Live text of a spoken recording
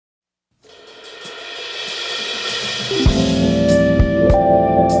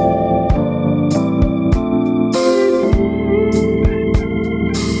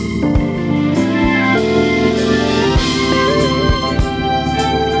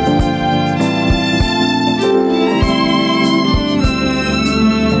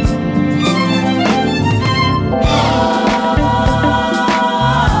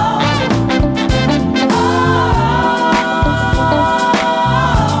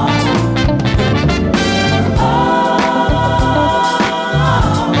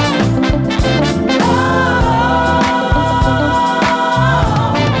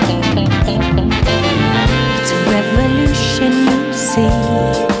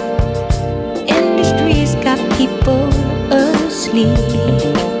people asleep.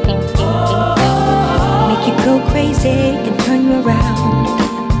 Make you go crazy and turn you around.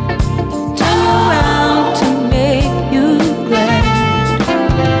 Turn you around to make you glad.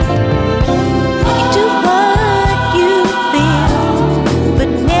 You do what you feel, but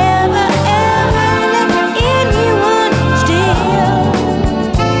never ever let anyone steal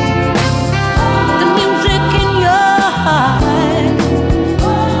the music in your heart.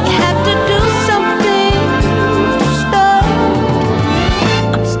 You have to do something to start.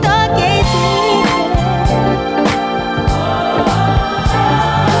 I'm stargazing,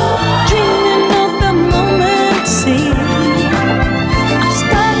 dreaming of the moment. See, I'm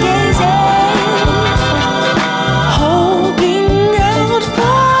stargazing, holding out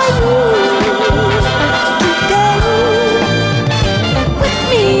for you today. With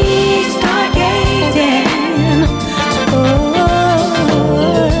me, stargazing.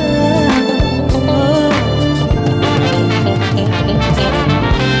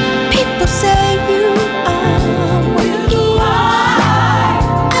 People say you are what you are.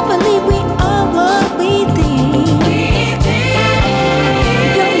 I believe we are what we think.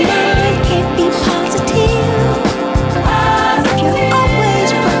 Your mind can't be positive if you're always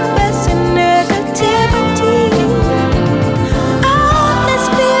professing negativity. Let's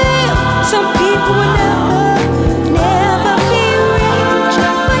be real. Some people will never be rich,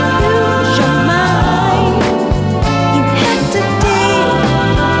 but use your mind. You have to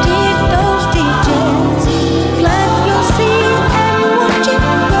dig those ditches, plant your seed and watch it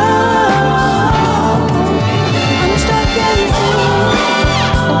grow. I'm stargazing,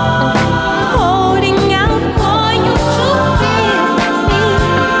 holding out for you to feel me.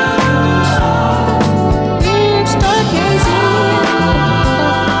 Stargazing.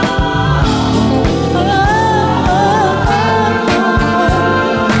 I'm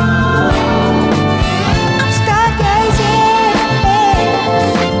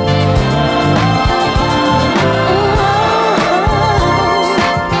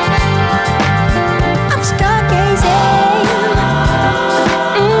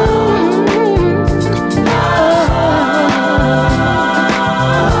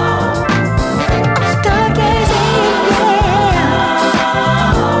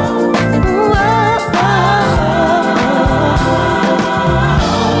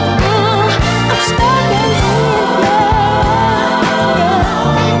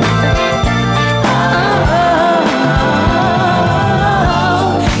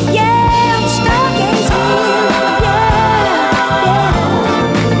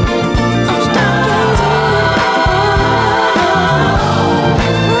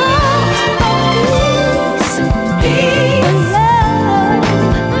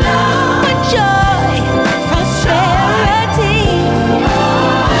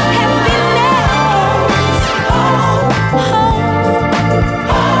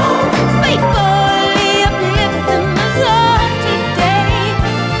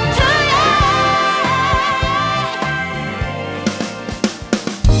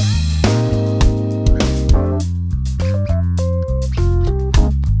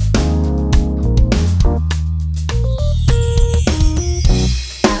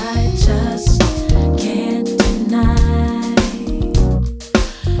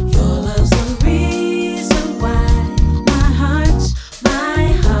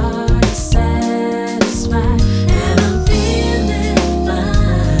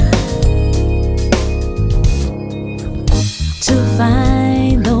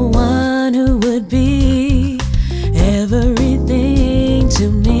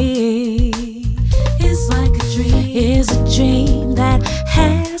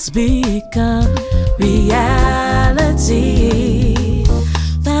become reality.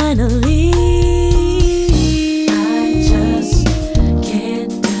 Finally, I just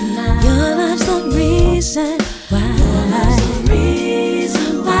can't deny your love's the reason why. Your love's the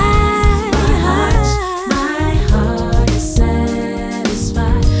reason why my heart is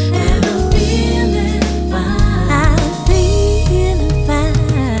satisfied and I'm feeling fine. I'm feeling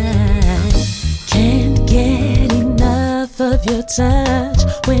fine. Can't get enough of your touch.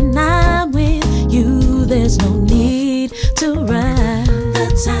 When I'm with you, there's no need to run. The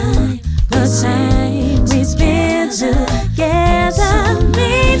time we spend together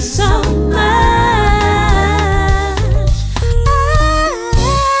means so much.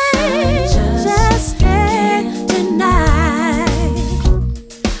 I just can't deny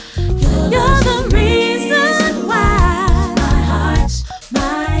you're the reason why my heart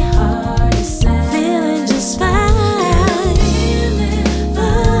is sad, feeling just fine.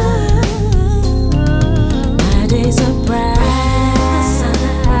 My days are bright,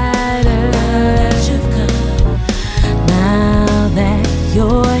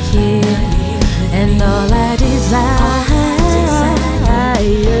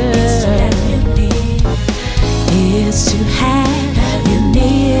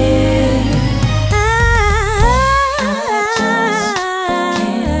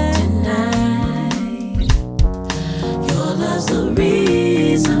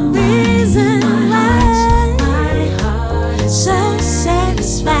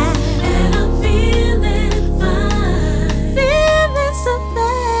 satisfied, and I'm feeling fine, feeling so fine.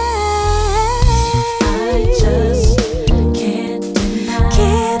 I just can't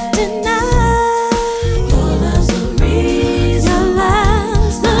deny your love's the reason. Your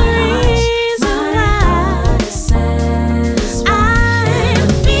love's the reason why I'm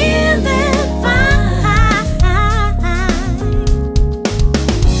feeling fine.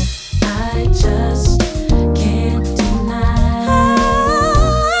 I just can't deny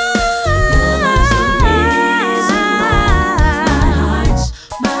your love's the reason why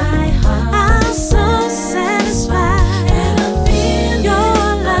my heart I'm so satisfied, and I'm feeling your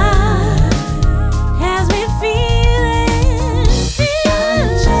love has me feeling, I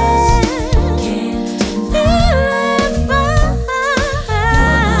just can't feeling fine.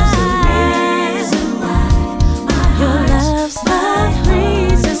 Your love's the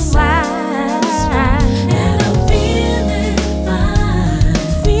reason why and I'm feeling fine,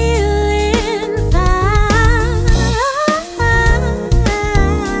 feeling fine.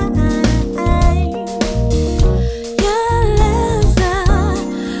 Your love's the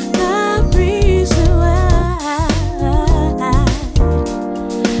reason why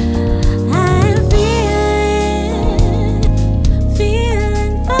I'm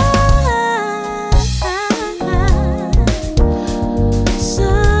feeling fine, so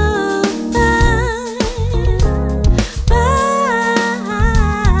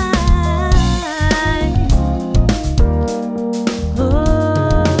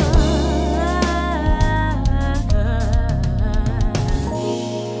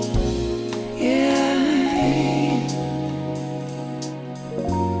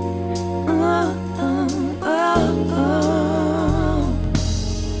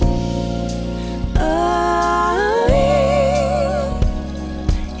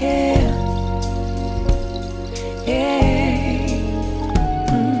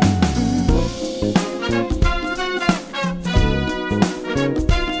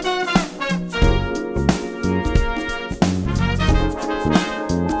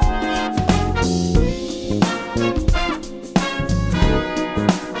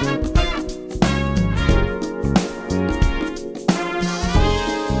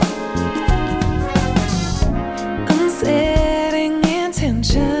I'm setting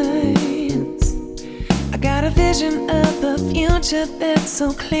intentions. I got a vision of a future that's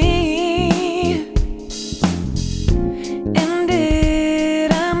so clear. And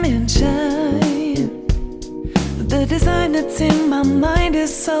did I mention the design that's in my mind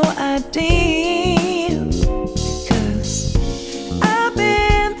is so ideal? 'Cause I've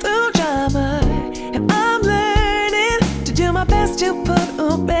been through drama, and I'm learning to do my best to put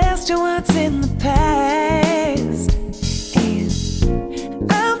a best to what's in the past. And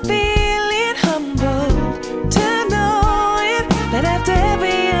I'm feeling humbled to knowing that after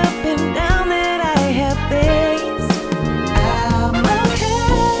every up and down that I have faced, I'm okay.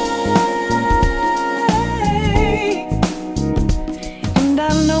 And I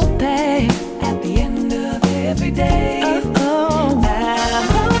know that at the end of every day, I'm okay.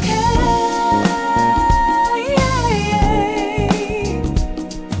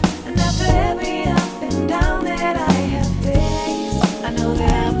 And after every up and down that I have faced, I know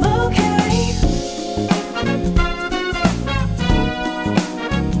that I'm okay.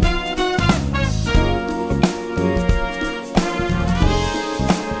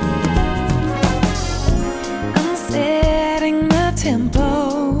 I'm setting the tempo.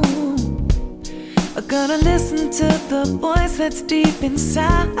 I'm gonna listen to the voice that's deep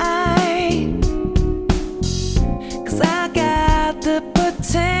inside. 'Cause I got the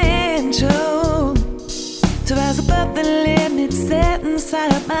potential to rise above the limits set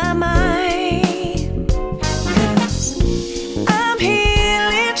inside my mind. 'Cause I'm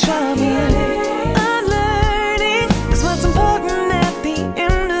healing trauma, unlearning is what's important at the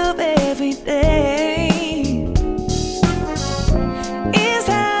end of every day. Is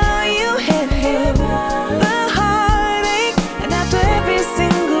how you handle the heartache, and after every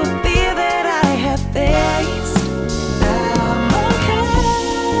single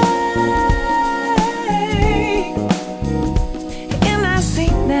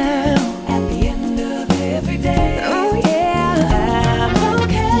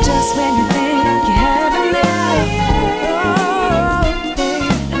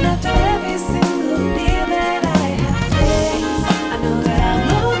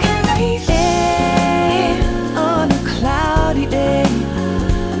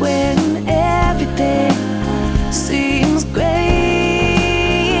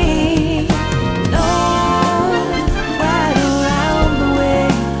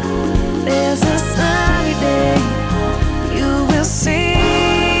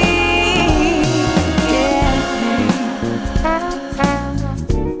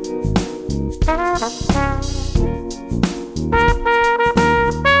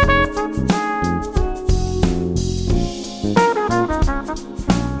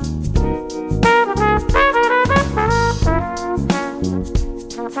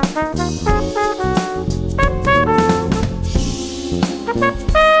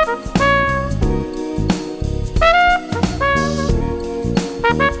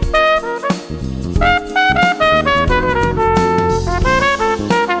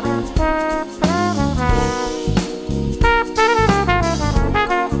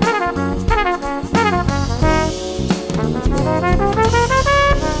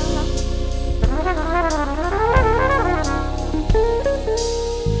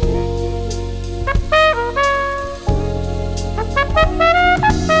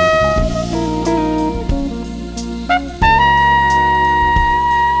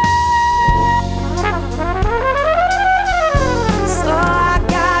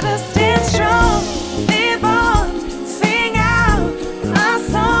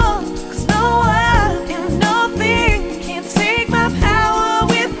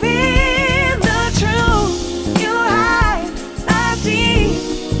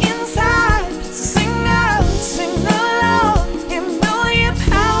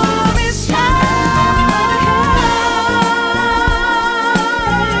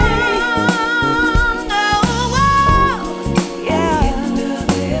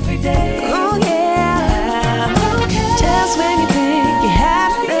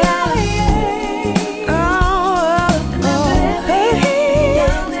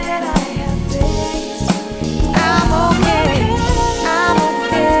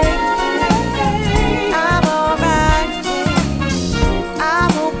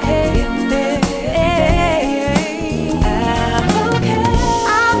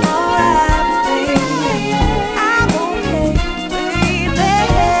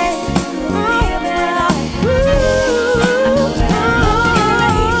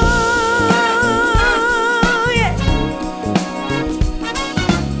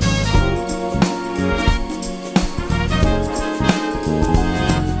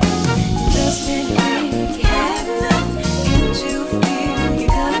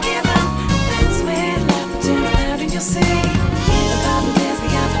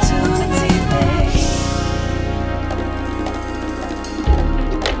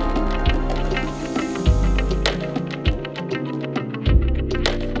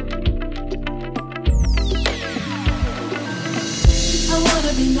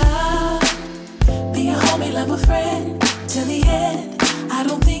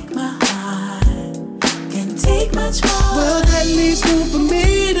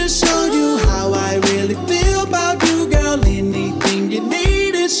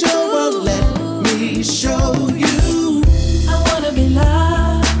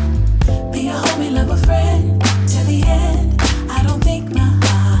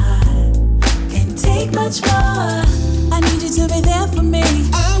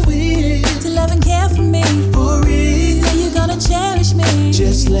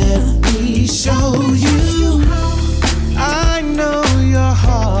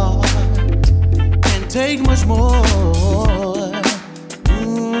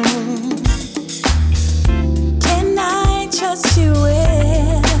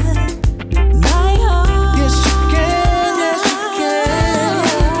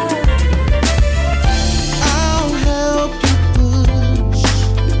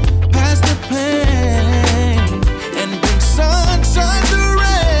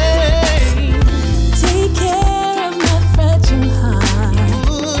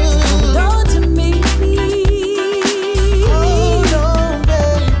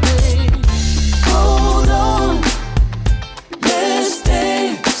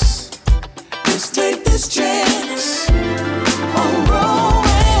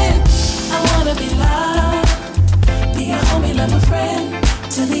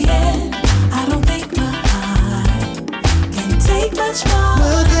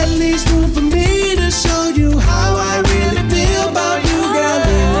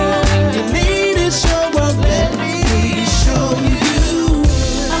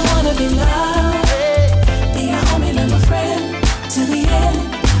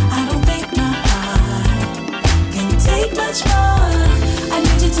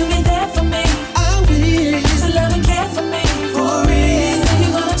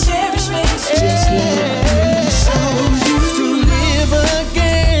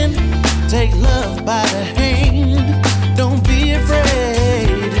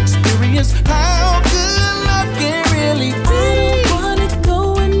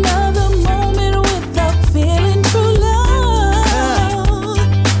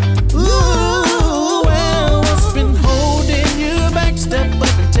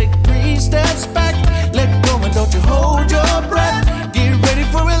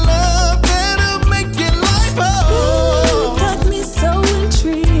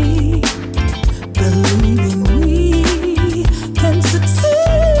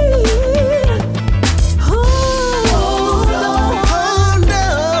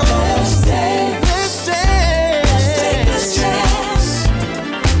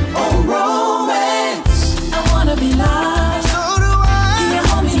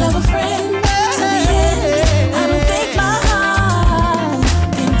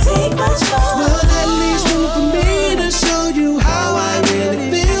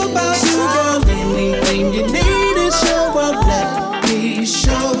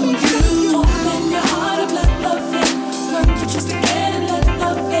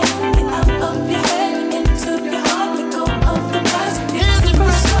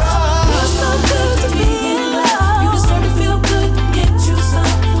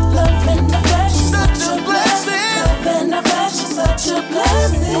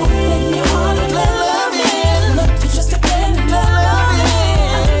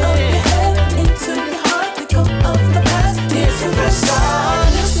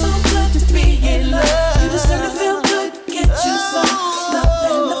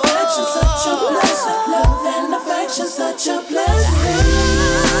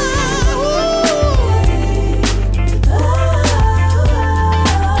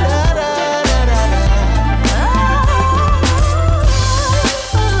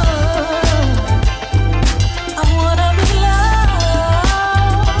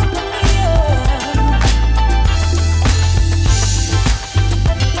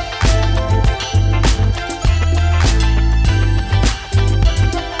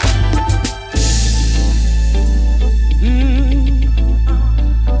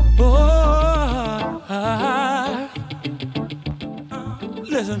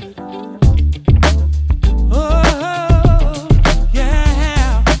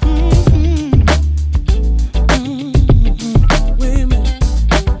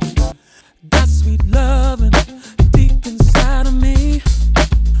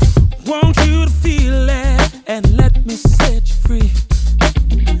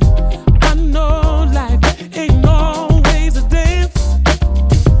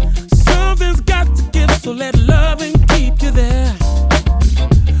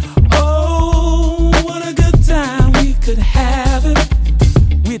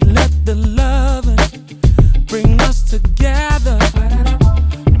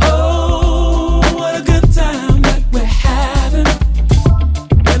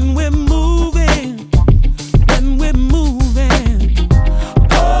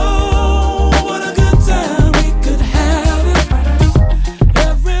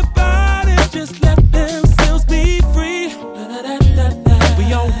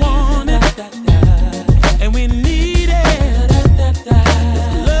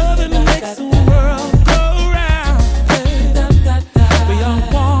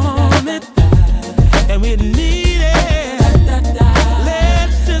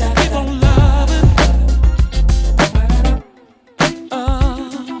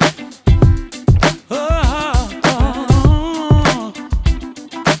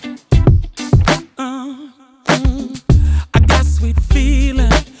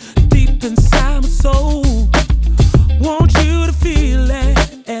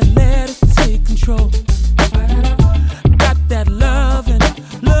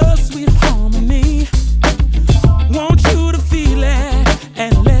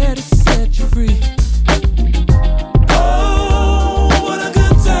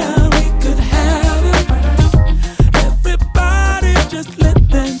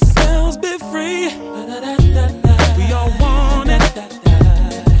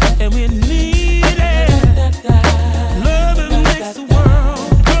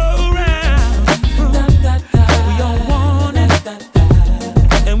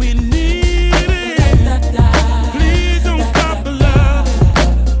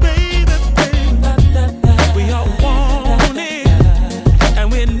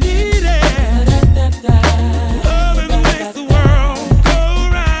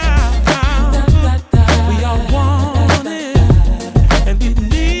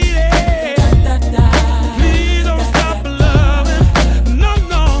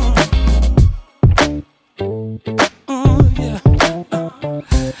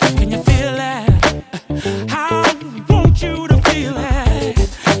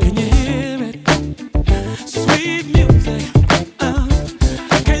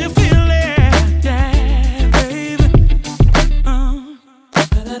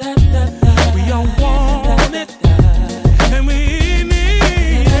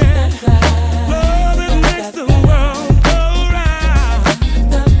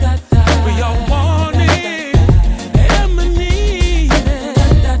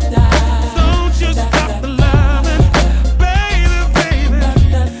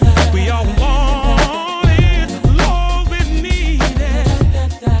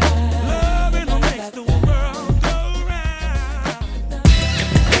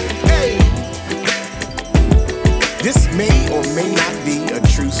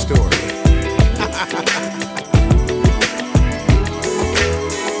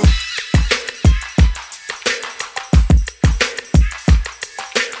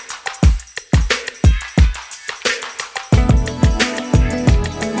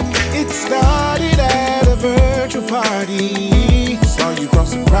You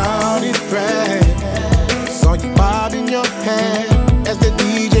crossed a crowded thread. Saw you bobbing your head as the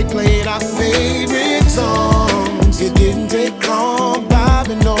DJ played our favorite songs. It didn't take long,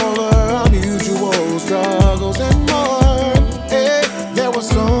 bobbing over our mutual struggles and more. Hey, there was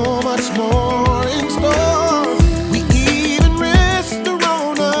so much more in store. We even risked the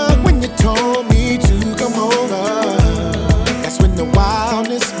Rona when you told me to come over. That's when the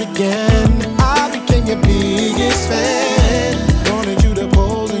wildness began. I became your biggest fan. Wanted you to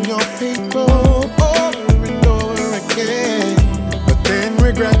pose in your pink robe over and over again. But then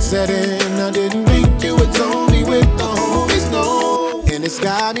regret set in. I didn't think you would tell me with the homies, no. And it's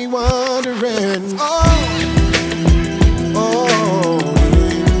got me wondering, oh, do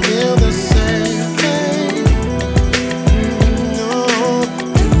you feel the same thing? No,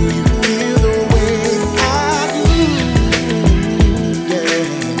 do you feel the way I do? Yeah,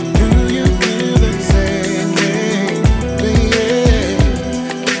 do you feel the same thing,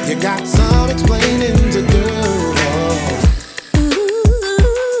 baby? You got some explaining to do.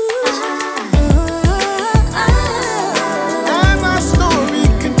 And my story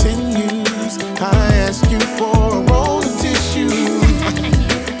continues. I asked you for a roll of tissue.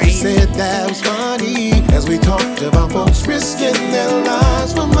 You said that was funny as we talked about folks risking their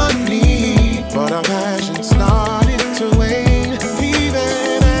lives for money. But our passion started to wane,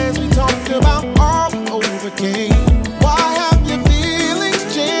 even as we talked about all overcame. Why have your feelings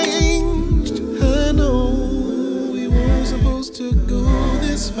changed? I know we weren't supposed to go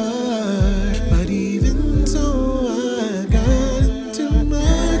this far, but even so, I got into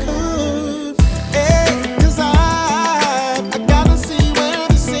my car. Hey, 'cause I gotta see where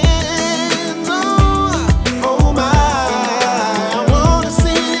this ends. Oh my, I wanna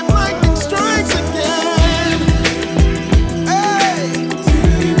see if lightning strikes again.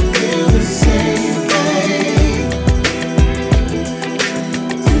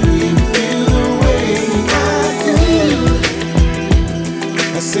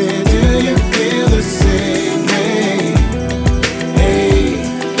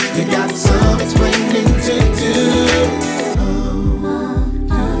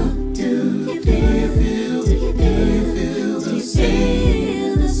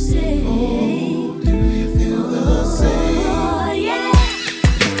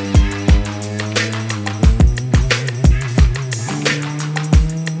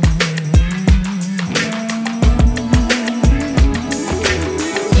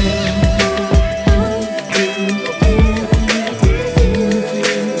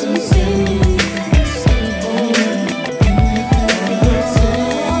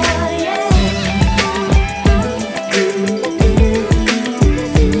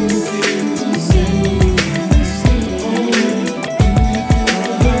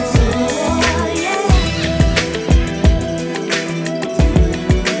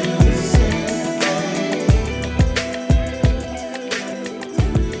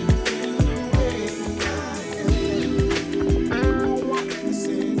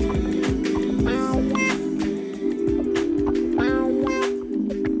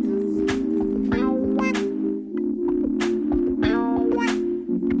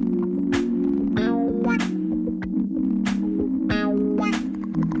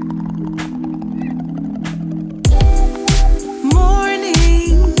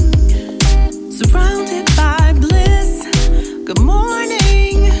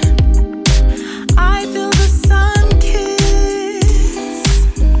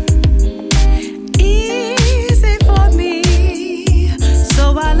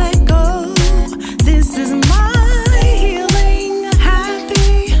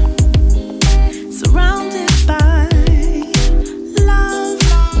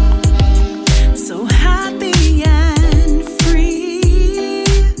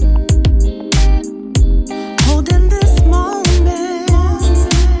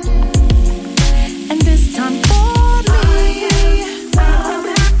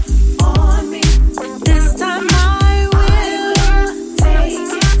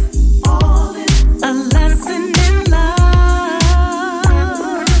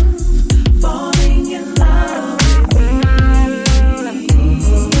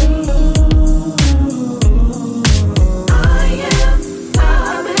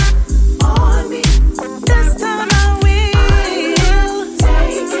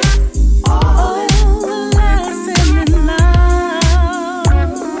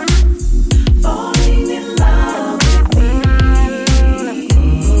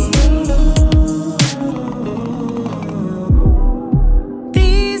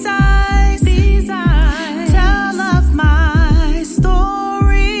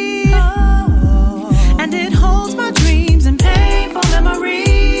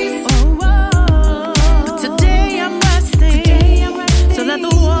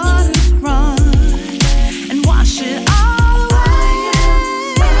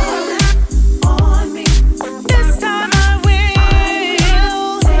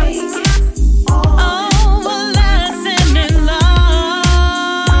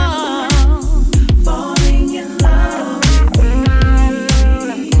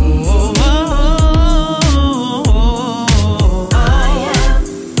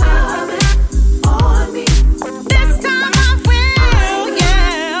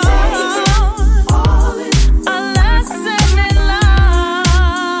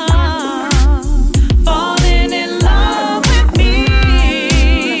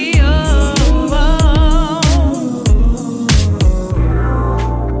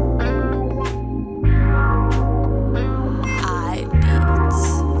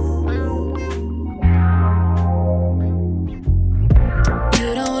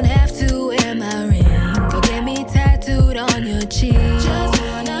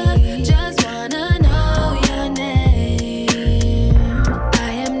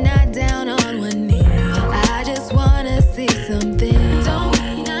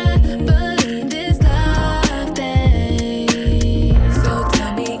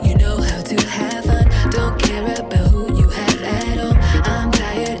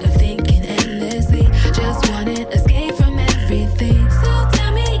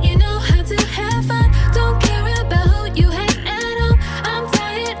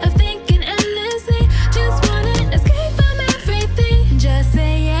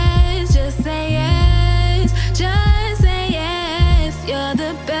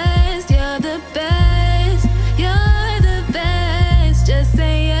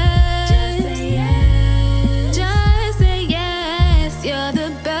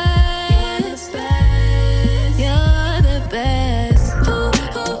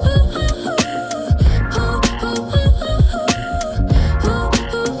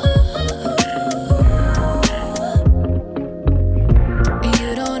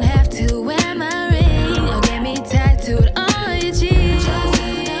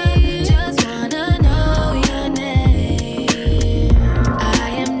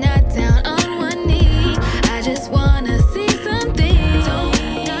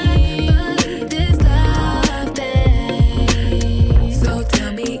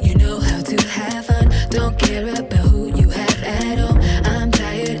 care about who you have at all. I'm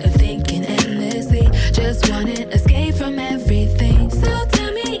tired of thinking endlessly, just want to escape from everything. So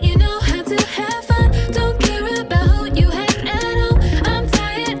tell me you know how to have fun. Don't care about who you have at all. I'm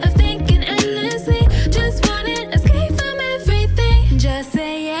tired of thinking endlessly, just want to escape from everything. Just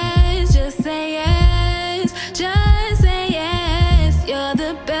say yes, just say yes, just say yes. You're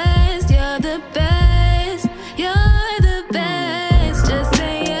the best, you're the best, you're the best. Just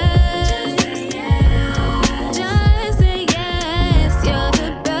say yes, just say yes. You're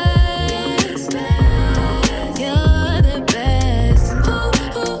the best, you're the best. Ooh,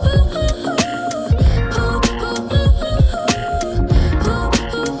 ooh, ooh, ooh,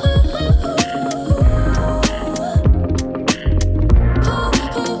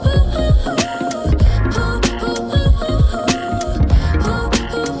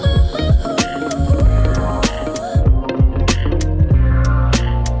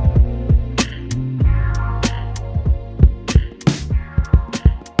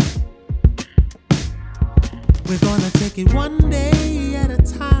 We're gonna take it one day at a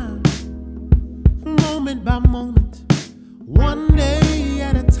time, moment by moment, one day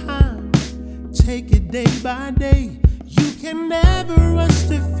at a time. Take it day by day. You can never rush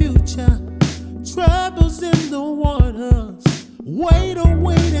the future. Troubles in the waters. Wait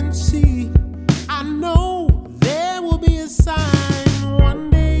and see. I know there will be a sign one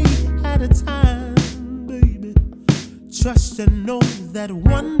day at a time, baby. Trust and know that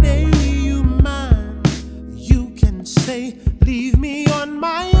one day you mine. You can say, leave me on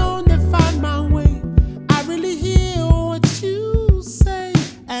my own to find my way. I really hear what you say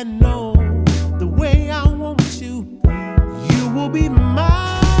and know the way I want you. You will be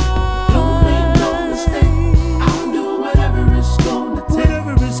mine. Don't make no mistake. I'll do whatever it's gonna take.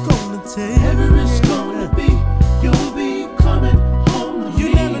 Whatever it's gonna take. Whatever it's gonna be. You'll be coming home to me.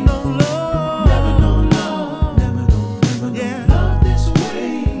 You never know love. Never know love. Never know yeah. Love this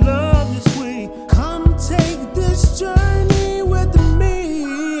way. Love this way. Come take this journey with me.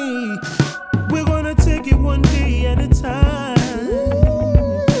 We're gonna take it one day at a time.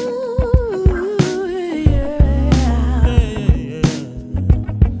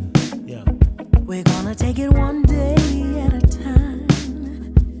 We're gonna take it one day at a time,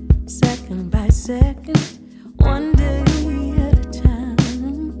 second by second, one day at a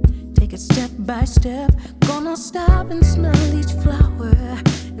time. Take it step by step. Gonna stop and smell each flower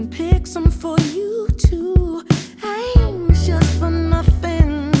and pick some for you too. I ain't anxious for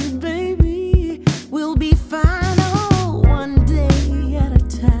nothing, baby. We'll be fine, oh, one day at a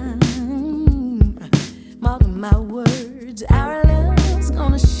time. Mark my words, our love's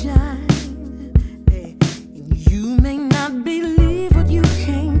gonna shine. You may not believe what you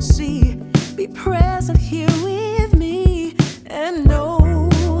can't see. Be present here with me and know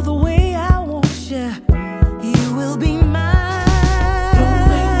the way I want you. You will be mine. Don't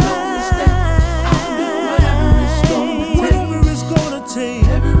make no mistake. I'll do whatever it's gonna take.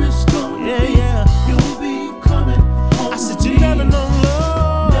 Whatever it's gonna take. Yeah. You'll be coming home. I said you never know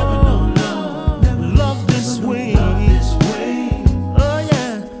love. Never know love. Never love this way. Love this way. Oh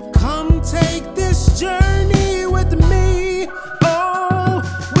yeah. Come take this journey with me. Oh,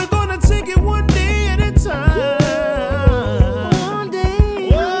 we're gonna take it one day at a time. One day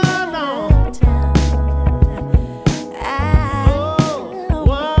at a time. Oh,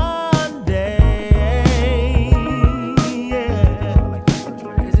 one day.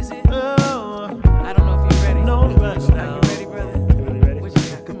 Yeah. Is this it? Oh, I don't know if you're ready. no rush now. You ready, brother? What you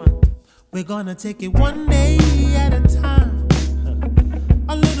got? Come on. We're gonna take it one day at a time.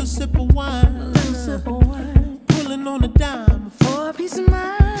 A little sip of wine. Pulling on a dime For a peace of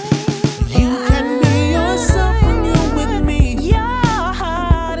mind. You can be yourself when you're with me. Your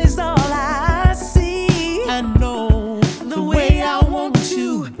heart is all I see. I know the way I want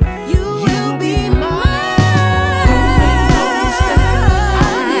you. You will be mine.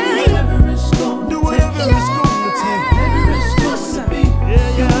 Do whatever it's gonna take. Whatever it's gonna be.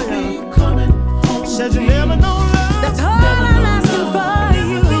 Yeah. Coming home. Said you never know love. That's all I'm asking for you,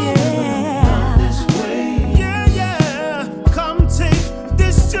 yeah. This way. Yeah. Come take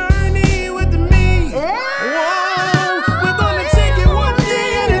this journey with me. Whoa, we're gonna take it one day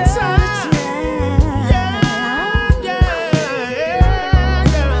at a time. Yeah.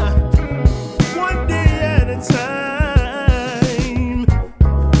 One day at a time.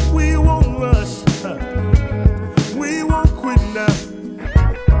 We won't rush. We won't quit now.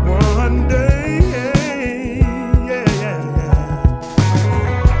 One day.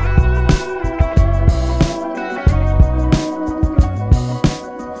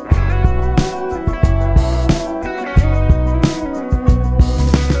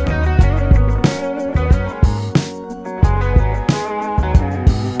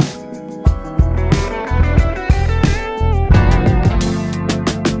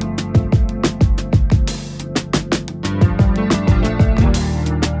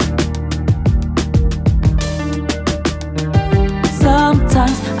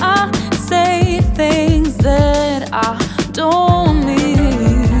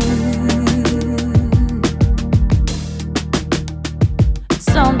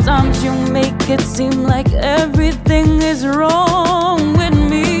 sometimes you make it seem like everything is wrong with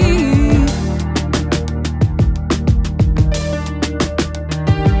me.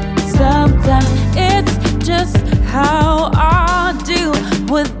 Sometimes it's just how I deal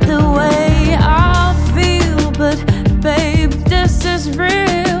with the way I feel. But babe, this is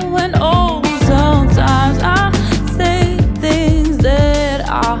real. And oh, sometimes I say things that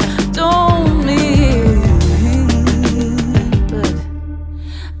I don't mean. But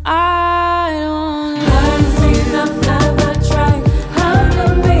I don't wanna think I've never tried. How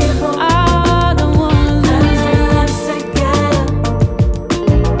come people? I don't wanna lose your life together.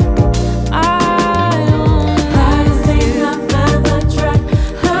 I don't think I've never tried.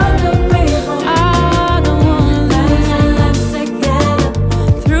 How come people? I don't wanna lose your life together.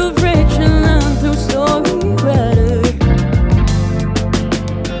 Through friction and through story rhetoric.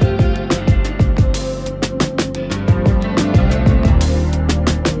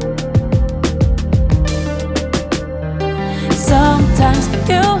 Sometimes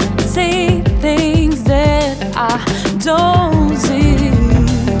you see things that I don't see.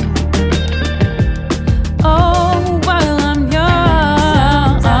 Oh, while I'm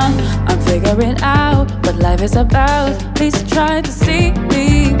young, I'm figuring out what life is about. Please try to see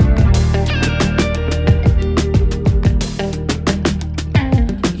me.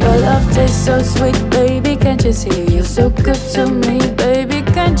 Your love tastes so sweet, baby, can't you see? You're so good to me, baby,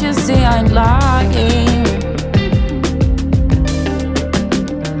 can't you see I'm lying?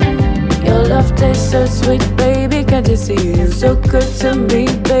 Your love tastes so sweet, baby, can't you see? You're so good to me,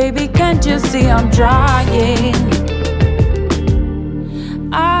 baby, can't you see I'm trying?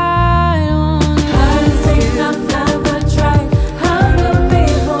 I don't think I've never tried. How come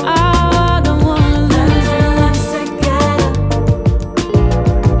people? I don't wanna lose your life together.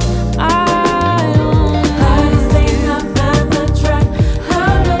 I don't think I've never tried.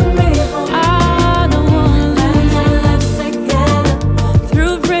 How come people? I don't wanna lose your life together.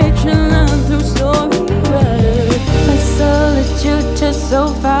 Through friction and through story rhetoric. My solitude just so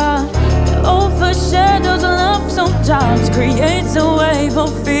far overshadows love sometimes, creates a wave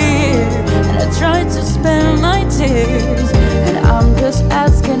of fear. And I try to spare my tears, and I'm just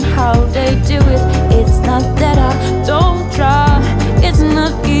asking how they do it. It's not that I don't try, it's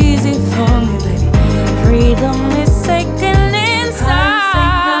not easy for me, baby. Freedom is taken inside.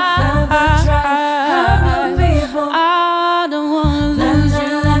 I don't wanna lose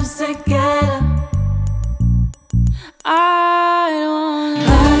your life together. I don't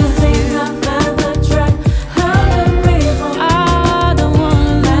think I've never tried. How come people? I don't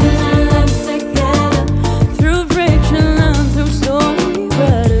wanna lose your life together. Through friction and through story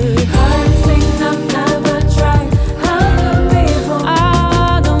rhetoric. I think I've never tried. How come people? I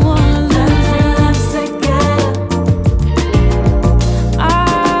don't wanna lose your life together. I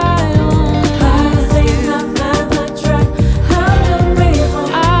don't think I've never tried. How come people?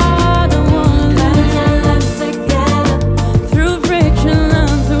 I don't wanna lose your life together. Through friction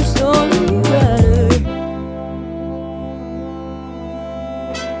and through story rhetoric.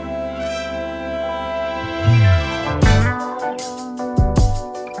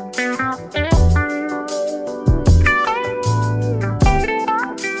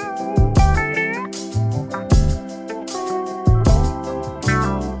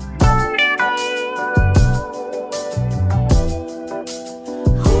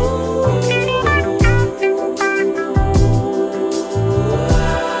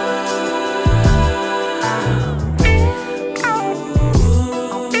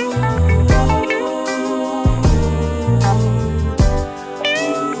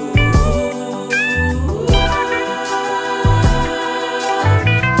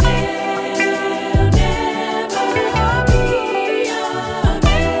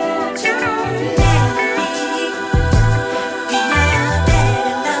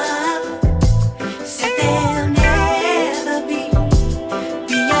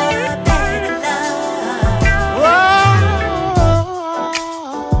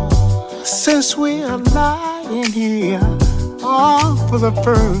 Since we are lying here all for the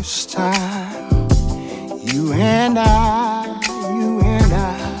first time, you and I,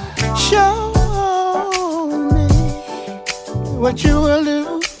 show me what you will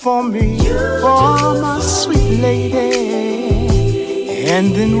do for me, for my sweet lady,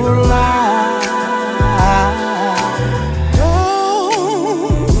 and then we'll lie. Don't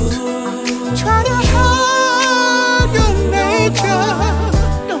try to hide your nature.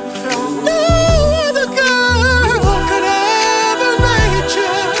 No other girl could ever mate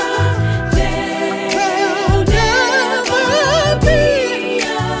you. There'll never be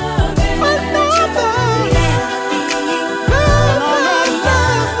another.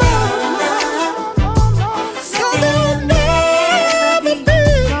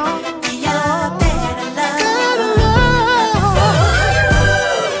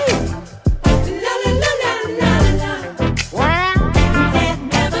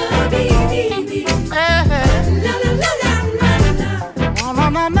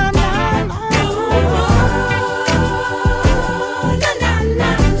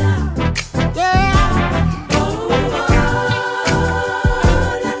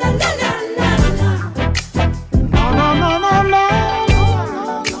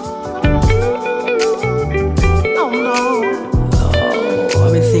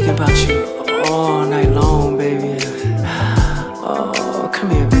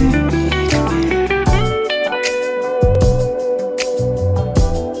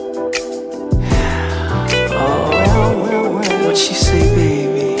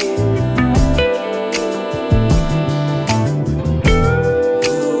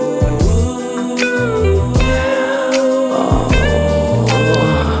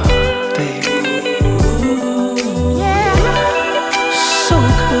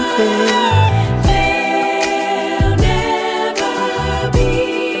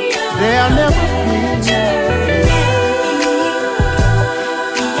 There'll never be.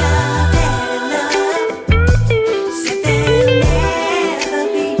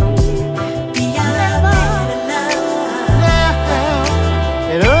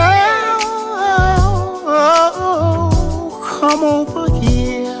 Come over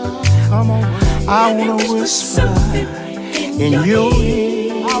here. I wanna whisper in your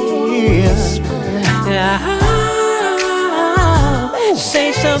ear.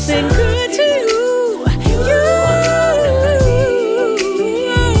 Say something good to you. You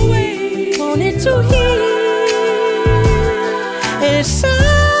wanted to hear. It's so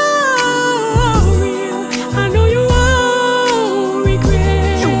real. I know you won't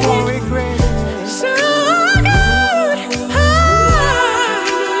regret. You won't regret. So good. I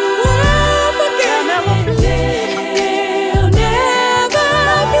won't forget. There'll never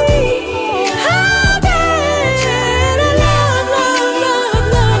be a better love.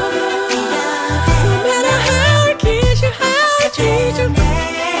 No matter how I kiss you, how I treat you.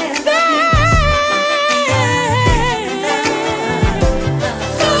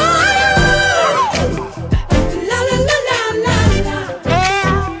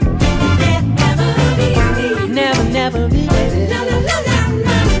 Never be, baby.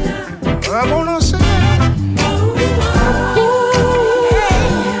 I'm gonna say there'll never be a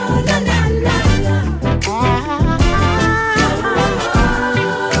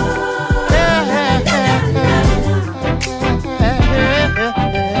better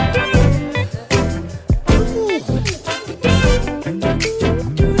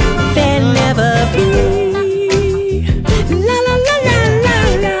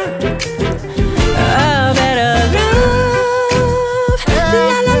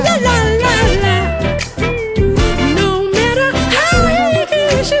love. No matter how he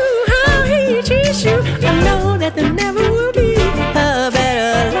kiss you, how he treats you, I know that there never will be a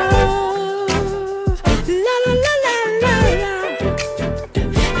better love.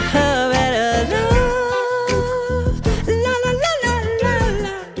 A better love.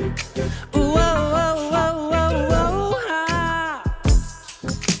 Whoa, whoa, whoa, whoa, whoa.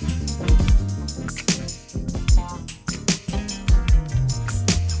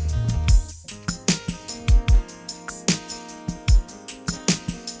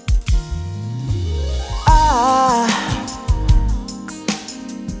 I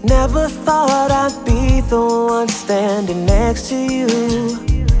never thought I'd be the one standing next to you,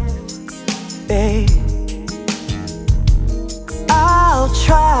 babe. I'll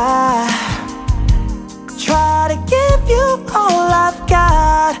try to give you all I've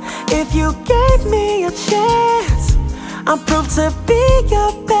got. If you gave me a chance, I'm proof to be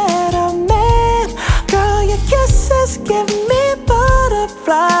your better man. Girl, your kisses give me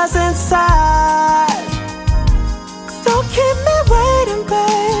butterflies inside. Don't keep me waiting,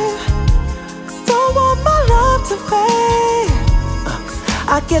 babe. Don't want my love to fade.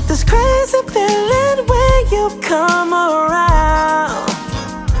 I get this crazy feeling when you come around.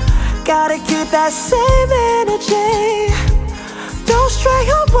 Gotta keep that same energy. Don't stray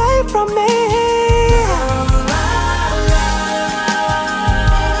away from me.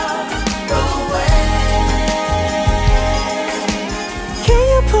 Can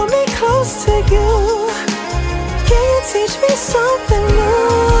you pull me close to you? Can you teach me something new?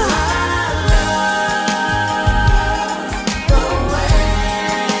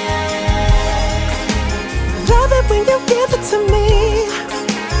 Love it when you give it to me.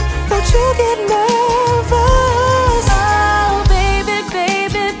 Don't you get nervous? Oh, baby,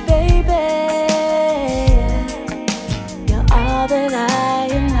 baby, baby, you're all that I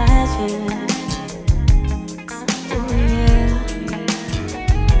imagine. Oh, yeah.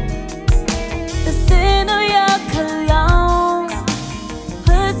 The scent of your cologne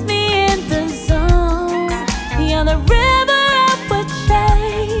puts me in the zone. You're the river I would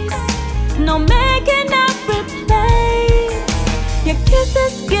chase, no making up replace. Your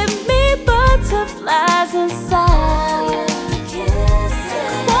kisses give me butterflies inside.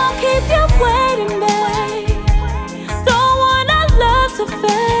 Won't keep you waiting, babe. Don't want our love to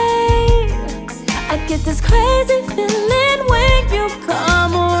fade. I get this crazy feeling when you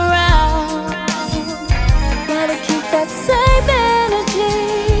come around. Gotta keep that same energy.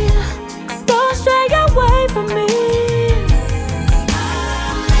 Don't stray away from me.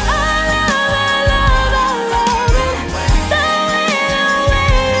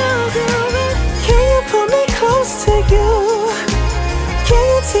 To you, can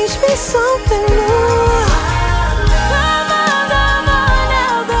you teach me something new? Come on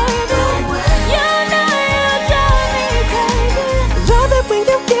now, baby. You know you drive me crazy. Love it when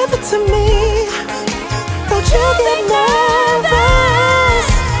you give it to me. Don't you get nervous?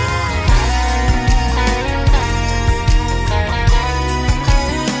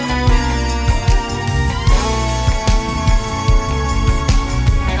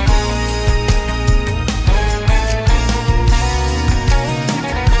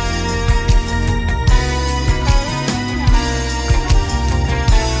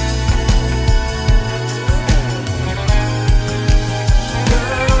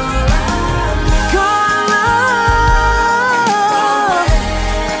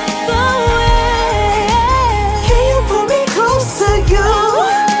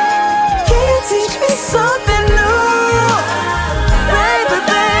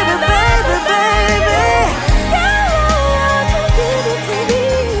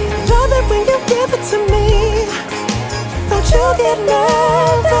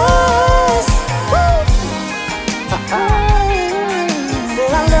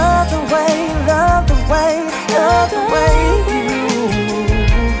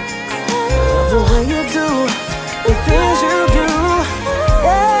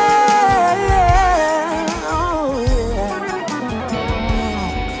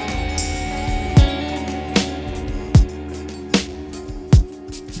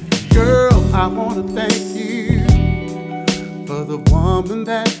 I want to thank you for the woman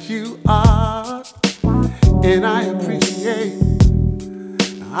that you are, and I appreciate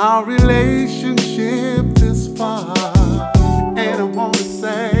our relationship this far. And I want to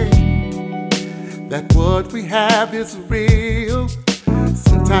say that what we have is real.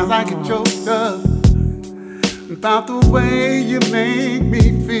 Sometimes I get choked up about the way you make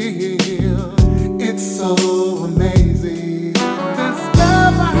me feel. It's so amazing, this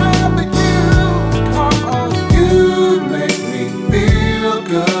love I have for you. Oh, you make me feel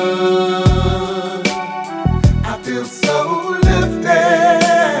good. I feel so lifted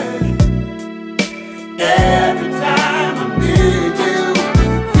every time I'm near you.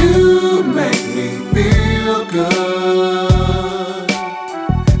 You make me feel good.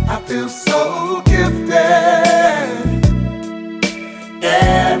 I feel so gifted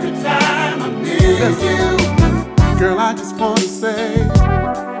every time I'm near you. Girl, I just want to say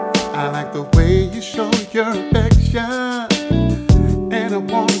I like the way you show your affection, and I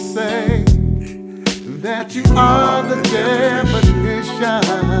want to say that you are the definition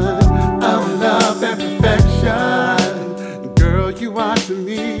of love and perfection. Girl, you are to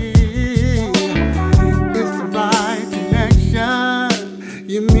me, it's the right connection.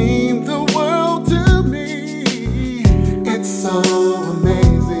 You mean the world to me. It's so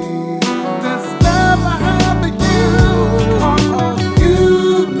amazing, this love I have for you. Oh,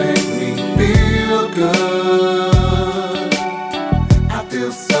 you make me feel good. I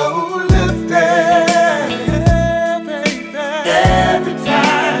feel so lifted every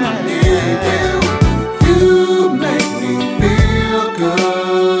time I'm near you. You make me feel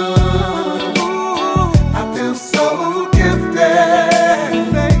good. I feel so gifted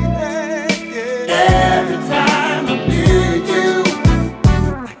every time I'm near you.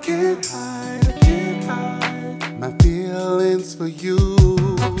 I can't hide my feelings for you.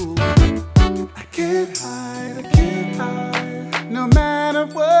 I can't hide, no matter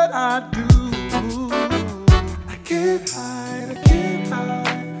what I do. I can't hide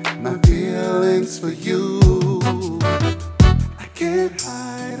my feelings for you. I can't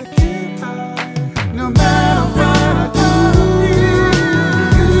hide, no matter what I do.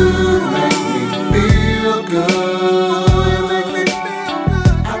 You make me feel good.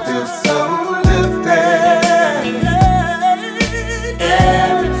 I feel so lifted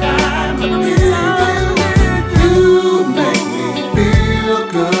every time I'm near you. You make me feel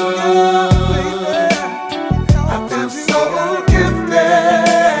good. I feel so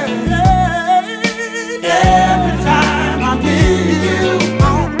gifted every time I'm near you.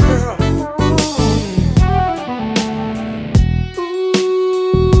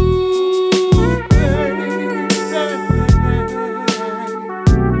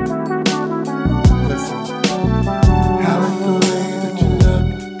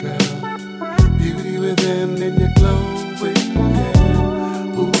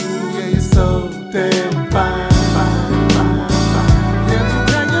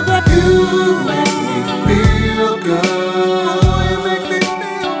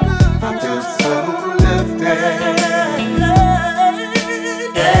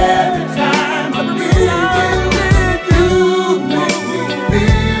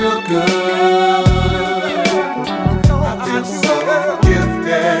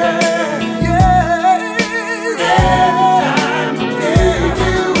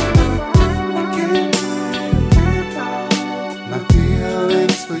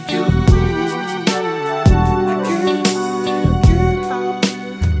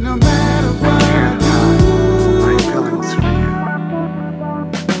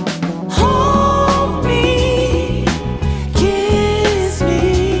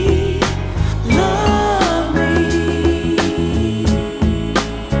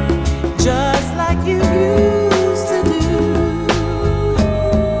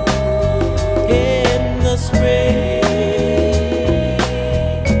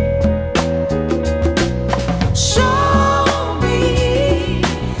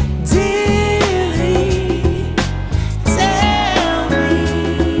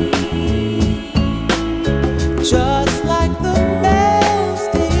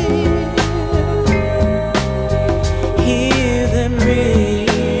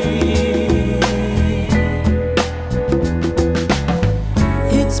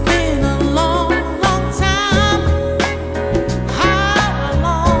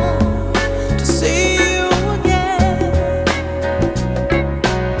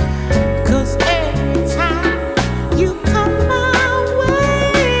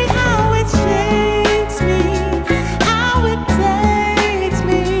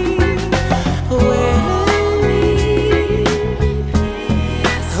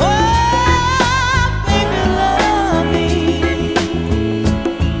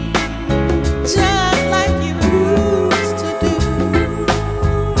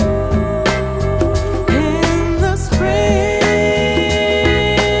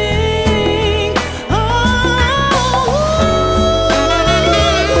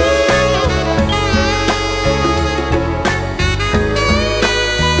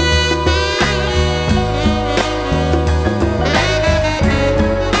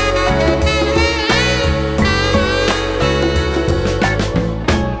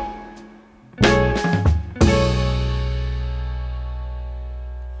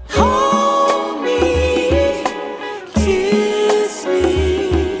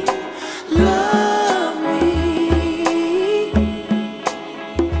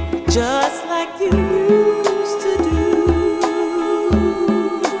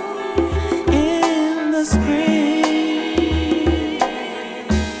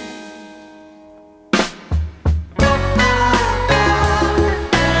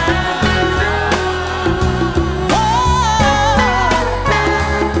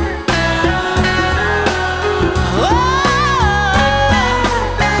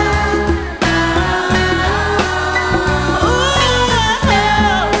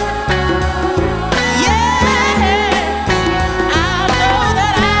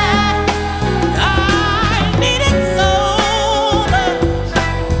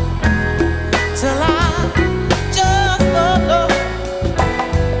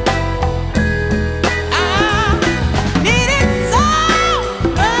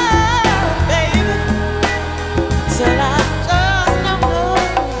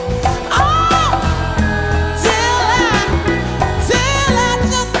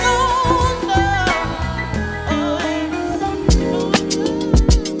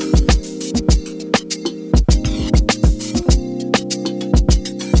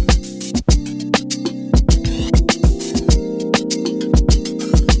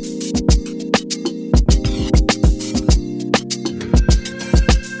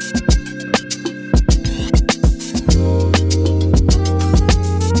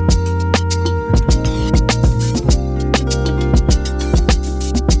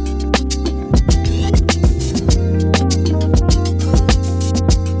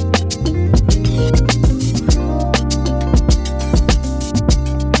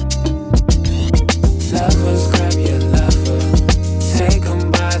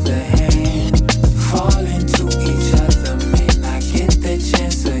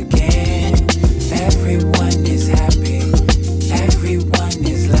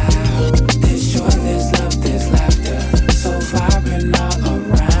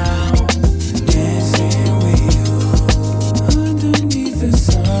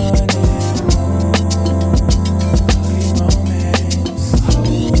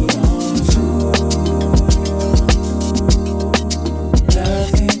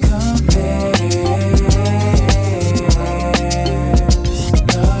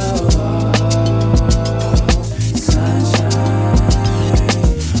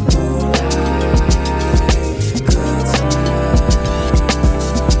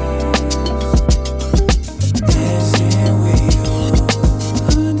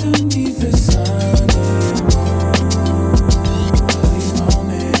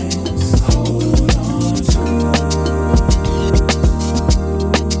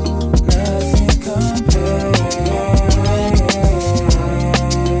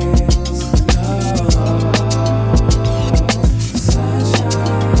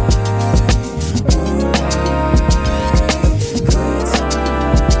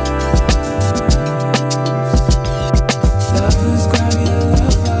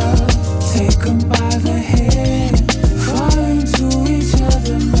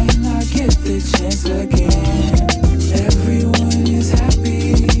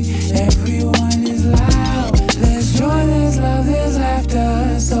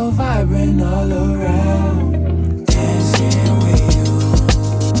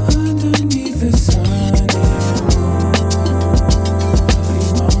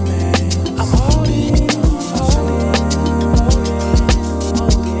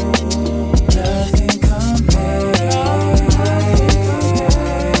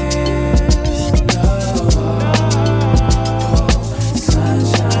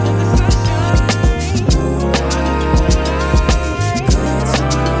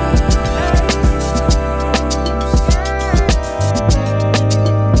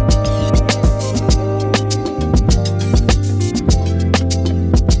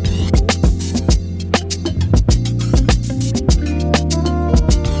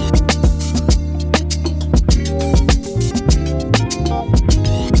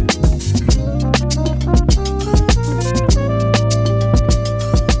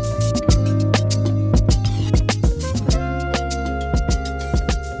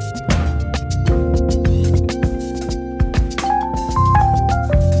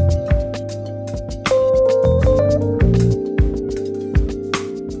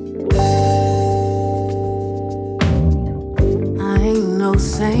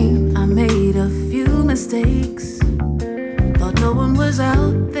 was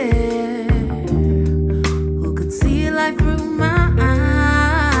out there who could see life through my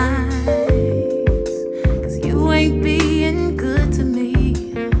eyes. 'Cause you ain't being good to me.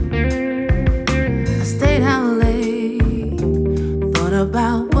 I stayed out late, thought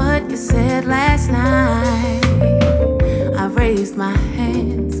about what you said last night. I raised my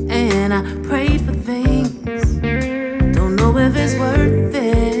hands and I prayed for things. Don't know if it's worth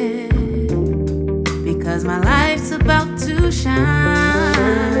it, because my life's about to shine.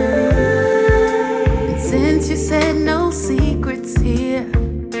 And since you said no secrets here,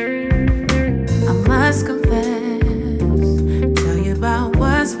 I must confess, tell you about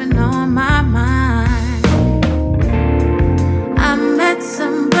what's been on my mind. I met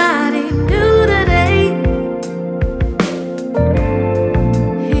somebody new today.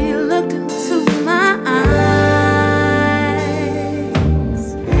 He looked into my eyes.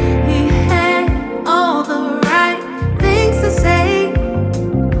 He had all the right things to say.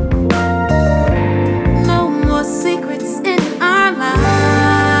 No more secrets in our lives.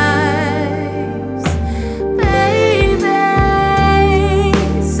 Baby,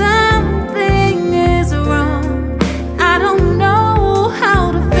 something is wrong. I don't know how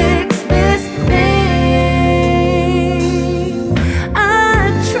to fix this thing. I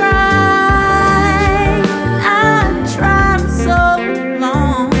tried so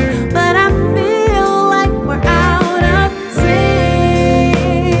long, but I feel like we're out of sync.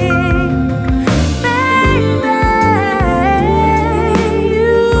 Baby,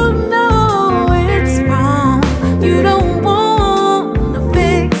 you know it's wrong. You don't want to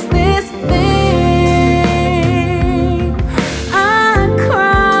fix this thing. I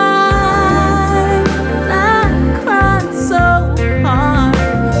cried so hard,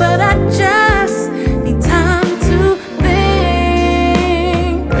 but I just need time to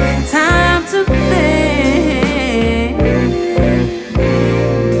think, time to think.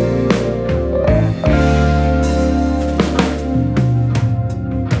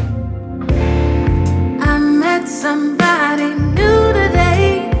 I met somebody new today.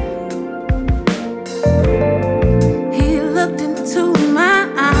 He looked into my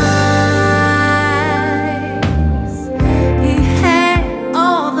eyes. He had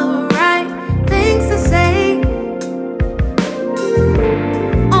all the right things to say.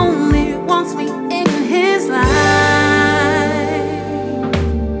 Only wants me in his life.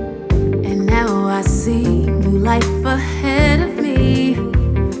 And now I see new life ahead of me,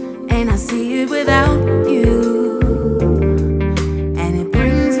 and I see it without you. And it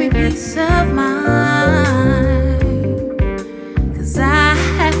brings me peace of mind, 'cause I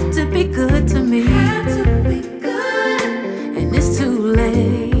have to be good to me. And it's too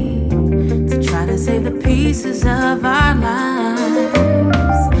late to try to save the pieces of our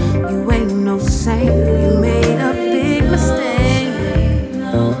lives. You ain't no saint, you made a big mistake.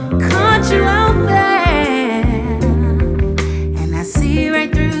 Caught you out there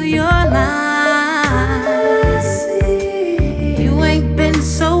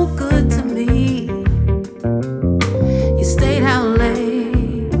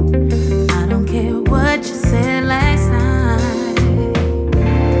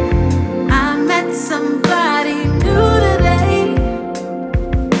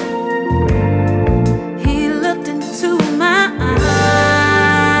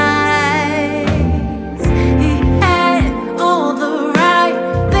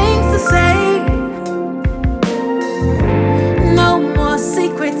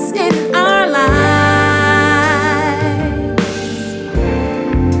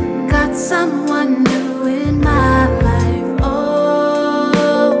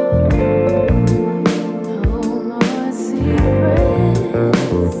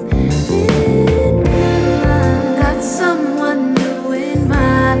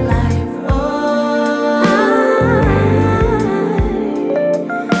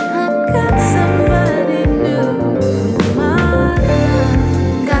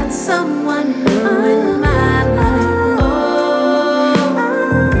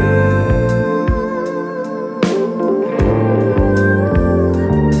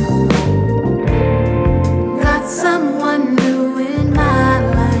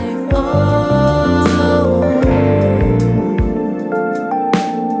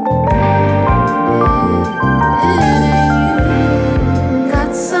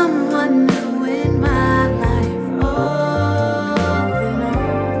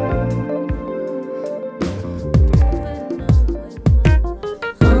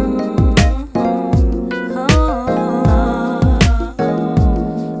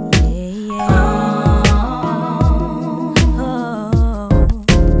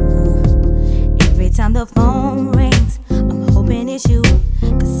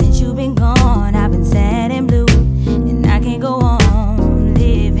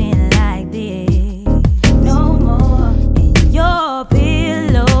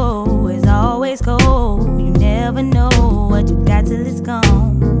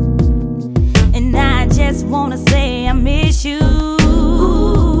just wanna say I miss you.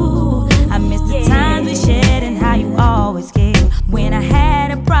 I miss the times we shared and how you always cared. When I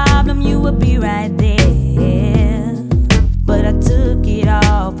had a problem, you would be right there. But I took it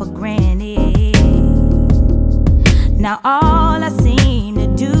all for granted. Now all I seem to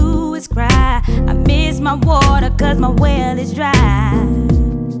do is cry. I miss my water 'cause my well is dry.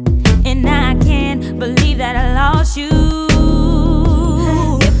 And I can't believe that I lost you.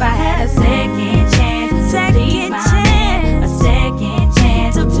 If I had a second chance to please my man, a second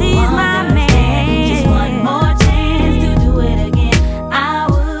chance to please my man, just one more chance to do it again, I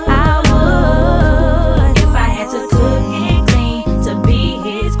would. If I had to cook and clean to be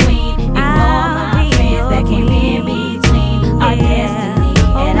his queen, ignore my friends that came in between our destiny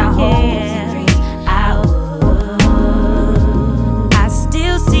and our hopes and dreams, I would. I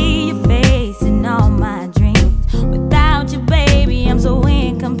still see your face in all my dreams. Without you, baby, I'm so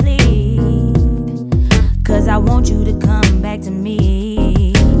incomplete. 'Cause I want you to come back to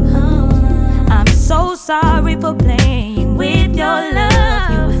me. I'm so sorry for playing with your love.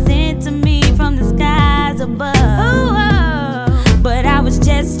 You were sent to me from the skies above. But I was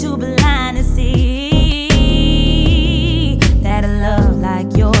just too blind to see that a love like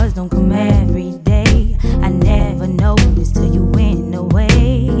yours don't come every day. I never noticed till you went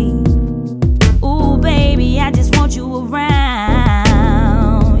away. Ooh, baby, I just want you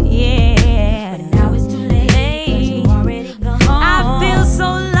around, yeah. But now it's too late, 'cause you already gone. I feel so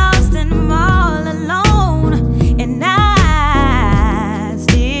lost and I'm all alone, and I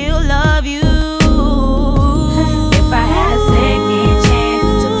still love you. If I had a second chance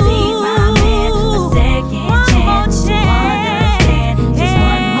to please my man, a second chance to understand, just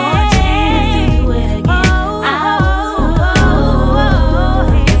one more chance to do it again, I would.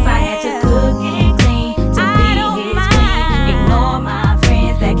 If I had to cook and clean to be his queen, ignore my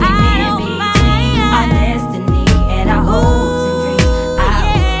friends that came in between our destiny and our hopes and dreams, I would.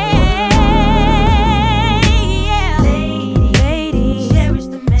 Lady, cherish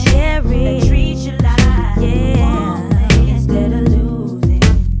the man that treats you like a woman instead of losing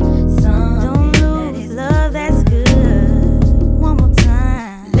something that is love that's good. One more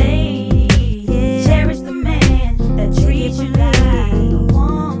time, lady, cherish the man that treats you like a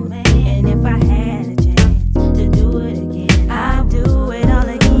woman. And if I had a chance to do it again, I'd do it all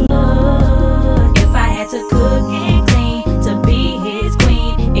again. If I had to cook and clean to be his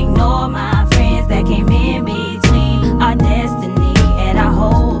queen, ignore my friends that came in between our destiny and our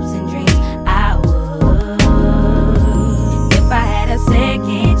hopes and dreams, I would. If I had a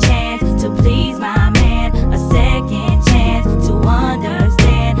second chance to please my man, a second chance to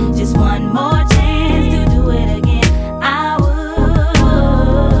understand, just one more chance to do it again, I would.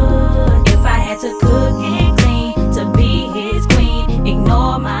 If I had to cook and clean to be his queen,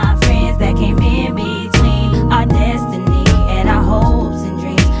 ignore my friends that came in between our destiny and our hopes and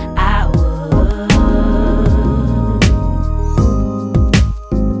dreams, I would.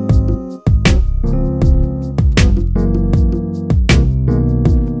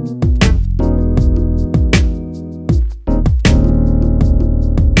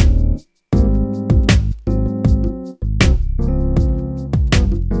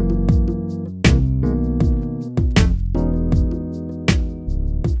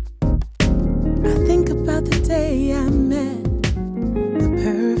 I think about the day I met the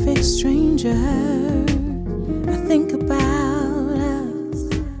perfect stranger. I think about us.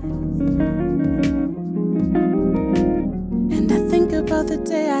 And I think about the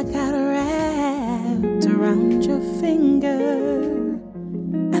day I got wrapped around your finger.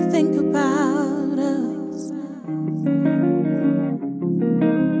 I think about us.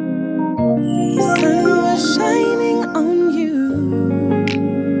 The sun was shining on you.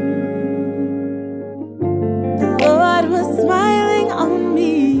 The Lord was smiling on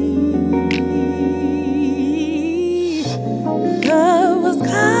me. Love was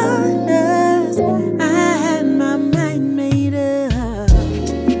calling us. I had my mind made up.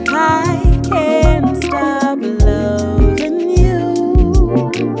 I can't stop loving you.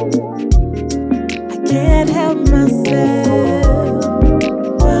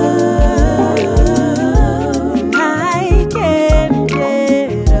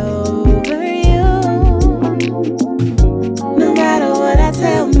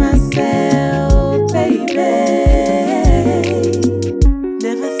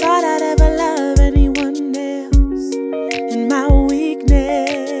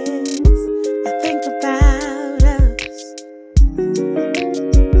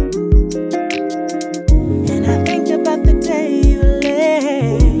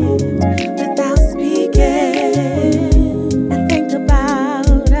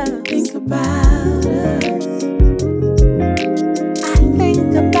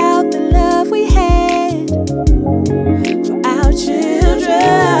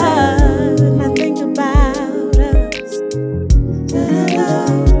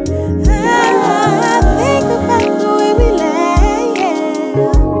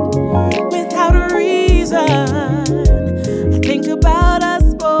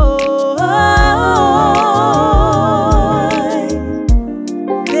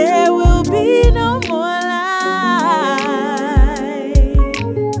 will be no more lies.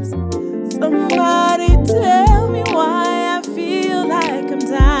 Somebody tell me why I feel like I'm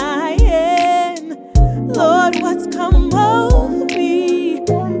dying. Lord, what's come over me?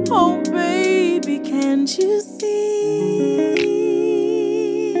 Oh, baby, can't you see?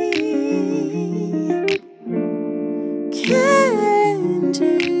 Can't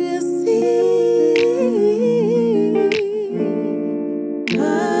you see?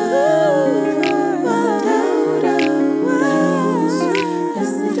 Oh.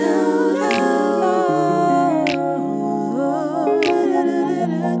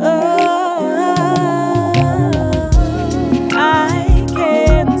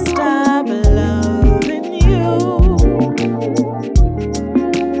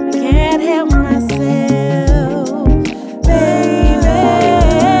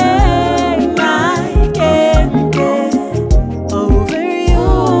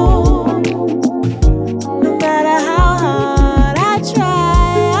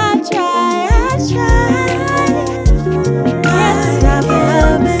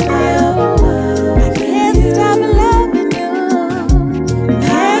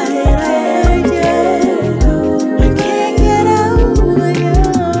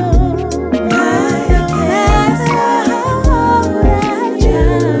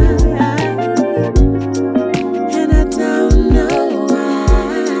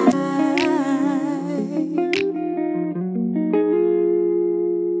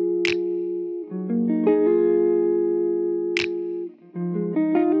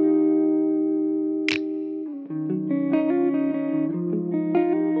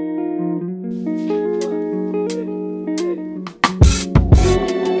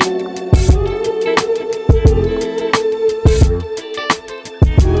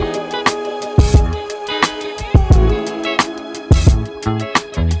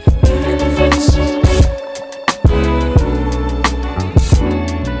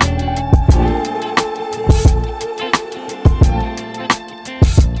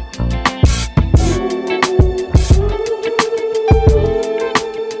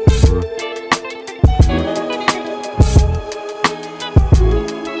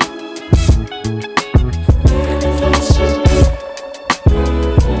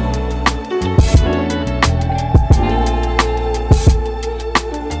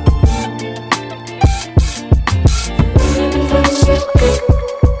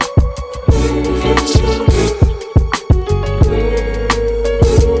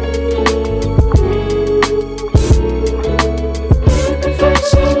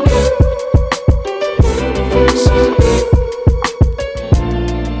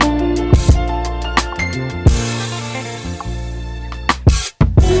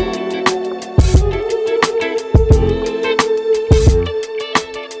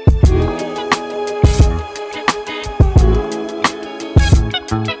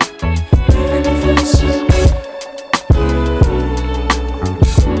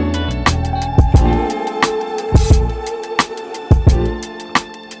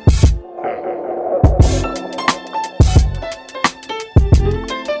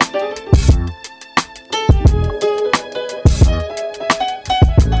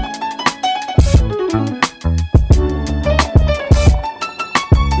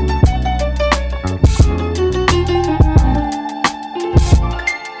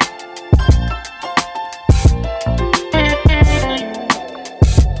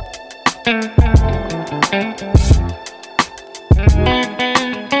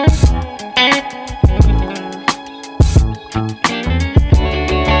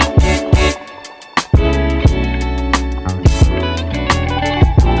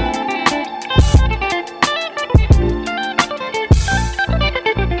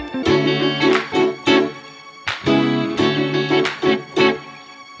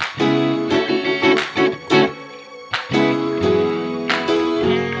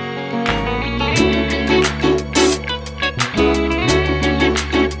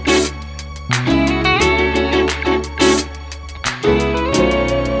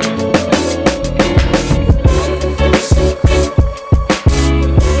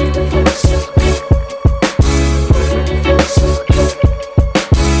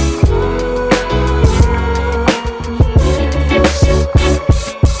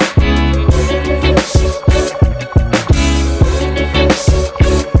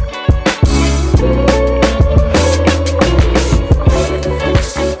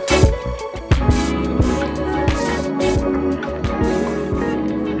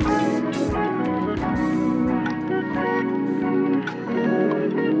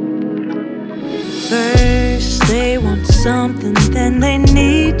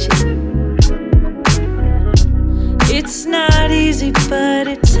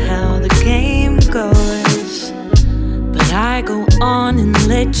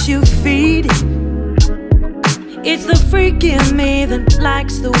 you feed it. It's the freak in me that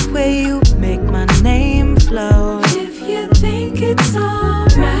likes the way you make my name flow. If you think it's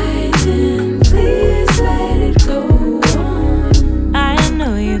alright, then please let it go on. I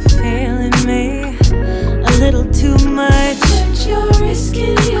know you're feeling me a little too much, but you're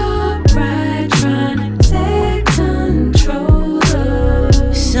risking your pride trying to take control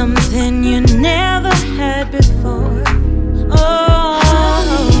of something you never had before. Oh,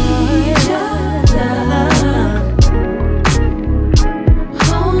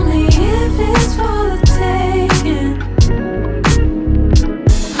 only if it's for the taking.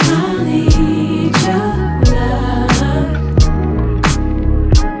 I need your love.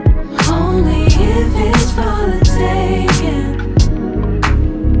 Only if it's for the taking.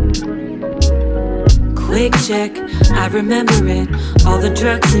 quick check, I remember it. All the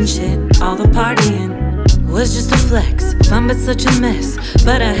drugs and shit, all the partying was just a flex, fun but such a mess.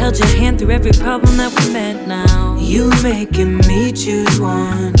 But I held your hand through every problem that we met. Now you making me choose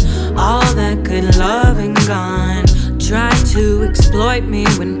one. All that good loving gone. Try to exploit me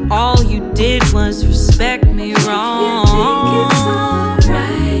when all you did was respect me wrong. You think it's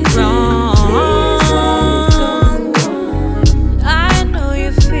alright, Wrong. please let it go on. I know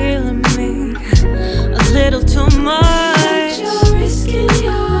you're feeling me a little too much. But you're risking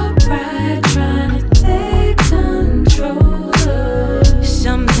your pride trying to take control of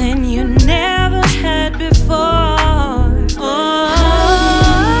Something you never had before. Oh,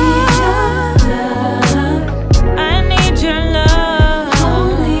 I need your love.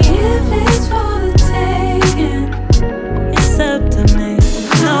 only if it's for the taking. It's up to me.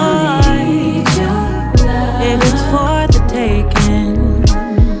 No, I need your love. if it's for the taking.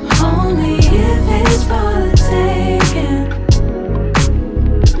 Only if it's for the taking.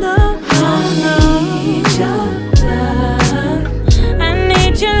 No, no, I need your love. I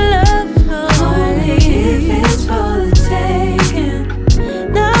need your love, Only if it's for the taking.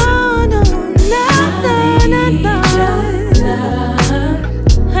 No, no, no, I no, need no, your no.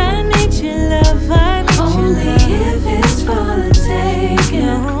 love. I need your love. I need Only your love. if it's for the taking.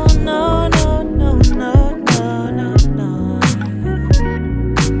 No, no, no, no, no, no, no.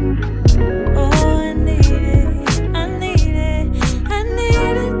 Oh, I need it. I need it. I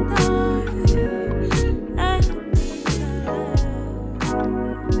need it, Lord. I need your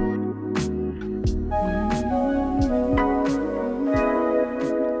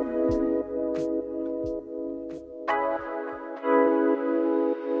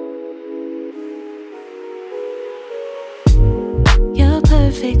You're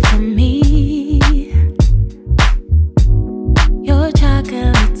perfect for me. Your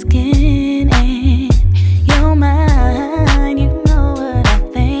chocolate skin and your mind. You know what I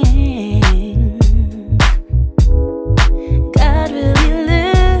think. God really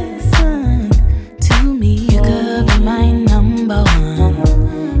listen to me. You could be my number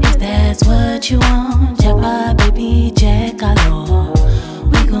one if that's what you want. Jackpot, baby, jack along.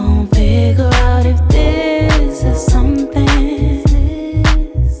 We gon' figure out if this is something.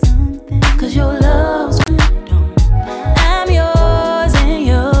 'Cause your love's I'm yours and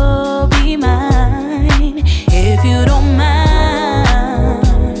you'll be mine. If you don't mind,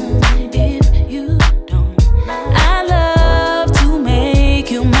 if you don't, I love to make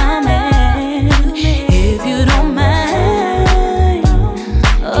you my man. If you don't mind,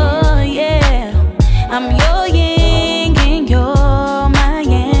 oh yeah, I'm your yin and you're my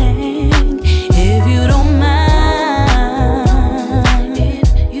yang. If you don't mind,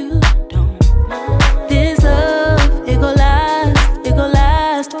 if you don't, this love, it gon'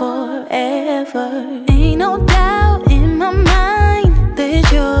 last forever. Ain't no doubt in my mind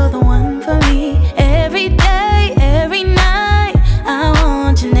that you're the one for me. Every day, every night, I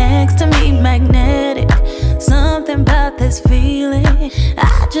want you next to me. Magnetic, something about this feeling.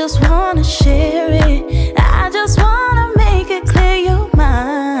 I just wanna share it. I just wanna make it clear you're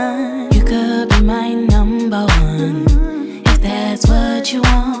mine. You could be my number one if that's what you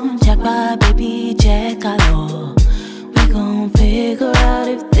want. Jackpot, baby, jack along. We gon' figure out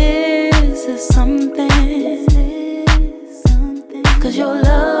if this is something. 'Cause your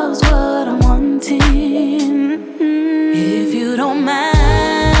love's what I'm wanting. If you don't mind,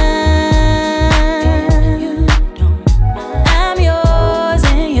 I'm yours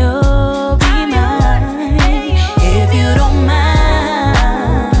and you'll be mine. If you don't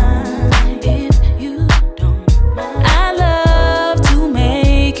mind, if you don't, I love to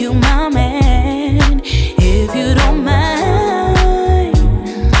make you my man. If you don't mind,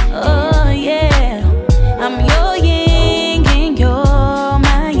 oh yeah,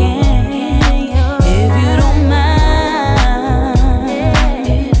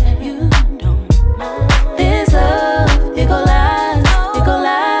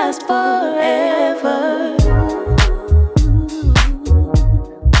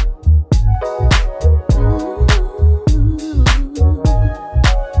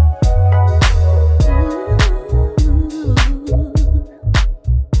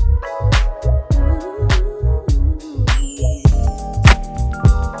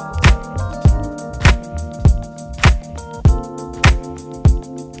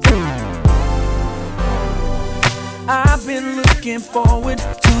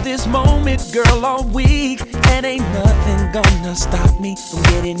 to this moment, girl, all week. And ain't nothing gonna stop me from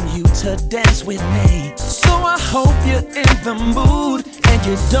getting you to dance with me. So I hope you're in the mood and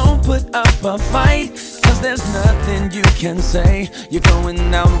you don't put up a fight, cause there's nothing you can say. You're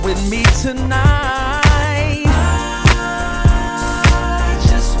going out with me tonight. I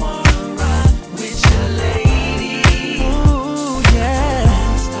just wanna ride with your lady. Ooh, yeah. I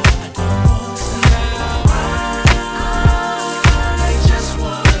don't wanna stop. I just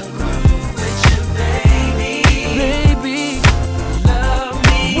wanna groove with you, baby. Baby, love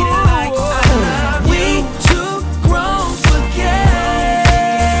me like I love you. We too grown for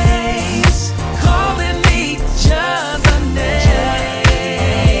games, calling each other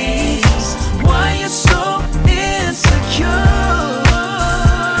names. Why you so insecure,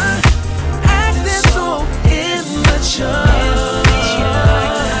 acting so immature?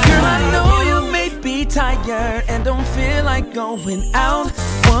 Girl, I know you may be tired and don't feel like going out.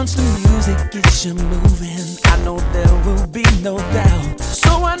 Once the music gets you moving, I know there will be no doubt.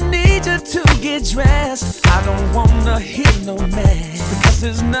 So I need you to get dressed. I don't wanna hear no mess, because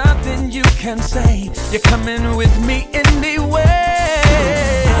there's nothing you can say. You're coming with me anyway.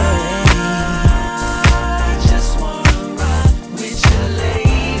 I just wanna ride with your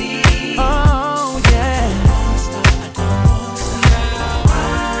lady. Oh yeah. I don't wanna stop.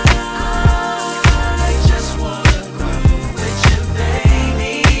 I just wanna groove with you,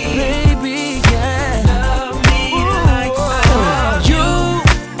 baby. Baby, yeah. Love me like I love you.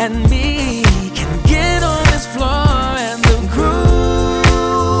 And me can get on this floor, and the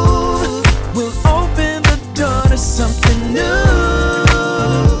groove will open the door to something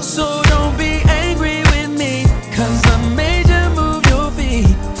new. So don't be angry with me, cause I made you move your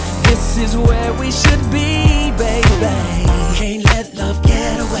feet. This is where we should be, baby. Can't let love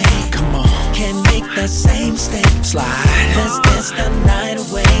get away. Come on. Can't make that same mistake. Slide. Let's dance the night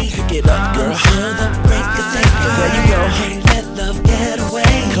away. Pick it up, girl. Until the break of day. There you go. Can't let love get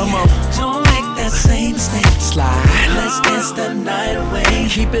away. Come on. Don't make that same mistake. Slide. Let's dance the night away.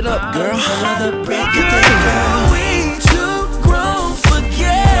 Keep it up, girl. Until the break of day. Girl, we too grown for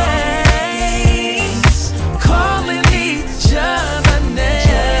games, calling each other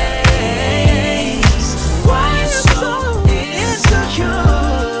names. Why you so insecure,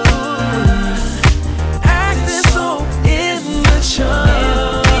 acting so immature?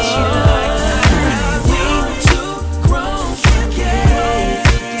 We too grown for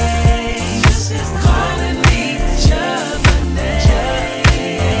games, calling each other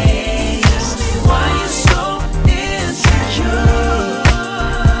names. Why you so insecure,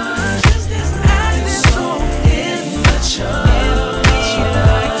 acting so immature?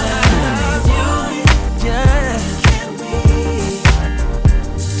 Yeah. Can we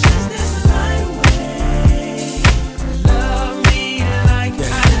just dance the night away? Love me like I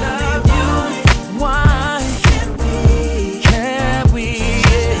love you. Why can't we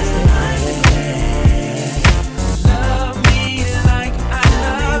just dance the night away? Love me like I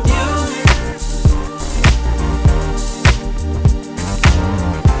love you.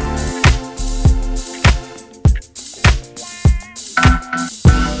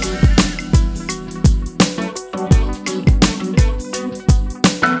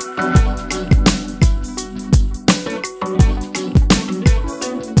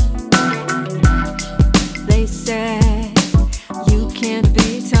 They say you can't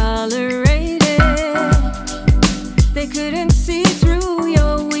be tolerated. They couldn't see through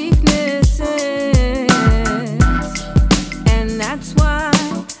your weaknesses, and that's why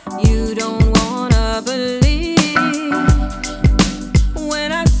you don't wanna believe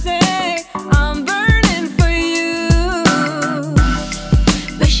when I say I'm burning for you.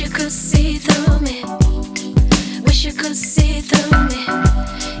 Wish you could see through me. Wish you could see through me.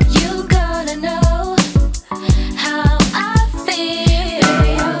 You gotta know how I feel.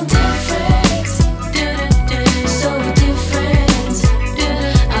 Baby, I'm different. So different.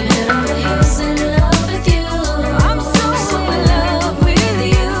 I'm head over heels in love with you. I'm so in love with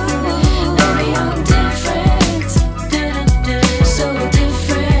you. Baby, I'm different. So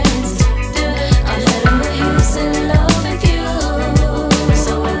different. I'm head over heels in love with you.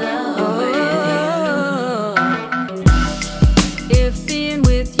 So in love with you. If being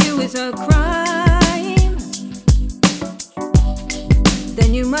with you is a crime,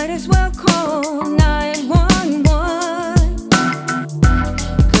 then you might as well call 911.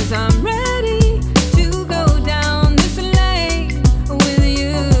 'Cause I'm ready to go down this lane with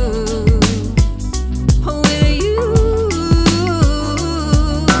you. With you.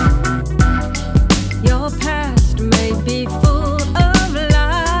 Your past may be full of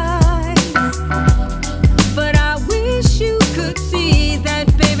lies, but I wish you could see that.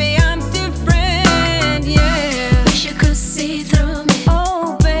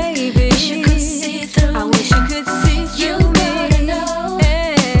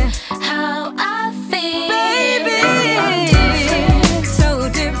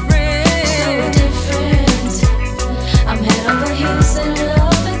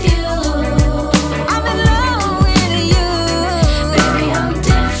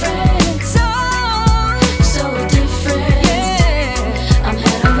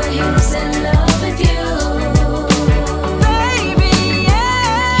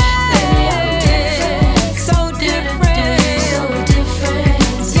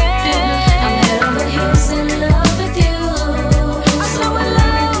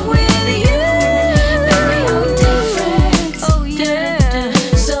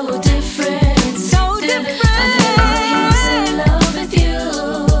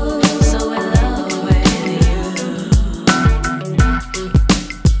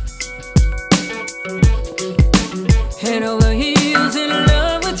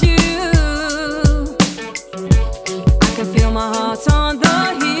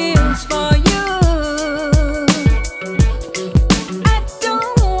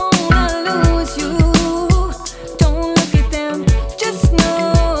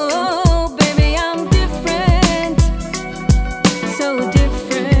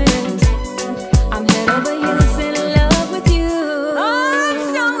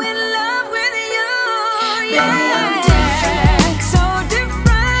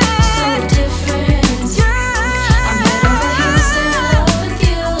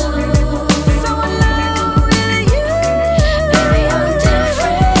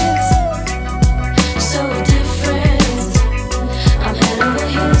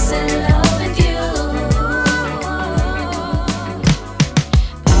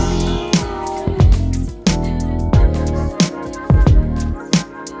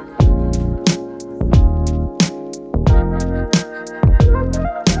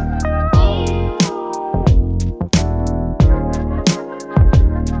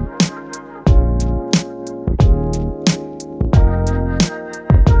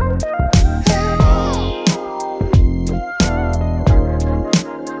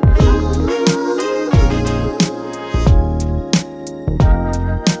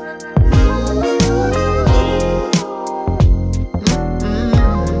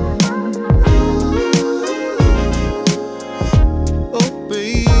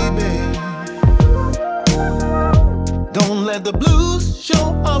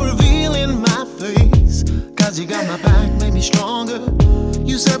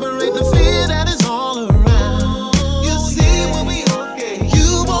 separate the fear that is all around. You see when we okay.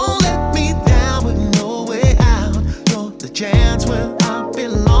 You won't let me down with no way out. You're the chance where I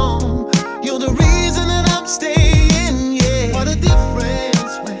belong. You're the reason that I'm staying, yeah. What a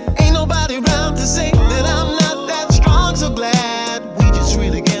difference when ain't nobody around to say that I'm not that strong. So glad we just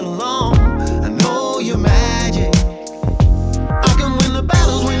really get along. I know you're magic. I can win the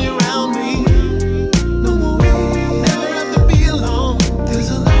battles when you're around me. No more way, never have to be alone. There's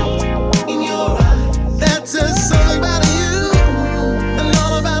a light in your eyes that says something about you and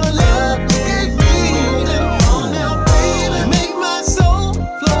all about the love you gave me. Then on now, baby, make my soul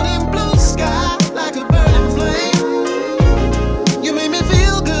float in blue sky like a burning flame. You make me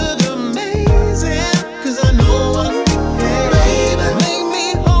feel good, amazing, 'cause I know what you have. Baby, make me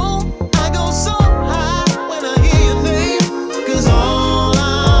whole. I go so high when I hear your name, 'cause all I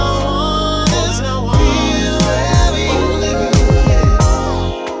want is to feel heavy. Only you can.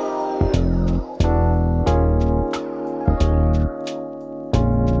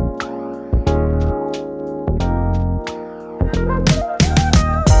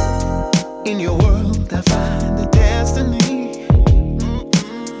 In your world, I find a destiny.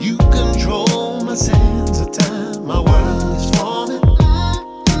 You control my sense of time. My world is forming.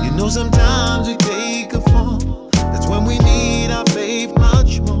 You know sometimes we take a fall. That's when we need our faith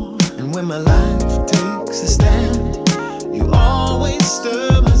much more. And when my life takes a stand, you always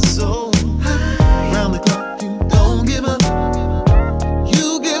stir my soul. Round the clock, you don't give up.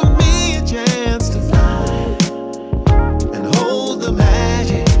 You give me a chance to fly and hold the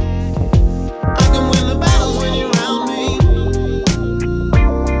magic. I can win the battles when you're around me.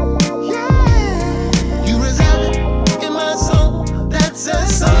 Yeah, you reside in my soul. That says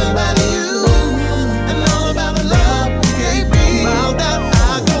something about you and all about the love you gave me. About that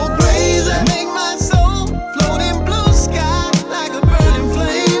I go crazy. Make my soul float in blue sky like a burning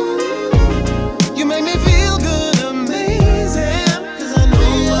flame. You make me feel good, amazing, 'cause I know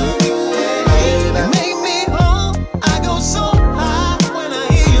what you have. Make me whole. I go so high when I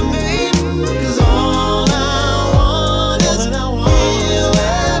hear your name, 'cause all I want is to feel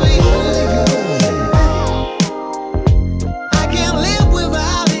heavy. I can't live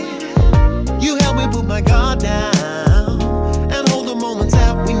without it. You help me put my guard down and hold the moments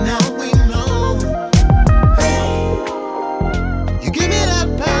that we know. You give me that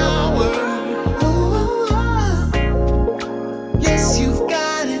power. Yes, you've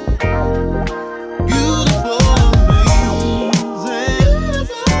got it. Beautiful, amazing.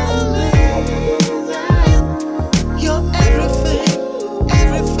 You're everything,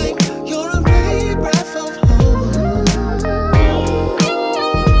 everything. You're a ray breath of home.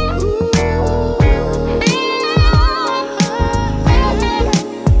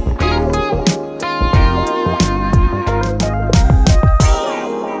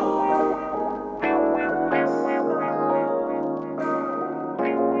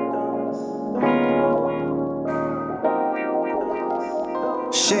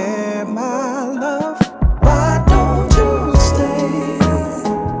 Share my love. Why don't you stay?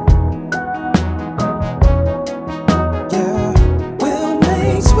 Yeah, we'll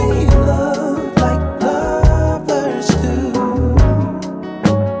make sweet love like lovers do.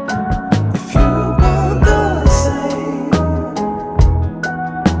 If you want the same,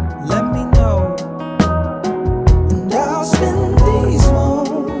 let me know, and I'll spend these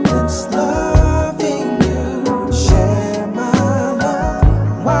moments loving you. Share my love.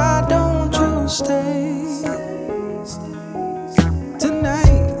 Why don't you stay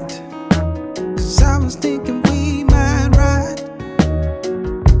tonight? 'Cause I was thinking we might ride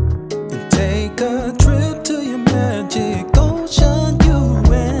and take a trip to your magic ocean, you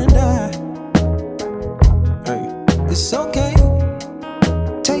and I. Hey, it's okay.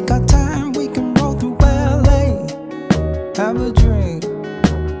 Take our time, we can roll through LA. Have a drink,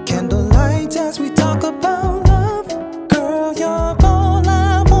 candlelight as we talk about love. Girl, you're all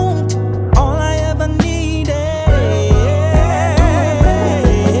I want, all I ever needed.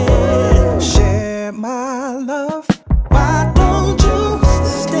 Share my love. Why don't you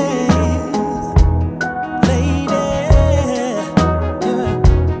stay, lady? Yeah.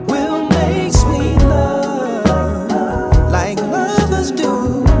 We'll make sweet love like lovers do,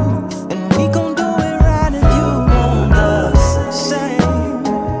 and we gon' do it right if you want the same.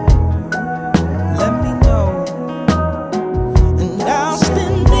 Let me know, and I'll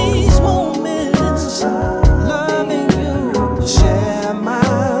spend these moments loving you. Share my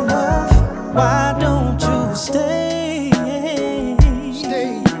love. Why don't you stay?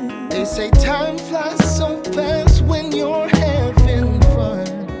 Stay. They say time flies so fast when you're having fun.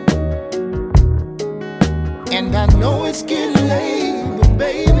 And I know it's getting late, but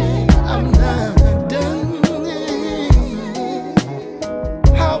baby,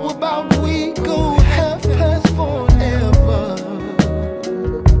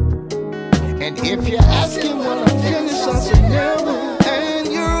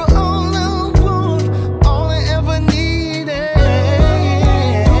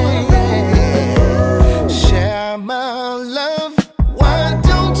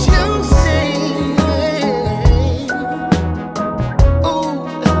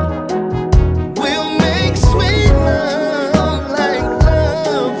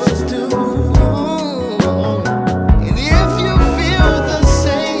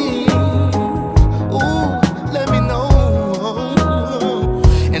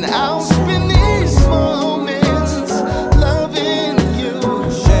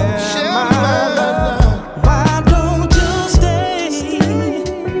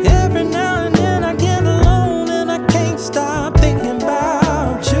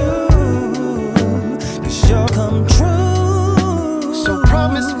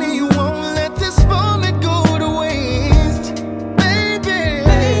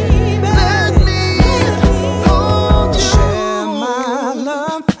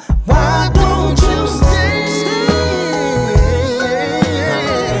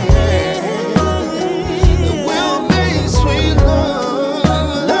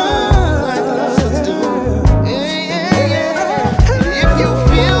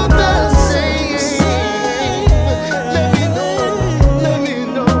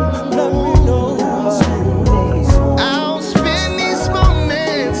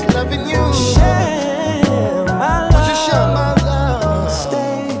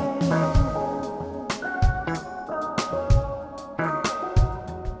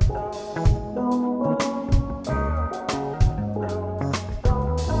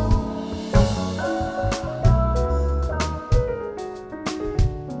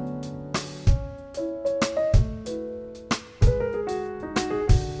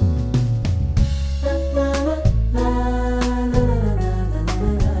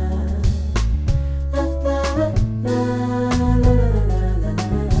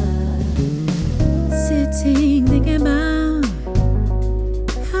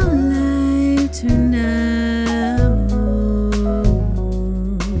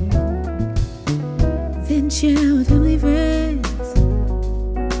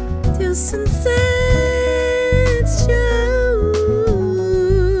 sunsets show.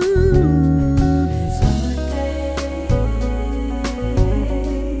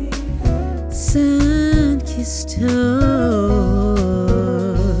 Sun-kissed toes.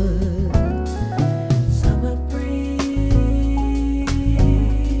 Summer breeze.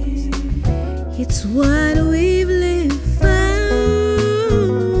 It's what we've lived for.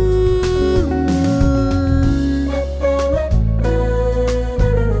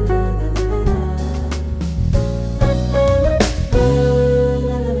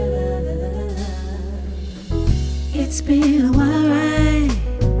 It's been a while, right?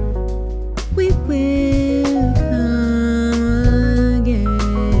 We will come again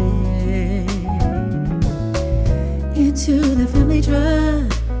into the family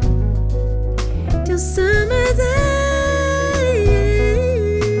trust till summer's end.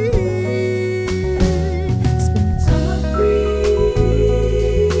 Spring summer breeze,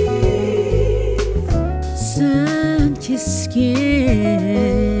 sun-kissed skin.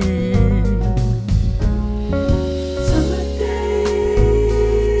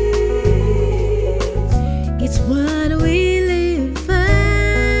 It's what we live for.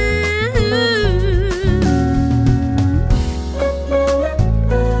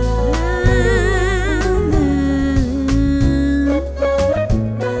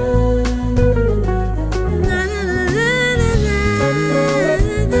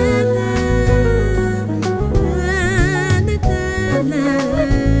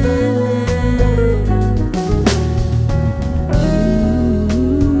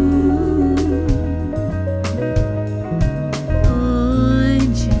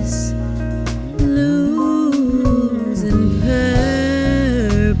 Oranges, blues, and purples.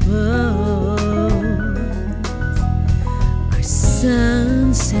 Our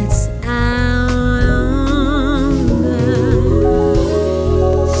sun sets out on the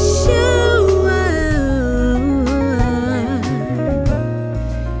shore,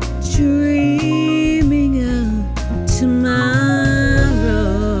 dreaming of tomorrow,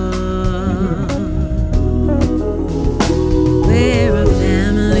 where a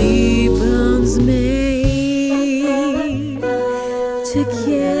family bonds made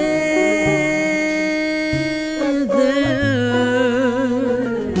together.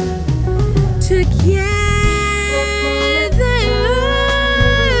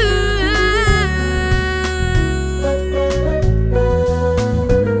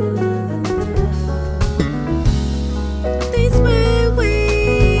 These were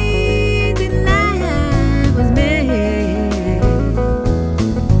ways that life was made.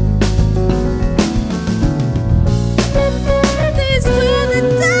 These were the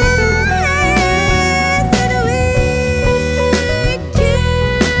days that we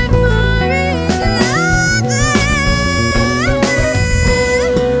cared for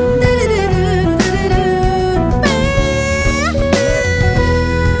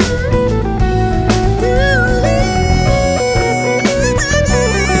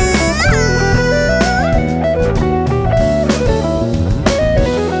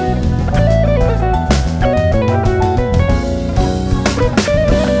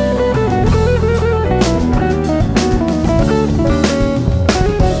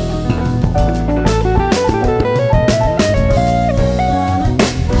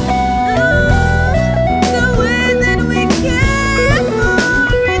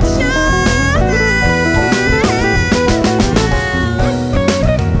each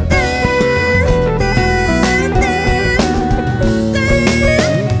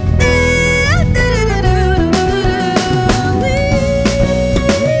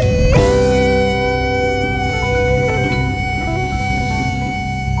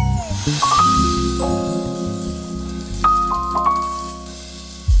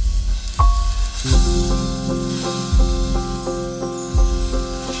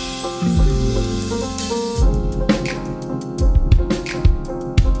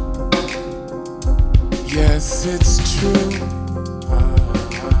Yes, it's true.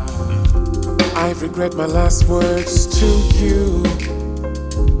 I regret my last words to you.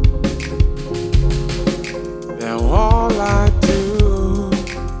 Now all I do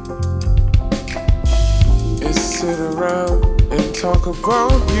is sit around and talk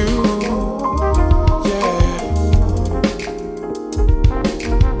about you. Yeah.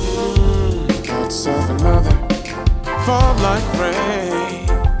 Thoughts of another fall like rain.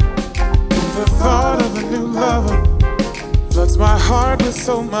 The thought of a new lover floods my heart with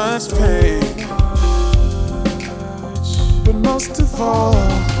so much pain. But most of all,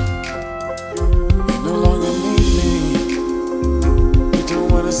 you no longer need me. You don't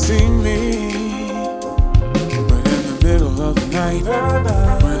wanna see me. But in the middle of the night,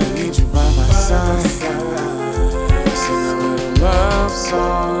 when I need you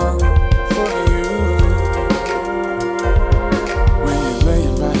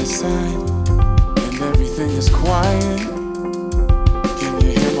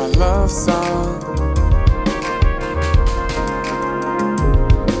love song.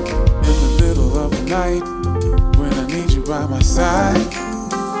 In the middle of the night, when I need you by my side,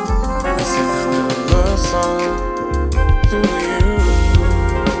 I sing a little love song to you.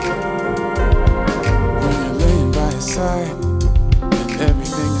 When you're laying by your side and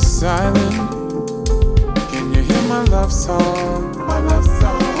everything is silent, can you hear my love song? My love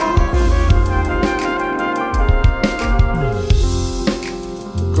song.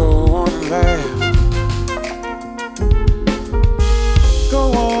 Go on and laugh. Go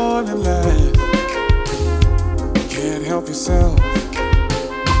on and laugh. Can't help yourself.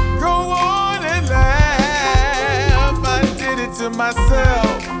 Go on and laugh. I did it to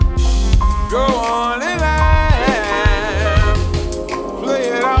myself. Go on and laugh. Play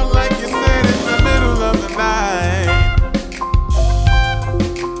it out like you said in the middle of the night.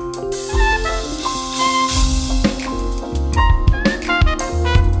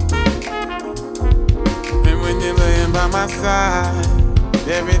 And when you're laying by my side,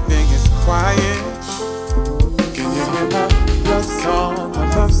 everything is quiet. Can you hear my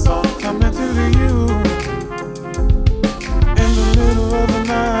love song coming through to you? In the middle of the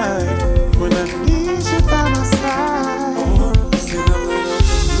night, when I need you by my side, sing a little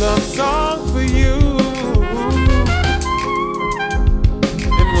love song for you.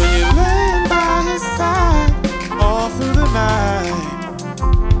 And when you're laying by his side, all through the night,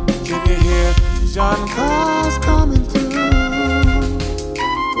 can you hear John cars coming through?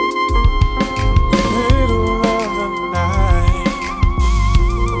 Middle of the night,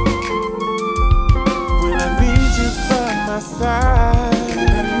 when I need you by my side,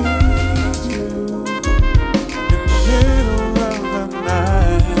 I need you. In the middle of the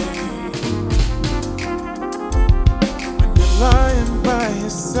night, when you're lying by your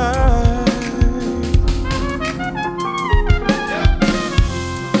side.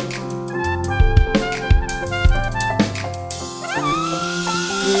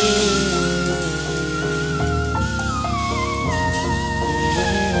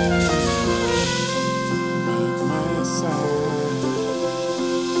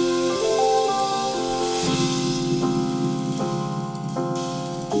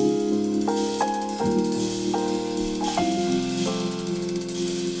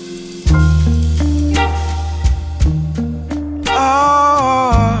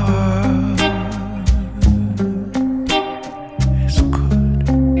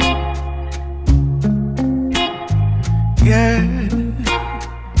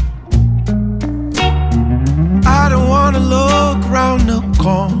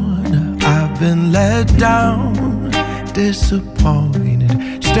 Disappointed,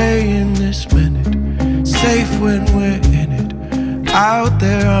 stay in this minute, safe when we're in it. Out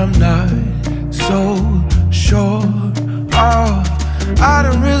there I'm not so sure. Oh, I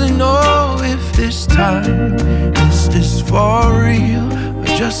don't really know if this time this is for real or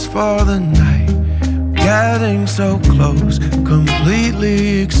just for the night. Getting so close,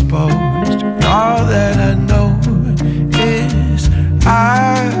 completely exposed. All that I know is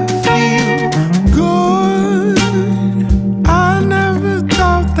I feel good. I never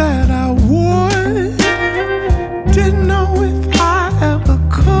thought that I would. Didn't know if I ever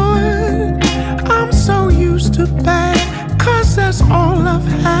could. I'm so used to bad, 'cause that's all I've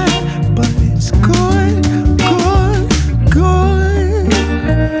had. But it's good, good, good.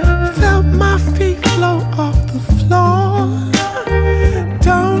 Felt my feet float off the floor.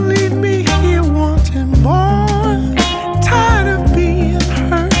 Don't leave me here wanting more. Tired of being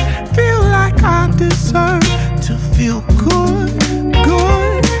hurt, feel like I deserve to feel good,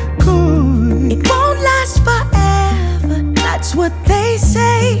 good, good. It won't last forever, that's what they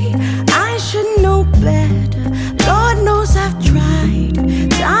say. I should know better, Lord knows I've tried.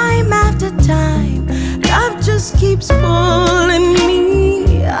 Time after time, love just keeps pulling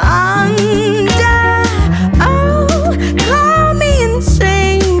me under. Oh, call me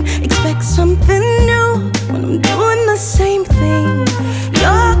insane, expect something new when I'm doing the same thing.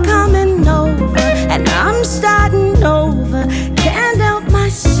 You're coming over and I'm starting over. Can't help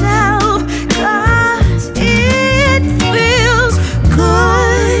myself, 'cause it feels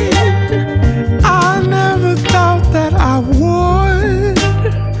good. I never thought that I would.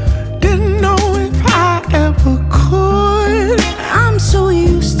 Didn't know if I ever could. I'm so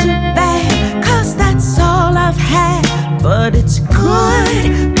used to bad, 'cause that's all I've had. But it's good,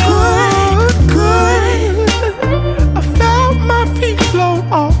 good, good. I felt my feet float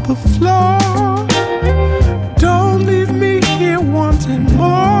off the floor. Don't leave me here wanting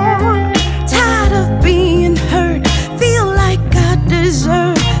more. Tired of being hurt, feel like I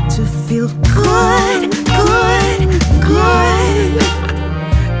deserve to feel good, good, good.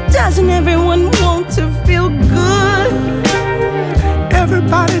 Doesn't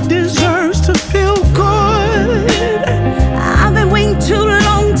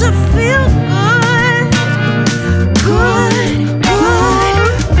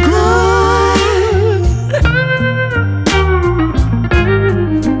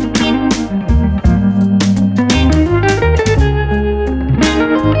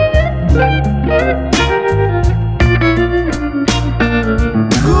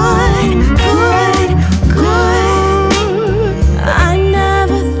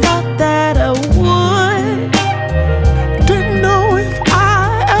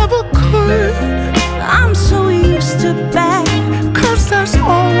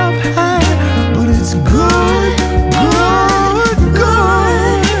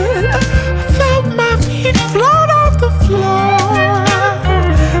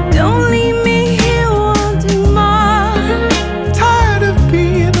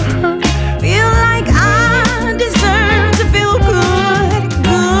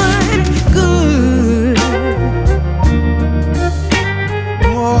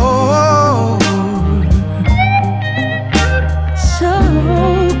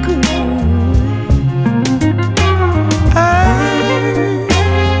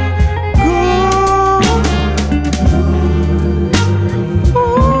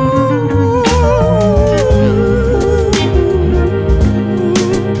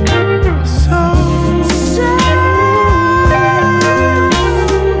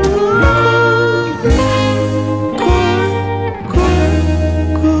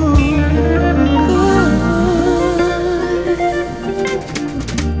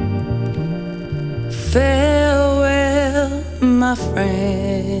Farewell, my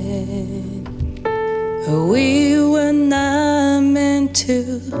friend. We were not meant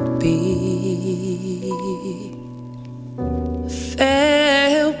to be.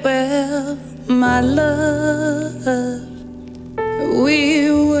 Farewell, my love.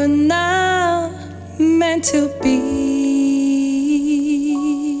 We were not meant to be.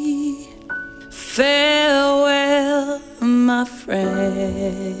 Farewell, my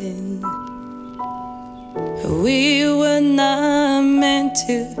friend. We were not meant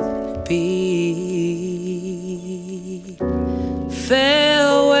to be.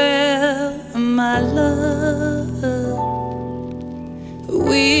 Farewell, my love.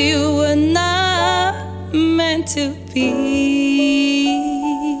 We were not meant to be.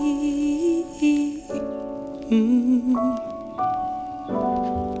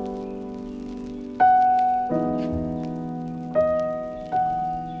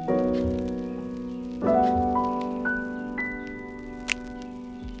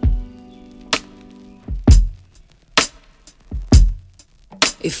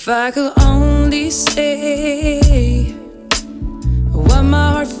 If I could only say what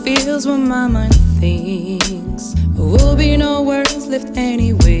my heart feels, what my mind thinks, will be no words left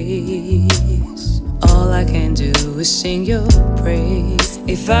anyways. All I can do is sing your praise.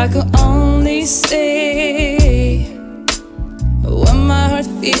 If I could only say what my heart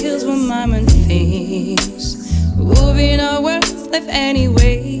feels, what my mind thinks, will be no words left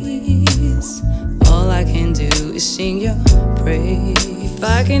anyways. All I can do is sing your praise. If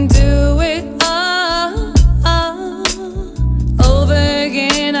I can do it all over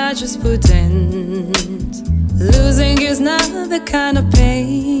again, I just pretend. Losing is not the kind of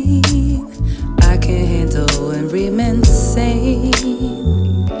pain I can handle and remain sane.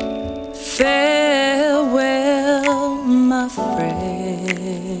 Farewell, my friend.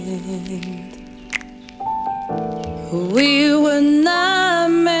 We were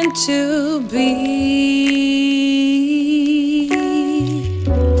not meant to be.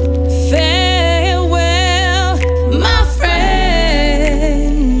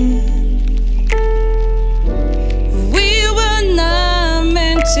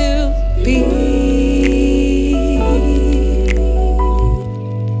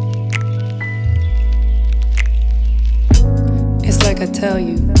 I tell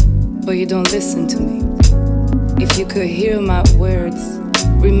you, but you don't listen to me. If you could hear my words,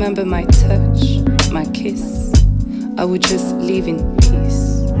 remember my touch, my kiss, I would just live in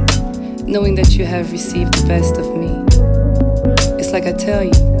peace, knowing that you have received the best of me. It's like I tell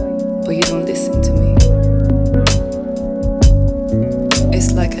you, but you don't listen to me.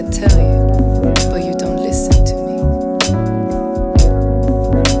 It's like I tell you, but you don't listen to me.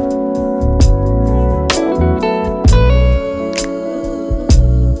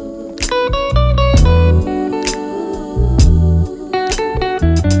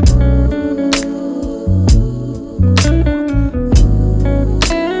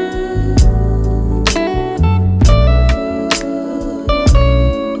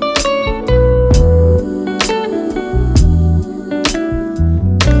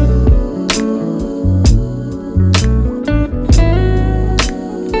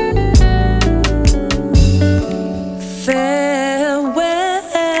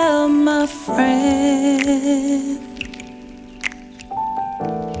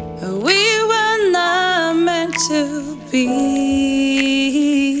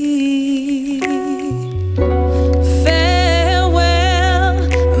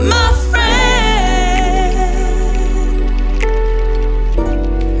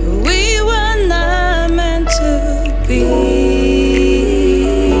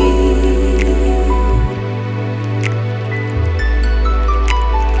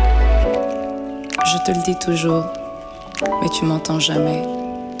 Je te le dis toujours, mais tu m'entends jamais.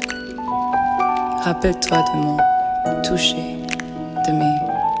 Rappelle-toi de mon toucher, de mes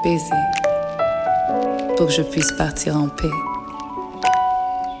baisers, pour que je puisse partir en paix,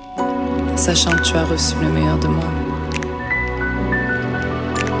 sachant que tu as reçu le meilleur de moi.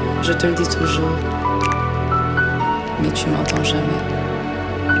 Je te le dis toujours, mais tu m'entends jamais.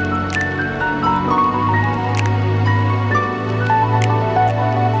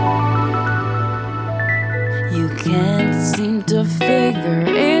 You can't seem to figure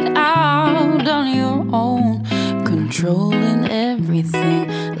it out on your own, controlling everything.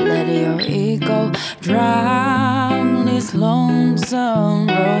 Let your ego drown these lonesome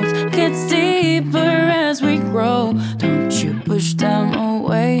roads. Gets deeper as we grow. Don't you push them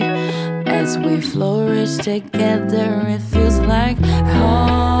away. As we flourish together, it feels like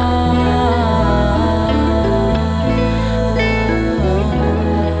home.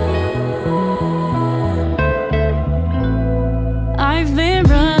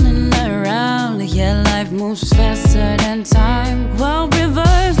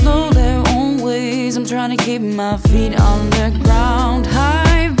 my feet on the ground.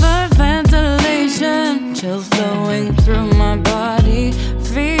 Hyperventilation, chills flowing through my body.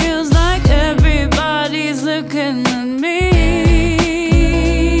 Feels like everybody's looking at me.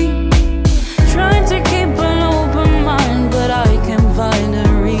 Trying to keep an open mind, but I can't find a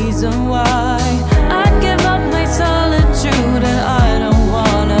reason why. I'd give up my solitude, and I don't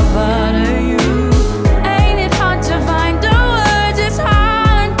wanna bother you. Ain't it hard to find the words? It's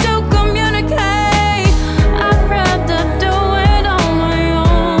hard to communicate. I'd rather do it on my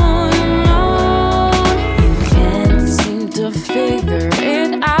own. You can't seem to figure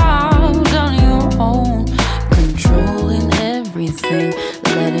it out on your own. Controlling everything,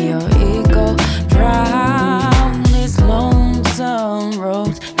 let your ego drown these lonesome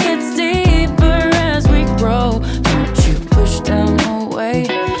roads. It's deeper as we grow. Don't you push them away.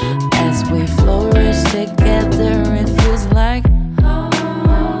 As we flourish together, it feels like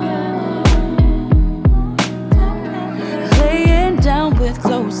laying down with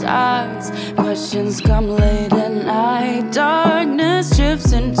closed eyes. Questions come late at night. Darkness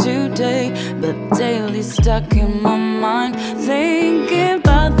drifts into day, but daily stuck in my mind. Thinking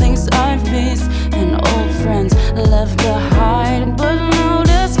about things I've missed and old friends left behind. But now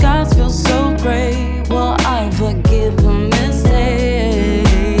the skies feel so gray. Will I forgive the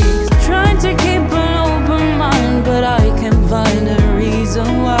mistakes? Trying to keep an open mind, but I can't find a reason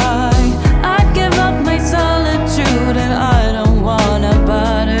why. I'd give up my solitude, and I don't wanna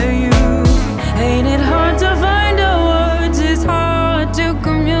bother you. Ain't it hard to find the words? It's hard to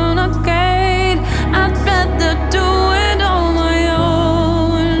communicate. I'd rather do it on my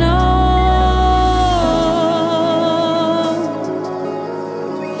own. No.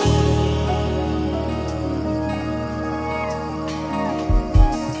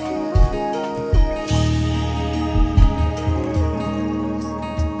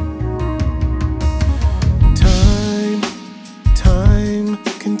 Time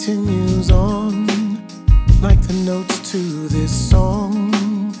continues on like the notes to this song.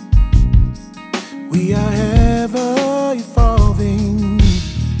 We are ever evolving.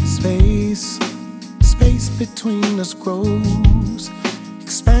 Space between us grows.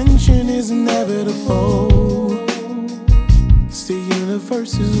 Expansion is inevitable. It's the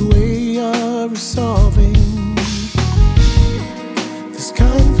universe's way of resolving this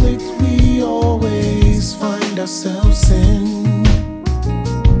conflict we always find ourselves in.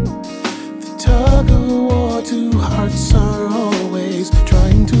 The tug of war, two hearts are always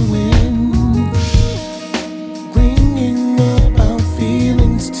trying to win. Bringing up our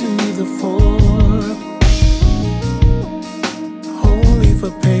feelings to the fore, only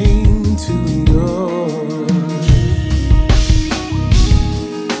for pain to endure.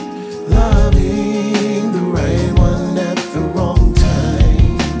 Loving the right one at the wrong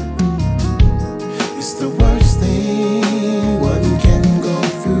time is the worst thing one can go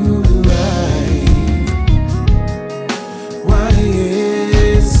through in life. Why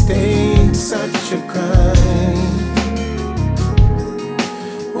is staying such a crime?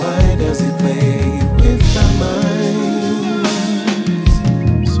 Why does it play with our minds?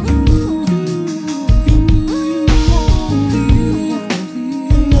 You won't leave,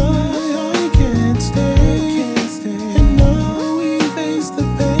 and I can't stay. And now we face the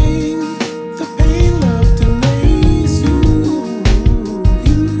pain of delays. You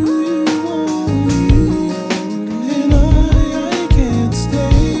won't leave, and I can't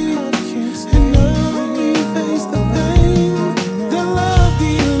stay. And now we face the pain that love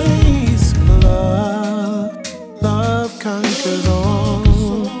delays. Love conquers all.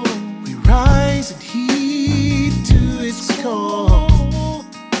 We rise and heed to its call.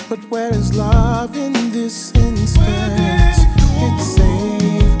 But where is love in this instance? It's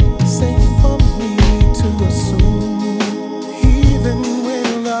safe for me to assume. Even when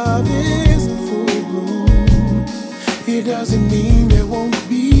love is in full bloom, it doesn't mean there won't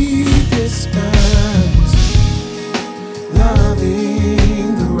be distance.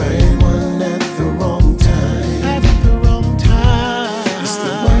 Loving the right one at the wrong time. It's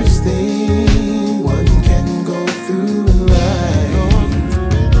the worst thing one can go through in life.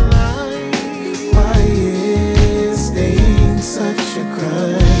 Why is staying such a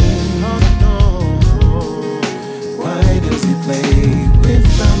crime? Why does it play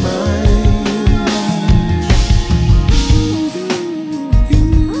with our minds?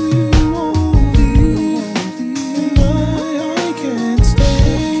 You won't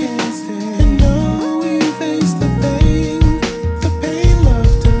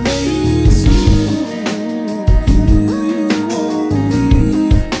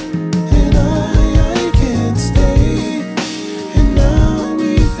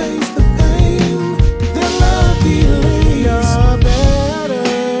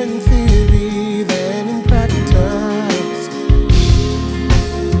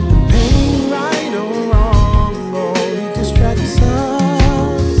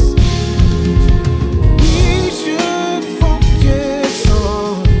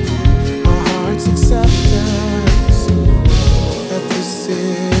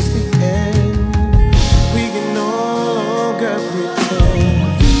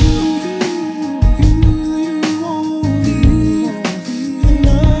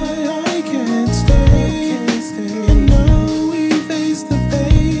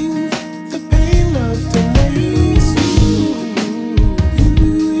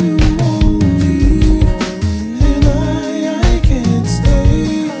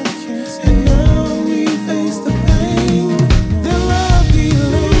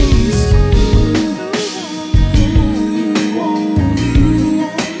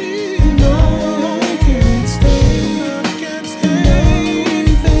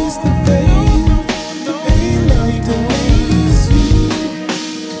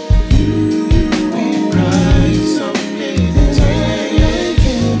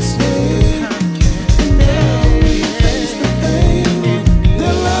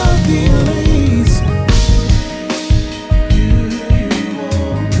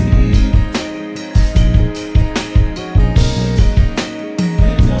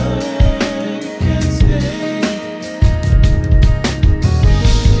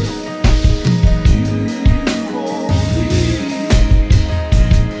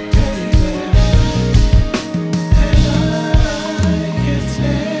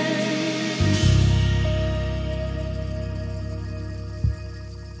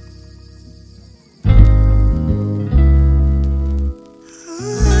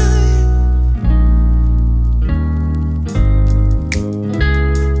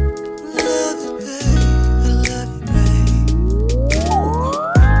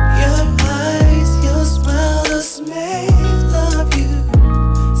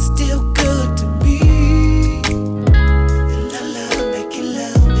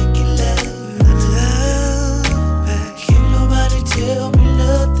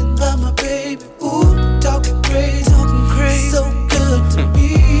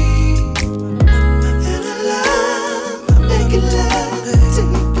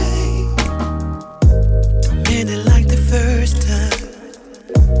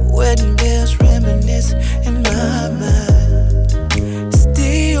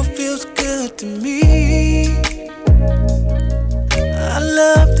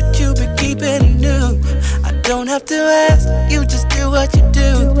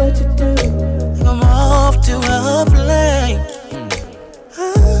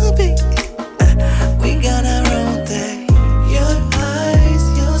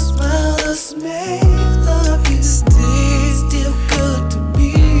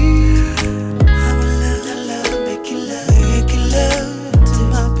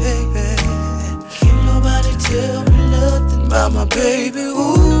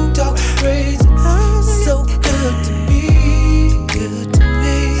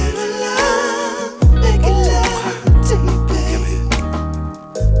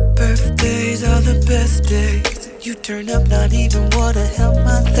Turn up, not even water, help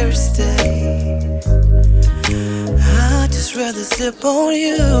my thirsty. I'd just rather sip on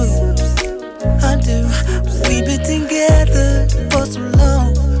you. I do. We've been together for so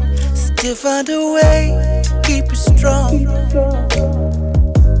long. Still find a way, keep it strong.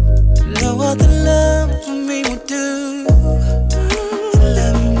 No other love for me will do.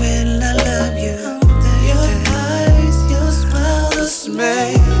 Love me when I love you. Your eyes, your smile, the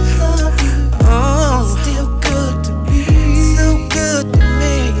smell. Oh, still good to me, so good to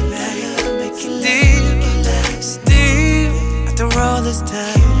me. Still, after all this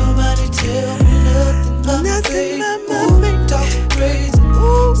time, nobody tell me nothing but my baby. Talk crazy,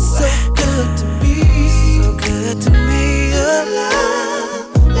 ooh, so good to me, so good to me. Your love,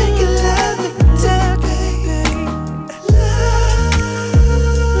 make it love, make it tell, baby. Love,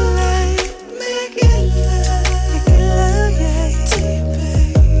 make it love, yeah, baby.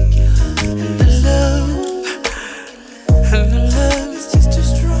 And the love is just too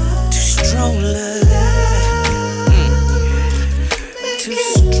strong love. Too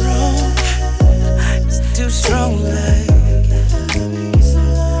strong, it's too strong love.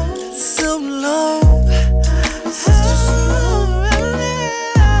 So long, it's too strong.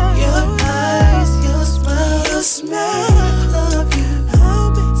 Your eyes, your smile, I love you.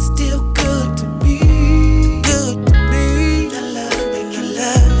 Still good to me, good to me. I love, make it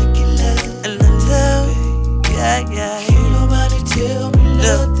love, and I love, yeah. Ain't nobody tell me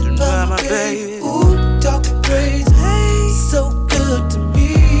nothing about my baby. Ooh, talking crazy, hey, so good to me,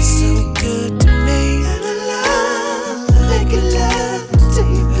 so good to me. And I love, make it love to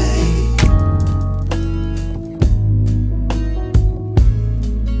you, baby.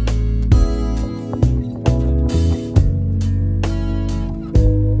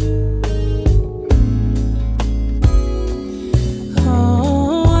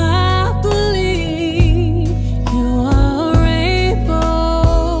 Oh, I believe you are a rainbow.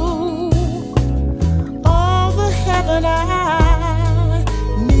 All the heaven I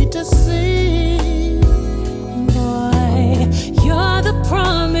need to see. Boy, you're the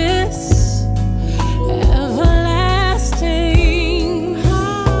promise, everlasting.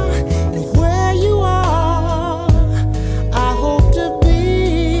 And where you are, I hope to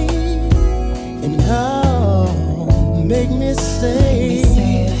be. And oh, make me say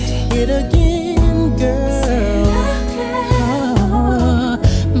it again, girl. Oh,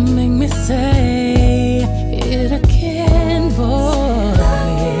 make me say it again, boy.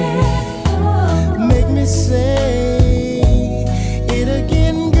 Make me say it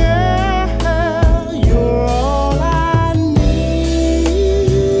again, girl. You're all I need.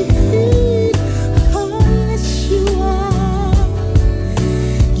 Oh, yes, you are.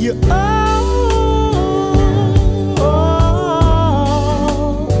 You're all.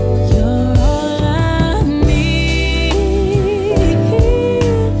 You're all I need.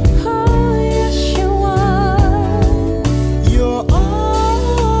 Oh, yes, you are. You're all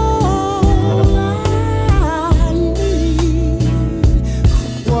I need.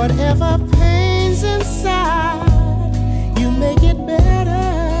 Whatever pain's inside, you make it better.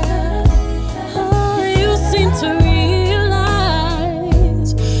 Oh, you seem to realize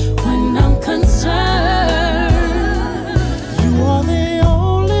when I'm concerned. You are the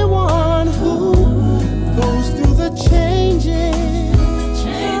only one who goes through the changes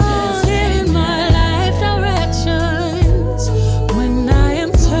in my life directions when I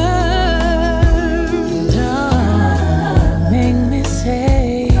am turned on. Make me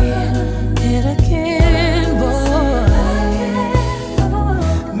say it again, boy.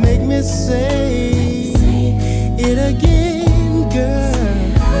 Make me say it again, girl.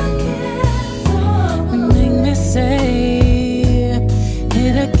 Make me say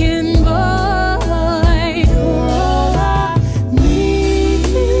it again, boy. You're all I need.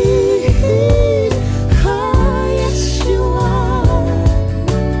 Oh, yes, you are.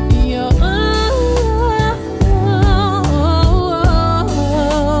 You're all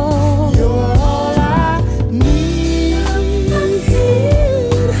I need.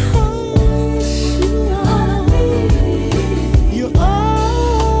 Oh, yes, you are. You're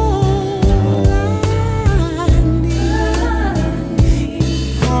all I need.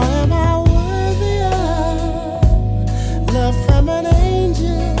 How am I worthy of love from an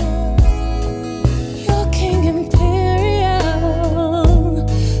angel? You're king imperial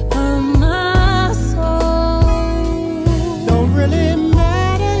of my soul. Don't really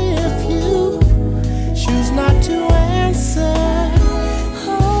matter if you choose not to answer.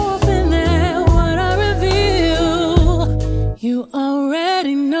 Hope in that what I reveal, you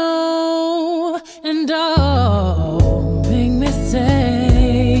already know. And oh, make me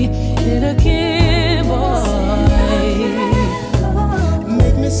say it again, boy.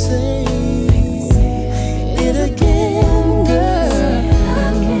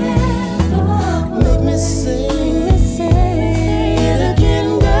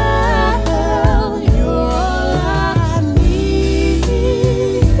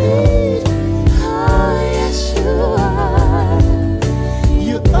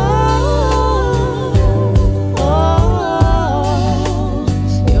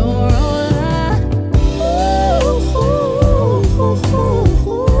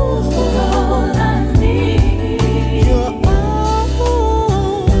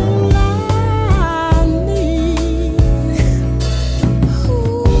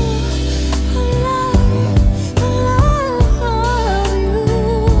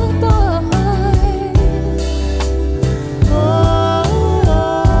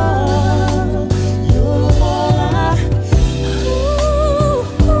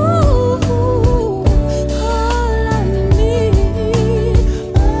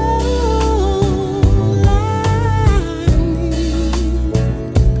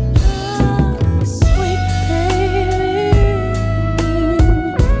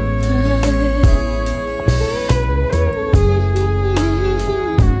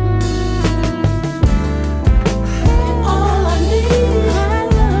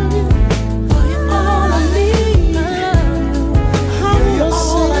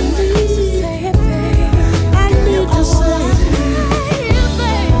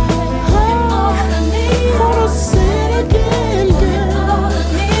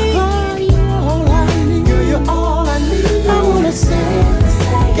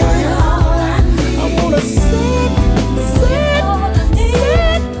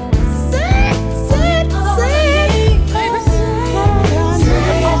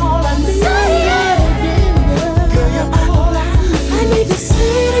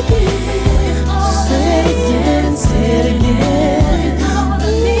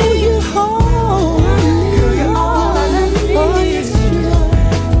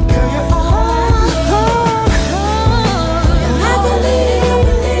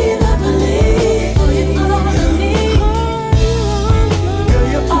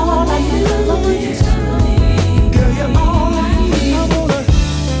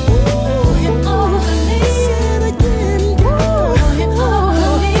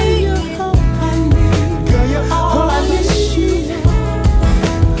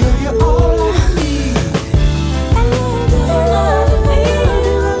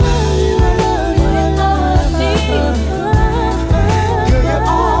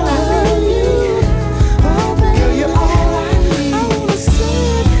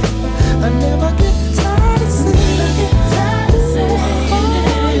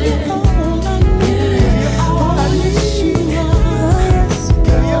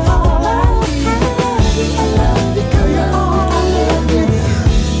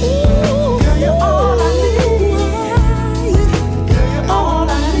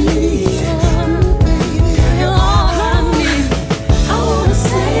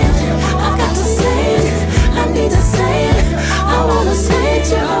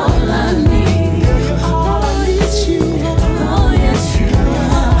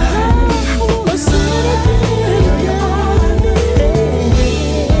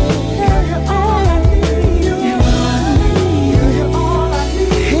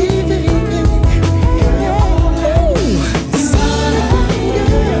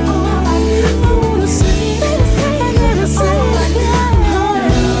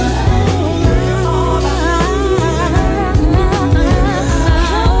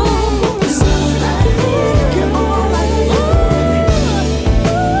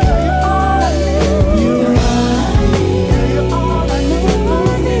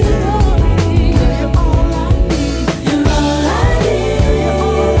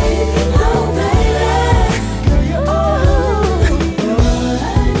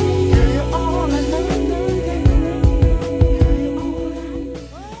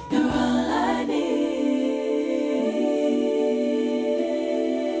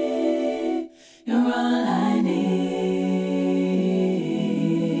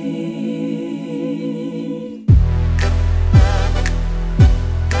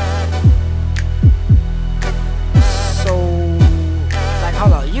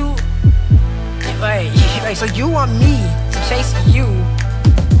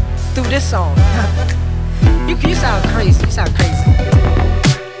 this song. You sound crazy. You sound crazy.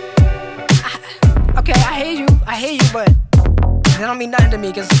 Okay, I hear you, but that don't mean nothing to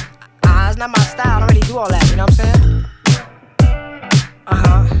me, cause it's not my style. I don't really do all that, you know what I'm saying?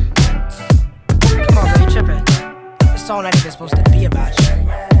 Come on, bro, you tripping. This song not even supposed to be about you.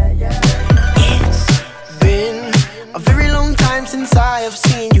 It's been a very long time since I have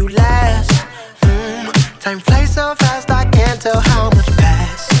seen you last. Time flies so fast, I can't tell how much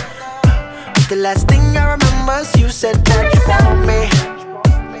passed. The last thing I remember is you said that you want me.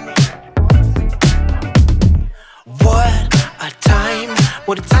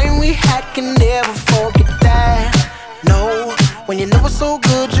 What a time we had, can never forget that. No, when you know it's so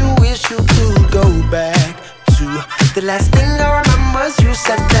good, you wish you could go back to. The last thing I remember is you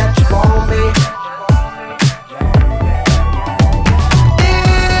said that you want me.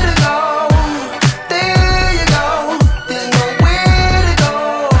 There to go, there you go. There's nowhere to go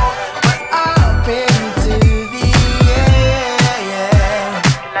but up into the air.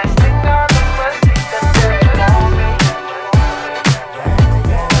 Last thing I remember is you said that you want me.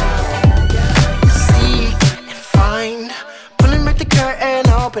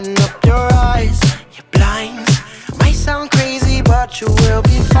 Open up your eyes, you're blind. Might sound crazy, but you will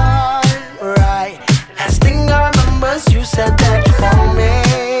be fine, right? Last thing I remember is you said that you want me.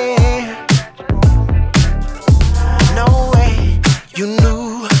 No way, you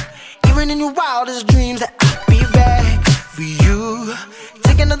knew, even in your wildest dreams, that I'd be back for you.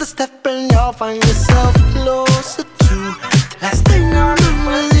 Take another step and you'll find yourself closer to. Last thing I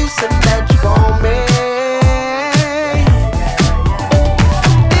remember is you said that you want me.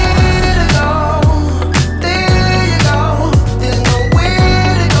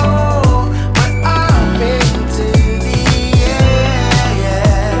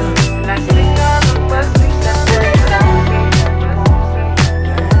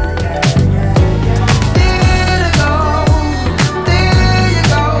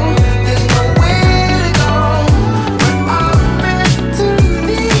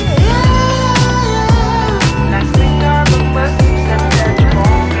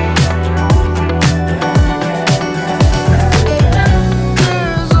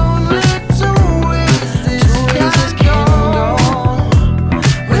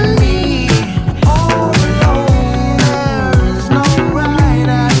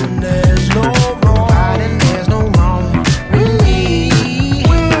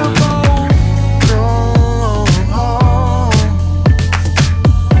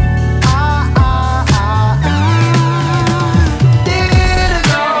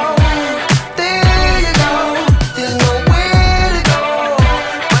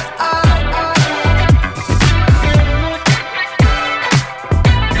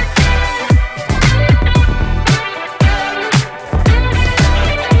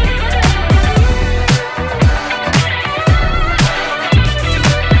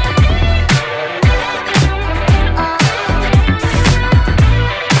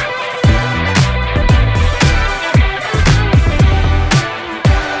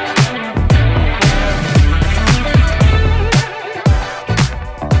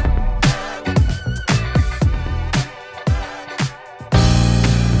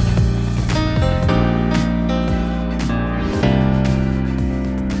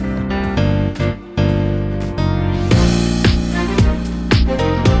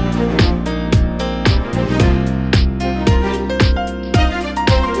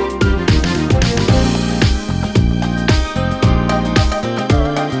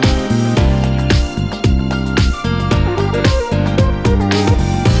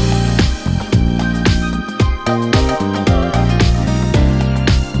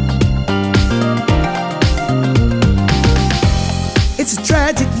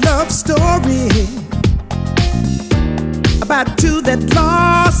 About two that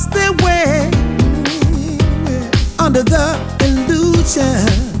lost their way under the illusion.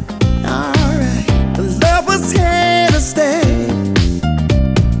 Alright, love was here to stay,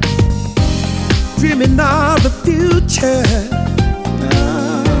 dreaming of the future,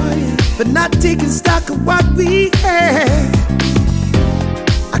 but not taking stock of what we had.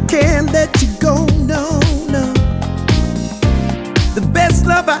 I can't let you go, no, no. The best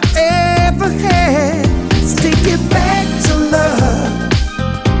love I ever had. Let's take it back to love,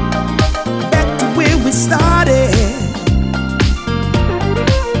 back to where we started.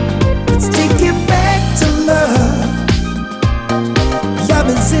 Let's take it back to love. Love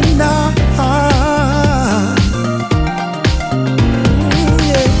is in our heart.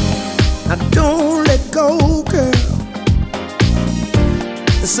 Yeah. Now don't let go, girl.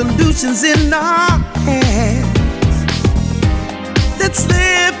 The solution's in our hands. Let's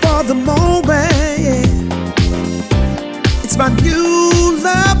live for the moment, yeah. It's my new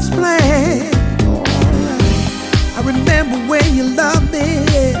love's plan. I remember when you loved me,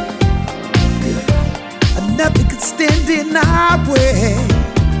 yeah. And nothing could stand in our way.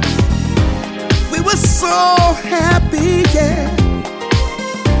 We were so happy, yeah.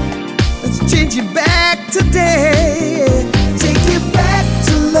 Let's change it back today. Take it back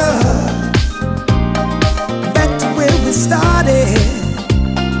to love, back to where we started.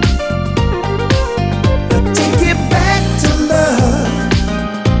 Take it back to love.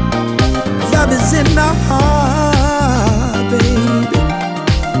 Love is in our heart, baby.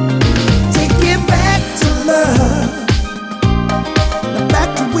 Take it back to love, back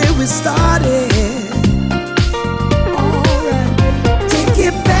to where we started. Alright, take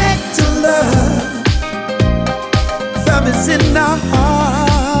it back to love. Love is in our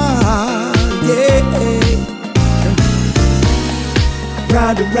heart, yeah.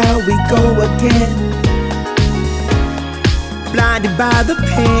 Round and round we go again, blinded by the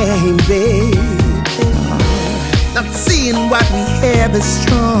pain, baby. Not seeing what we have is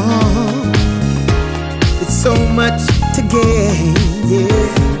strong. It's so much to gain, yeah.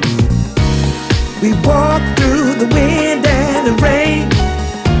 We walk through the wind and the rain,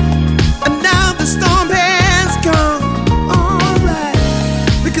 and now the storm has come. Alright,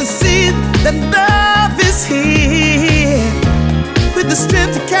 we can see that love is here, with the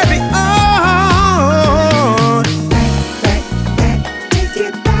strength to carry on. Take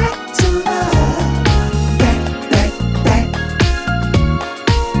it back to love.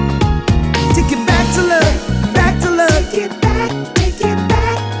 Take it back to love. Take it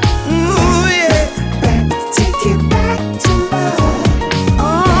back. Ooh, yeah. Take it back to love.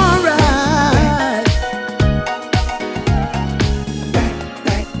 Alright.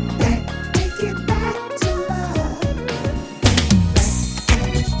 Take it back to love.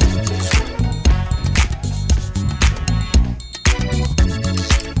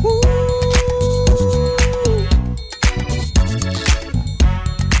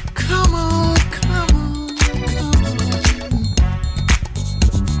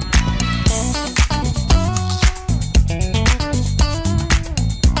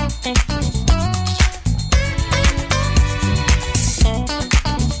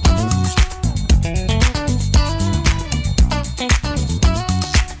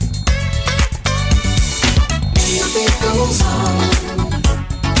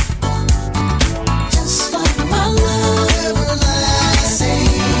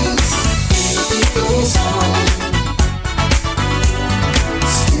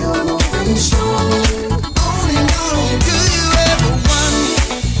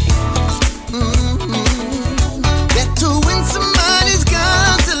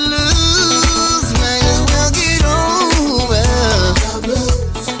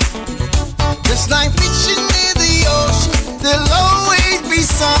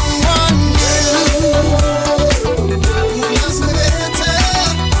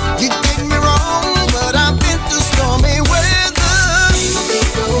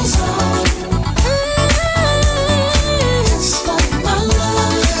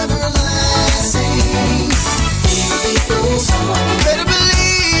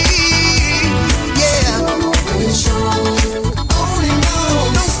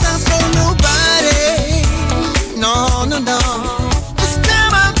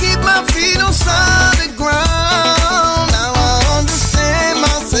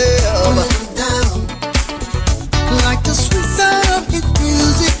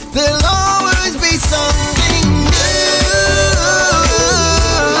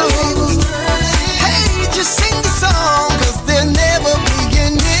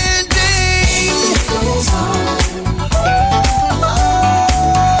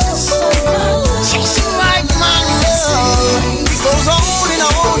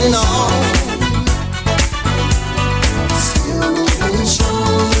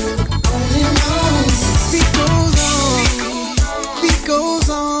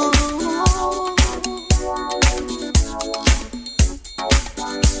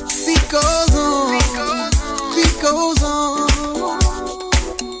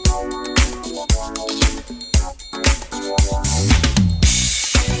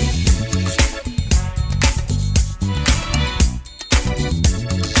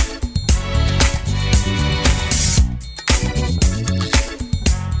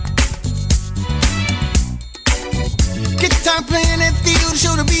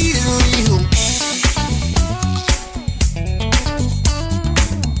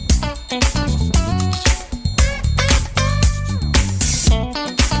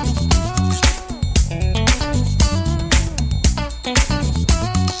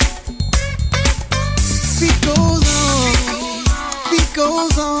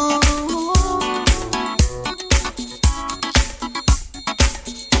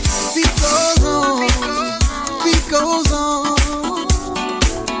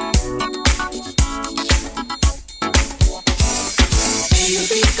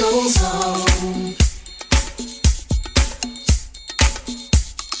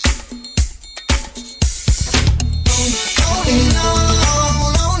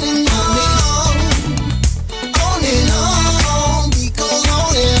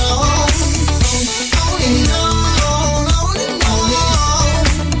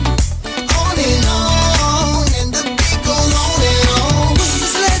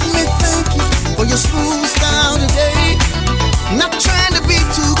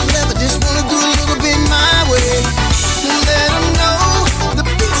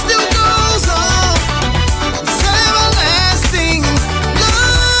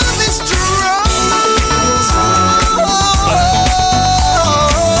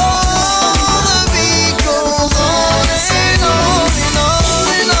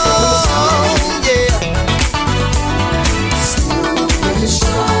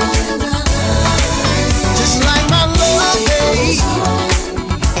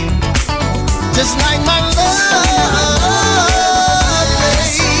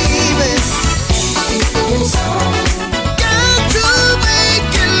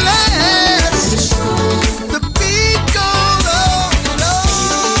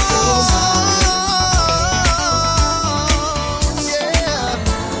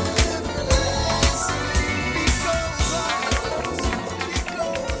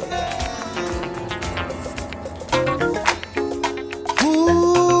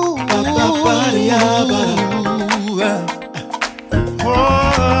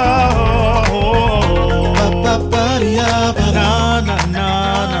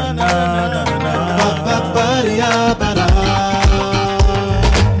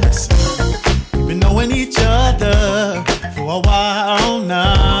 We've been knowing each other for a while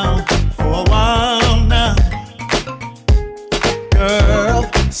now, girl.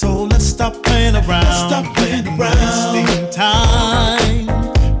 So let's stop playing around,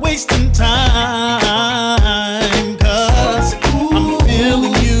 wasting time, 'cause I'm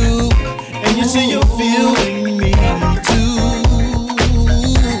feeling you, and you say you're feeling me too.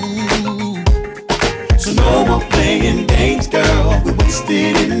 So no more playing games, girl. We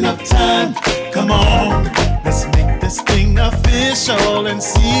wasted enough time. Come on, let's make this thing official and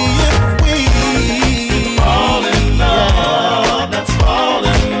see if we fall in love. Let's fall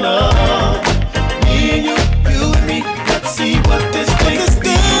in love. Me and you and me. Let's see what this thing could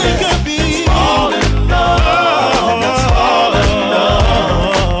be. Let's fall in love. Let's fall in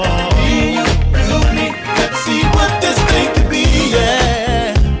love. Me and you and me. Let's see what this thing could be.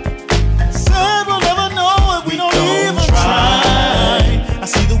 Yeah. Said we'll never know if we don't even try. I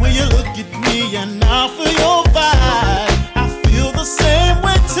see the way you look at me and I feel your vibe. I feel the same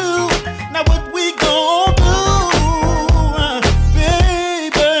way too. Now what we gon' do,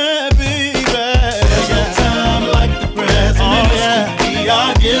 baby? There's no time like the present. Oh yeah, be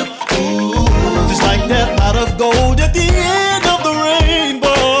our gift. Ooh, just like that pot of gold at the end of the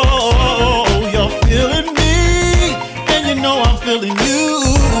rainbow. You're feeling me, and you know I'm feeling you.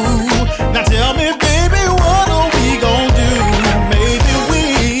 Now tell me, baby, what are we gon' do? Maybe we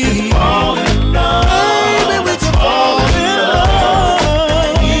fall in love. Maybe we can fall in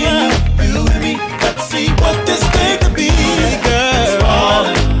love. Me and you and me. Let's see what this thing could be, girl. Let's fall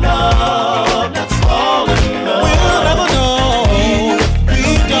in love. Let's fall in love. We'll never know. We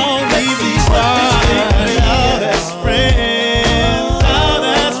don't even try. Our best friends,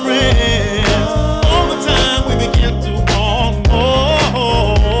 all the time we begin to want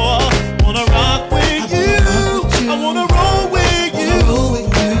more. Wanna rock with you, I wanna roll with you.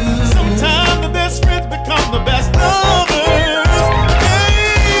 Sometimes the best friends become the best lovers.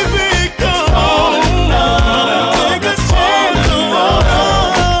 Baby, come on, take a chance on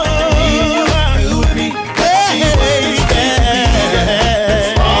love. You and me, let's see what this thing can be. Let's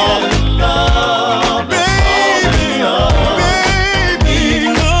fall in love, baby, baby,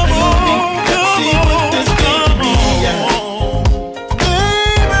 come on, let's see what this thing can be.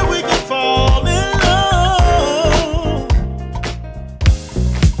 Baby, we can fall in love.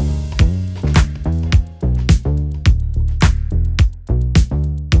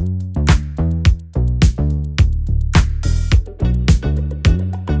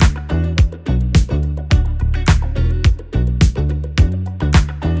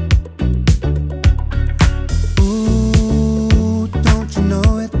 Ooh, don't you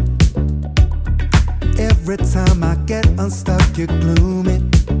know it? Every time I get unstuck, you're gloomy.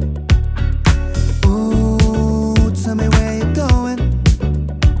 Ooh, tell me where you're going.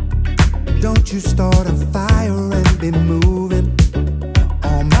 Don't you start a fire and be moving.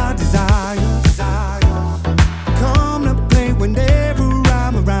 All my desires come to play whenever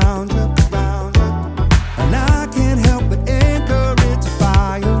I'm around you. And I can't help but encourage the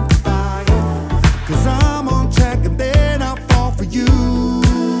fire. 'Cause I'm on track and then I fall for you.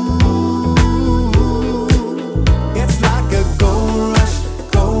 It's like a gold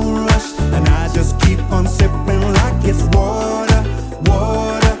rush, and I just keep on sipping like it's water,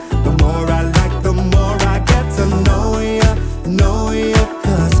 water. The more I like, the more I get to know you.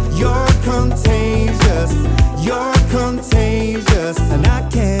 'Cause you're contagious, and I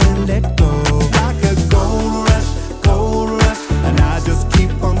can't let go. Like a gold rush, and I just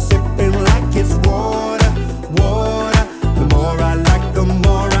keep on sipping like it's water, water. The more I like, the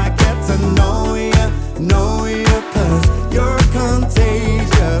more I get to know you. 'Cause you're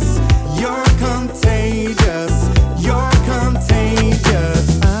contagious,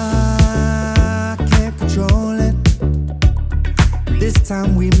 I can't control it. This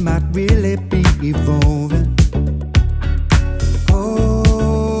time we might really be evolving.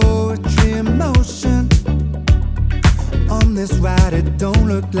 Poetry in motion. On this ride, it don't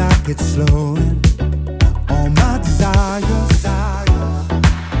look like it's slowing. All my desires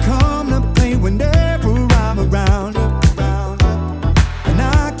come to play whenever I'm around you. And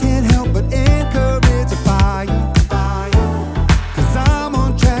I can't help but encourage the fire. 'Cause I'm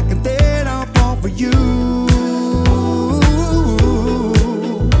on track and then I'll fall for you.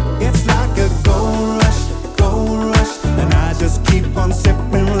 It's like a gold rush, and I just keep on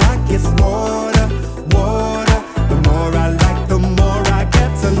sipping like it's water, water. The more I like, the more I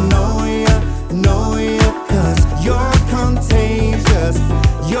get to know you.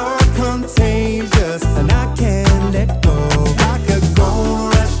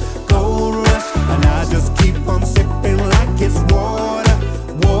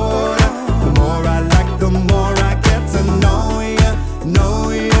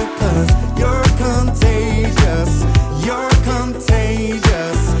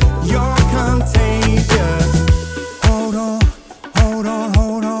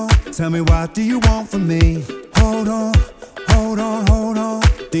 what do you want from me? Hold on, hold on, hold on.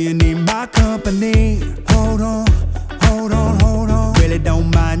 Do you need my company? Hold on, hold on, hold on. Really don't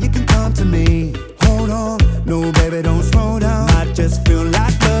mind, you can come to me. Hold on, no baby, don't slow down. I just feel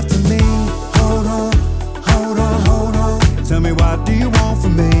like love to me. Hold on, hold on, hold on. Tell me what do you want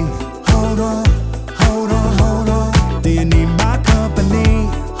from me? Hold on, hold on, hold on. Do you need my company?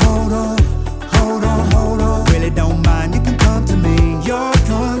 Hold on, hold on, hold on. Really don't mind, you can come to me. You're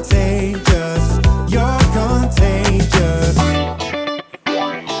contagious, you're contagious.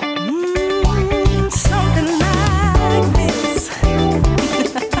 Something like this.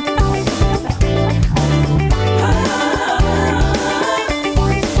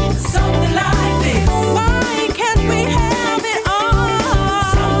 Something like this. Why can't we have it all?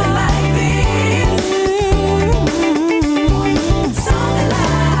 Something like this. Something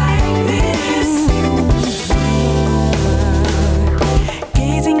like this.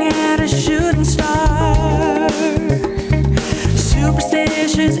 Gazing at a shooting star,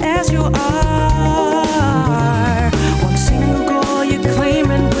 superstitious as you are. One single goal you claim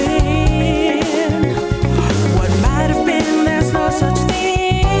and win. What might have been, there's no such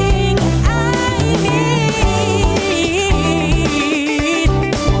thing. I need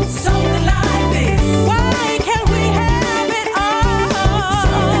something like this. Why can't we have it all?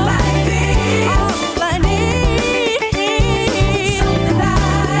 Something like this. All I need. Something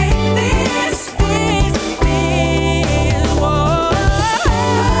like this. Whoa.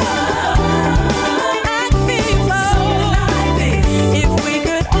 I feel something like this. If we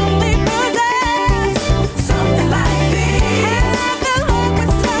could only possess something like this. Have the hope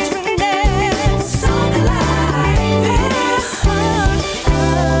with such finesse. Something like this.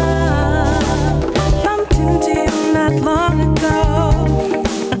 Bumped into you not long ago.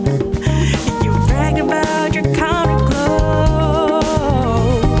 You bragged about your counter glow.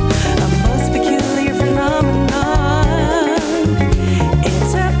 A most peculiar phenomenon.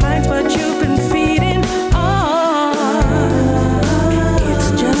 It's a blind spot you've been feeding on. It's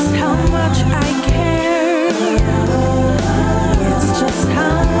just how much I care. It's just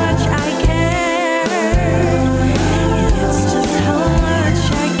how much I care. It's just how much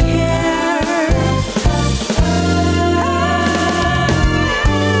I care.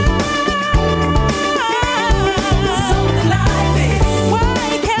 Something like this.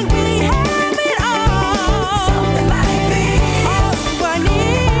 Why can't we have it all? Something like this. All I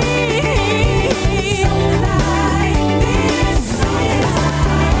need. Something like this. Something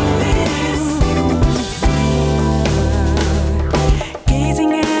like this.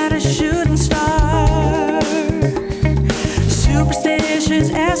 Gazing at a shooting star, superstitious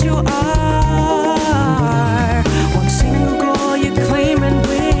as you are. One single goal you claim and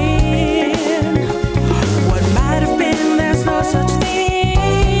win. What might have been, there's no such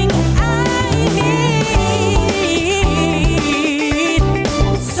thing. I need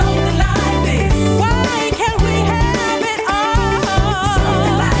something like this. Why can't we have it all?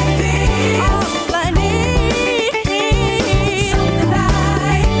 Something like this. All I need. Something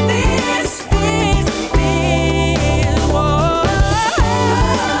like this. Whoa.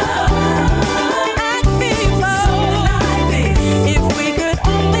 I feel something like this. If we could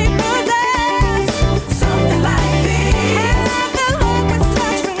only possess something like this. Have the hope with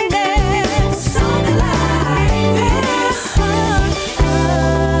such finesse. Something like this.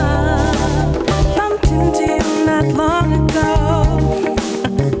 Bumped into you not long ago.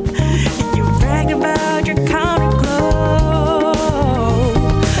 You bragged about your counter glow.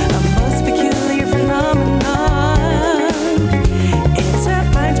 A most peculiar phenomenon. It's a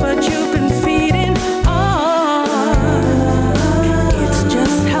blind spot you've been feeding on. It's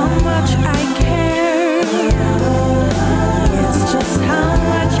just how much I care. It's just how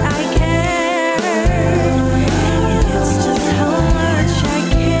much I care. It's just how much I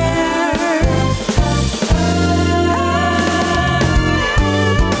care.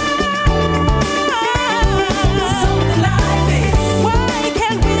 Something like this. Why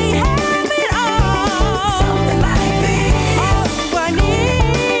can't we have it all? Something like this. All I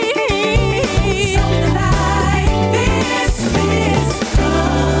need. Something like this.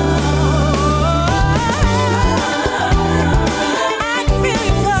 I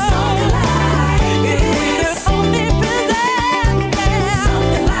feel something like this. If we could only possess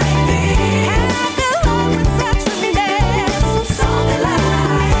something like this. Have the love with such finesse. Something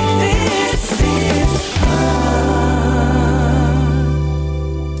like this.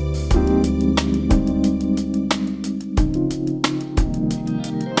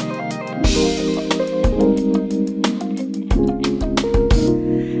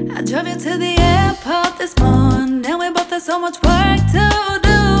 I drove you to the airport this morning. We both had so much work to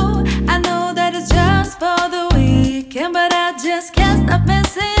do. I know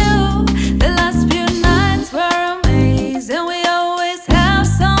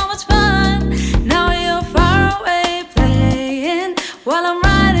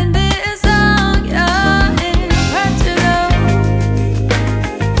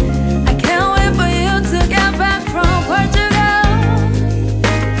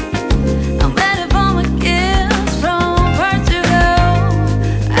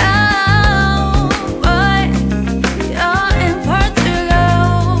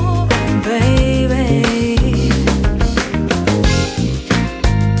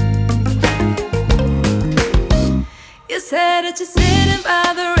that you're sitting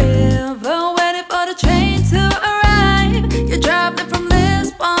by the river, waiting for the train to arrive. You're driving from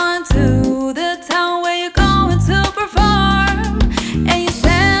Lisbon to the town where you're going to perform. And you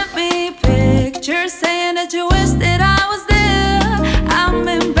sent me pictures saying that you wish that I was there. I'm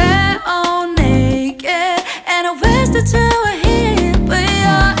in bed all naked, and I wish that you were here, but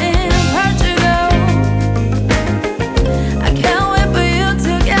you're in Portugal. I can't wait for you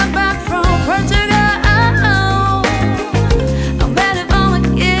to get back from Portugal. I'm ready for my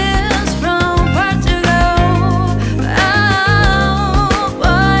gifts from Portugal. Oh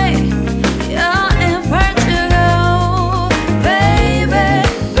boy, you're in Portugal, baby,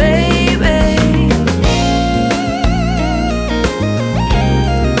 baby.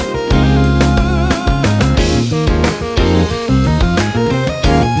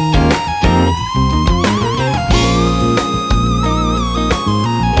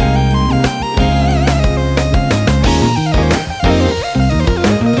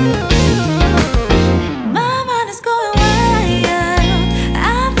 My mind is going wild. I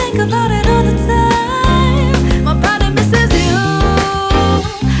think about it all the time. My body misses you.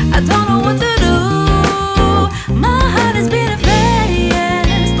 I don't know what to do. My heart is beating fast.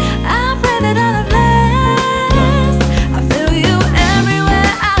 I pray that I'll last. I feel you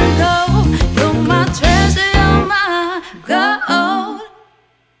everywhere I go. You're my treasure, you're my gold.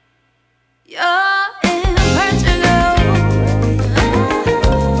 You're in Portugal.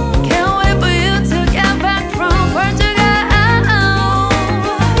 Can't wait for you to get back from Portugal.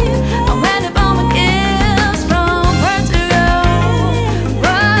 I'm ready for my gifts from Portugal.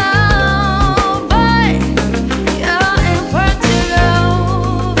 Whoa, boy, you're in Portugal,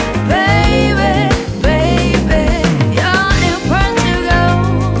 baby, baby, you're in Portugal.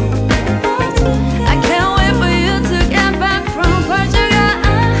 I can't wait for you to get back from Portugal.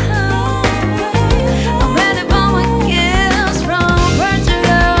 I'm ready for my gifts from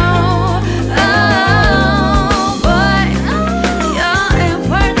Portugal. Oh boy, you're in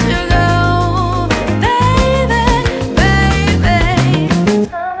Portugal, baby, baby.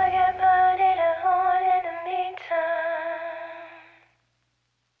 I'ma get money to hold in the meantime.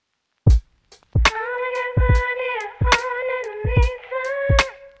 I'ma get money to hold in the meantime.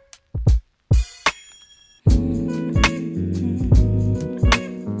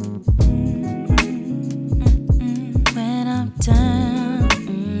 When I'm down,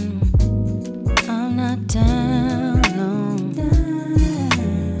 I'm not down, no.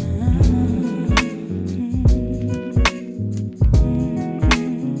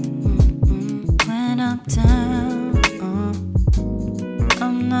 When I'm down,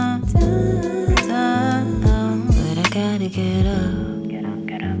 I'm not down, but I gotta get up.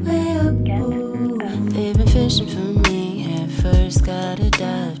 Way up, ooh. They've been fishing for me, at first gotta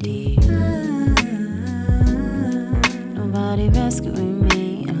dive deep. Nobody rescuing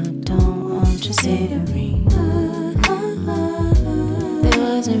me, I don't want you savoring. They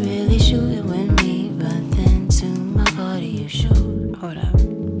wasn't really shooting with me, but then to my body you shoot. Hold up.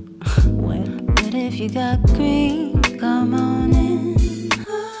 What? But if you got green, come on in.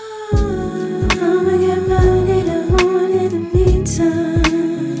 I'ma get money to hold in the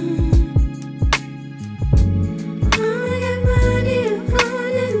meantime. I'ma get money to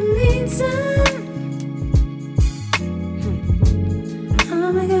hold in the meantime.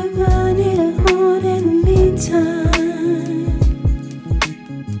 I'ma get money to hold in the meantime.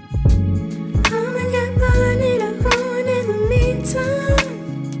 I'ma get money to hold in the meantime.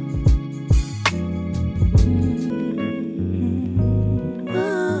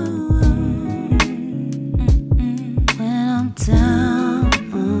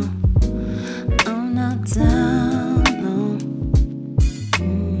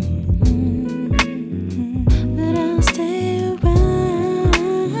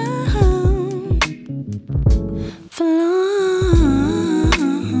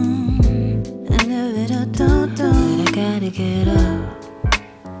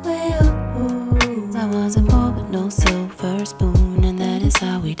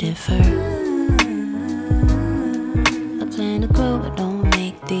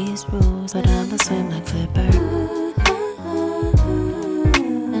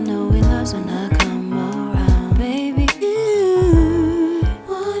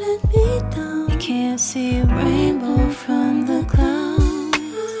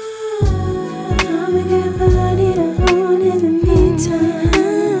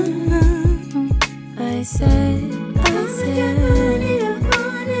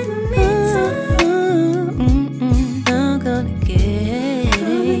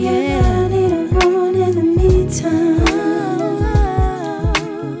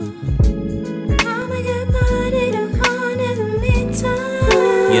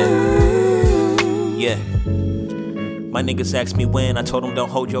 My niggas asked me when, I told them don't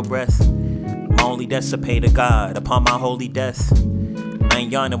hold your breath. My only debts to pay to God upon my holy death. I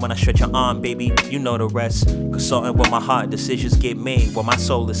ain't yawning when I stretch your arm, baby, you know the rest. Consulting with my heart, decisions get made where my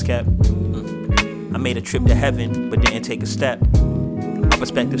soul is kept. I made a trip to heaven, but didn't take a step. My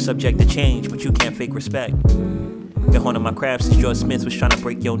perspective subject to change, but you can't fake respect. Been honing my craft since George Smith was trying to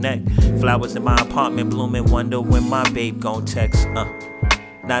break your neck. Flowers in my apartment blooming, wonder when my babe gon' text.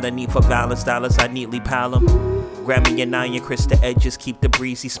 Not a need for balance, dollars I neatly pile them. Grab me an iron, Chris the edges, keep the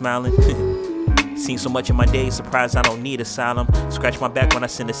breezy smiling. Seen so much in my days, surprised I don't need asylum. Scratch my back when I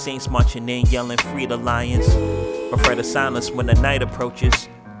send the saints marching in, yelling free the lions. Prefer the silence when the night approaches.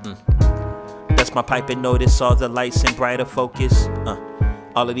 That's my pipe and notice all the lights in brighter focus.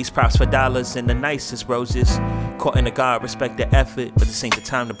 All of these props for dollars and the nicest roses. Caught in the God, respect the effort, but this ain't the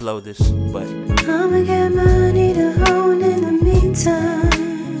time to blow this. But I'ma get money to hold in the meantime.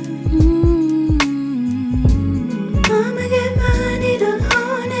 I'ma get money to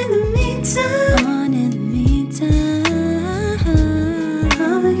hold in the meantime. On in the meantime.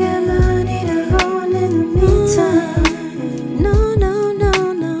 I'ma get money to hold in the meantime. No, no,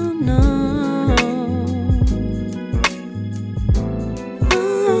 no, no, no.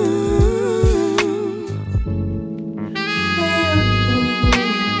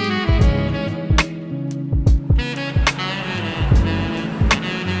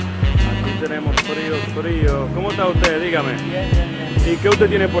 Tenemos frío. ¿Cómo está usted? Dígame. ¿Y qué usted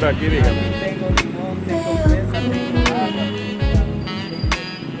tiene por aquí? Dígame.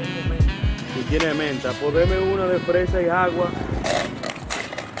 Si tiene menta, podeme una de fresa y agua.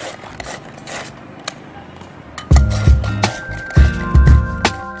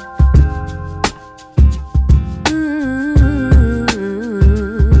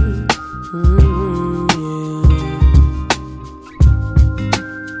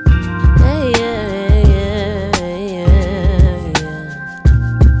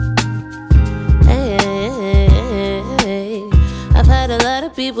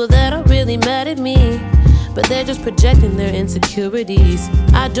 People that are really mad at me, but they're just projecting their insecurities.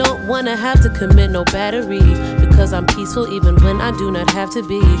 I don't wanna have to commit no battery, because I'm peaceful even when I do not have to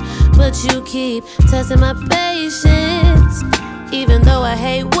be. But you keep testing my patience, even though I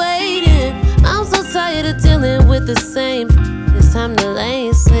hate waiting. I'm so tired of dealing with the same. It's time to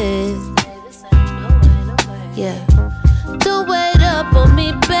lace it. Yeah, don't wait up on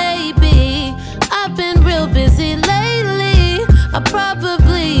me, baby. I've been real busy lately. I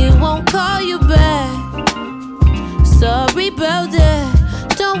probably won't call you back. Sorry about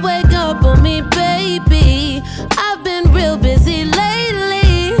that. Don't wake up on me, baby. I've been real busy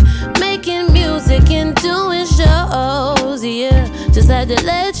lately, making music and doing shows. Yeah, just had to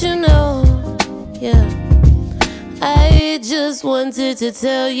let you know. Yeah, I just wanted to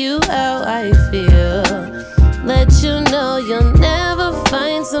tell you how I feel. Let you know you'll never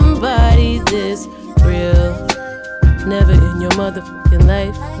find somebody this real. Never in your motherfucking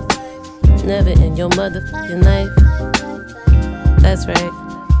life. Never in your motherfucking life. That's right.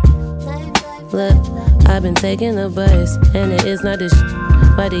 Look, I've been taking a bus, and it is not this shit.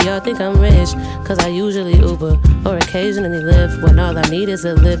 Why do y'all think I'm rich? Cause I usually Uber or occasionally Lyft, when all I need is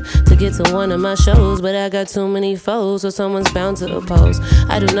a lift to get to one of my shows. But I got too many foes, so someone's bound to oppose.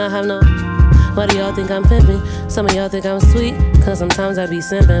 I do not have no. Why do y'all think I'm pimping? Some of y'all think I'm sweet, cause sometimes I be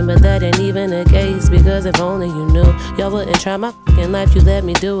simping, but that ain't even the case, because if only you knew, y'all wouldn't try my fucking life, you let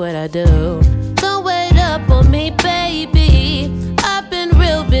me do what I do. Don't wait up on me, baby. I've been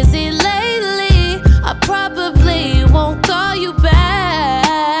real busy lately. I probably won't call you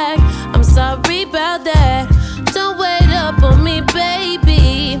back. I'm sorry about that. Don't wait up on me,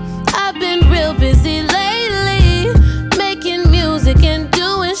 baby. I've been real busy lately, making music and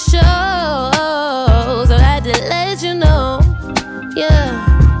doing shows. I had to let you know.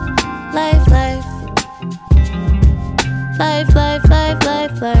 Yeah, life, life. Life, life, life,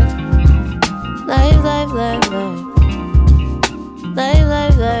 life, life. Life, life, life, life. Life,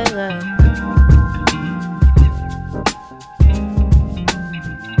 life, life, life.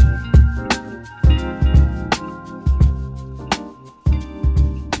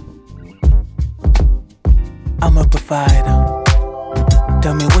 I'm a provider.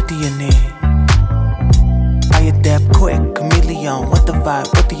 Tell me, what do you need? I adapt quick, chameleon. What the vibe?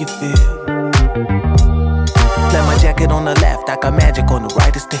 What do you feel? Flap my jacket on the left, I got magic on the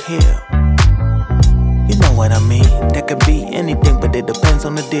right, it's the hill. You know what I mean? That could be anything, but it depends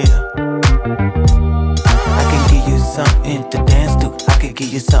on the deal. I can give you something to dance to. I can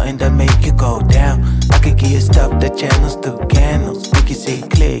give you something that make you go down. I can give you stuff that channels through candles. Make you see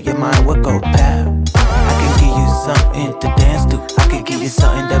clear, your mind will go pow. I can give you something to dance to. I can give you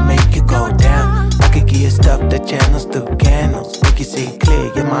something that make you go down. I can give you stuff that channels through candles. Make you see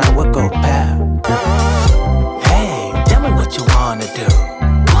clear, your mind will go pow. Hey, tell me what you wanna do.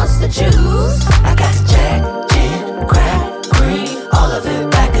 What's the juice? I got the Jack, gin, crack, green, all of it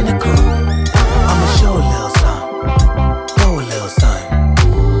back in the coupe. I'ma show a little something, throw a little something.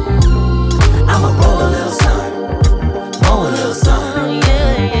 I'ma roll a little something, roll a little something.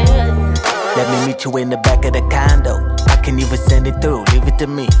 Let me meet you in the back of the condo. I can even send it through, leave it to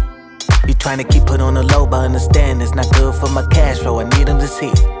me. You tryna keep it on the low, but understand it's not good for my cash flow. I need them to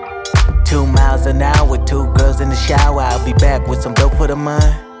see 2 miles an hour with 2 girls in the shower. I'll be back with some dope for the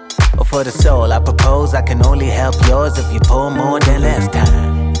mind or for the soul. I propose I can only help yours if you pour more than last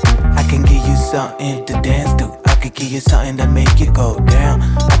time. I can give you something to dance to. I could give you something to make you go down.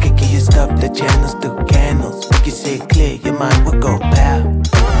 I could give you stuff that channels through candles. Make you see clear, your mind will go pow.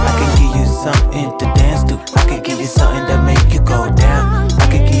 I can give you something to dance to. I could give you something that make you go down. I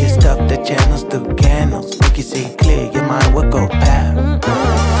could give you stuff that channels through candles. Make you see clear, your mind will go pow.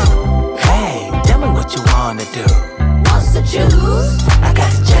 Hey, tell me what you wanna do. What's the juice? I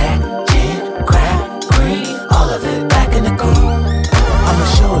got the Jack, gin, crack, green, all of it back in the coupe. I'ma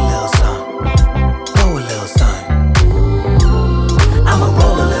show a little something, throw a little something. I'ma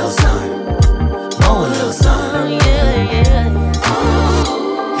roll a little something, roll a little something.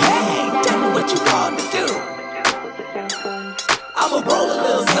 Hey, tell me what you wanna do. I'ma roll a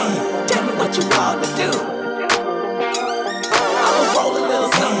little something. Tell me what you wanna do. I'ma roll a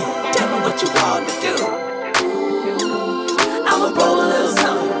little something. Tell me what you wanna do. I'ma roll a little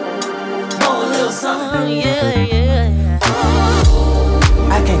something, roll a little something.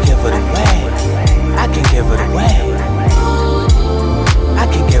 I can give it away. I can give it away. I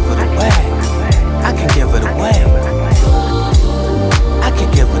can give it away. I can give it away. I can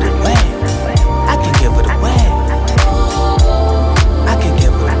give it away. I can give it away. I can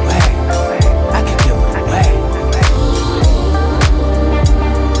give it away. I can give it away.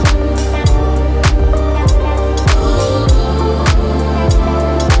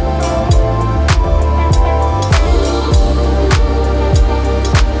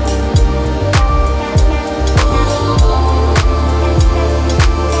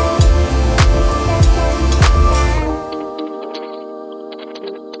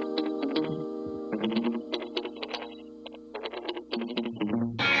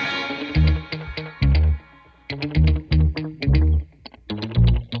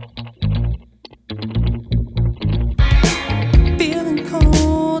 Feeling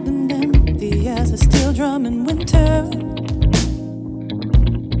cold and empty as a steel drum in winter.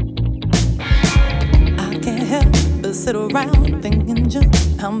 I can't help but sit around thinking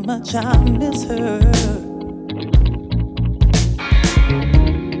just how much I miss her.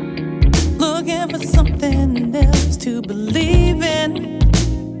 Looking for something else to believe in,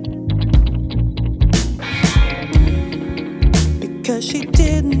 because she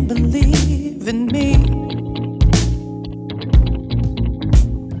didn't believe in me.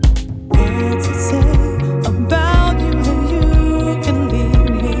 What's it say about you that you can leave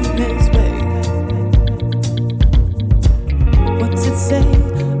me this way? What's it say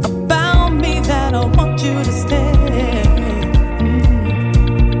about me that I want you to stay?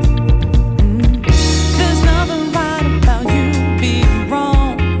 There's nothing right about you being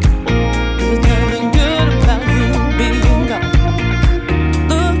wrong. There's nothing good about you being gone.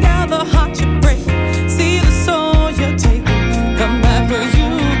 Look how the heart you break. See the soul you're taking. Come back where you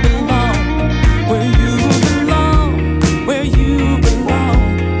belong. Where you belong. Where you belong.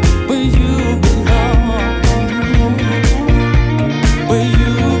 Where you belong. Where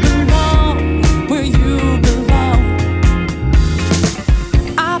you belong. Where you belong.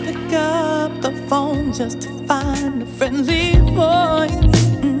 I pick up the phone just to find a friendly voice.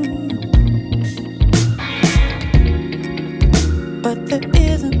 But there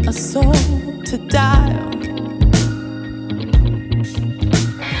isn't a soul to dial.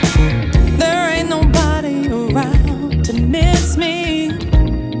 There ain't nobody around to miss me.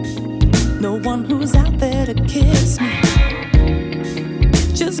 No one who's out there to kiss me.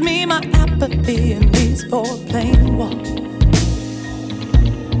 Just me, my apathy, and these 4 plain walls.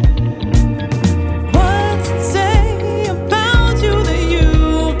 What's it say about you that you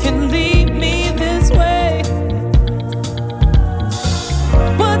can leave me this way?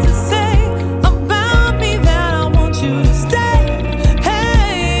 What's it say about me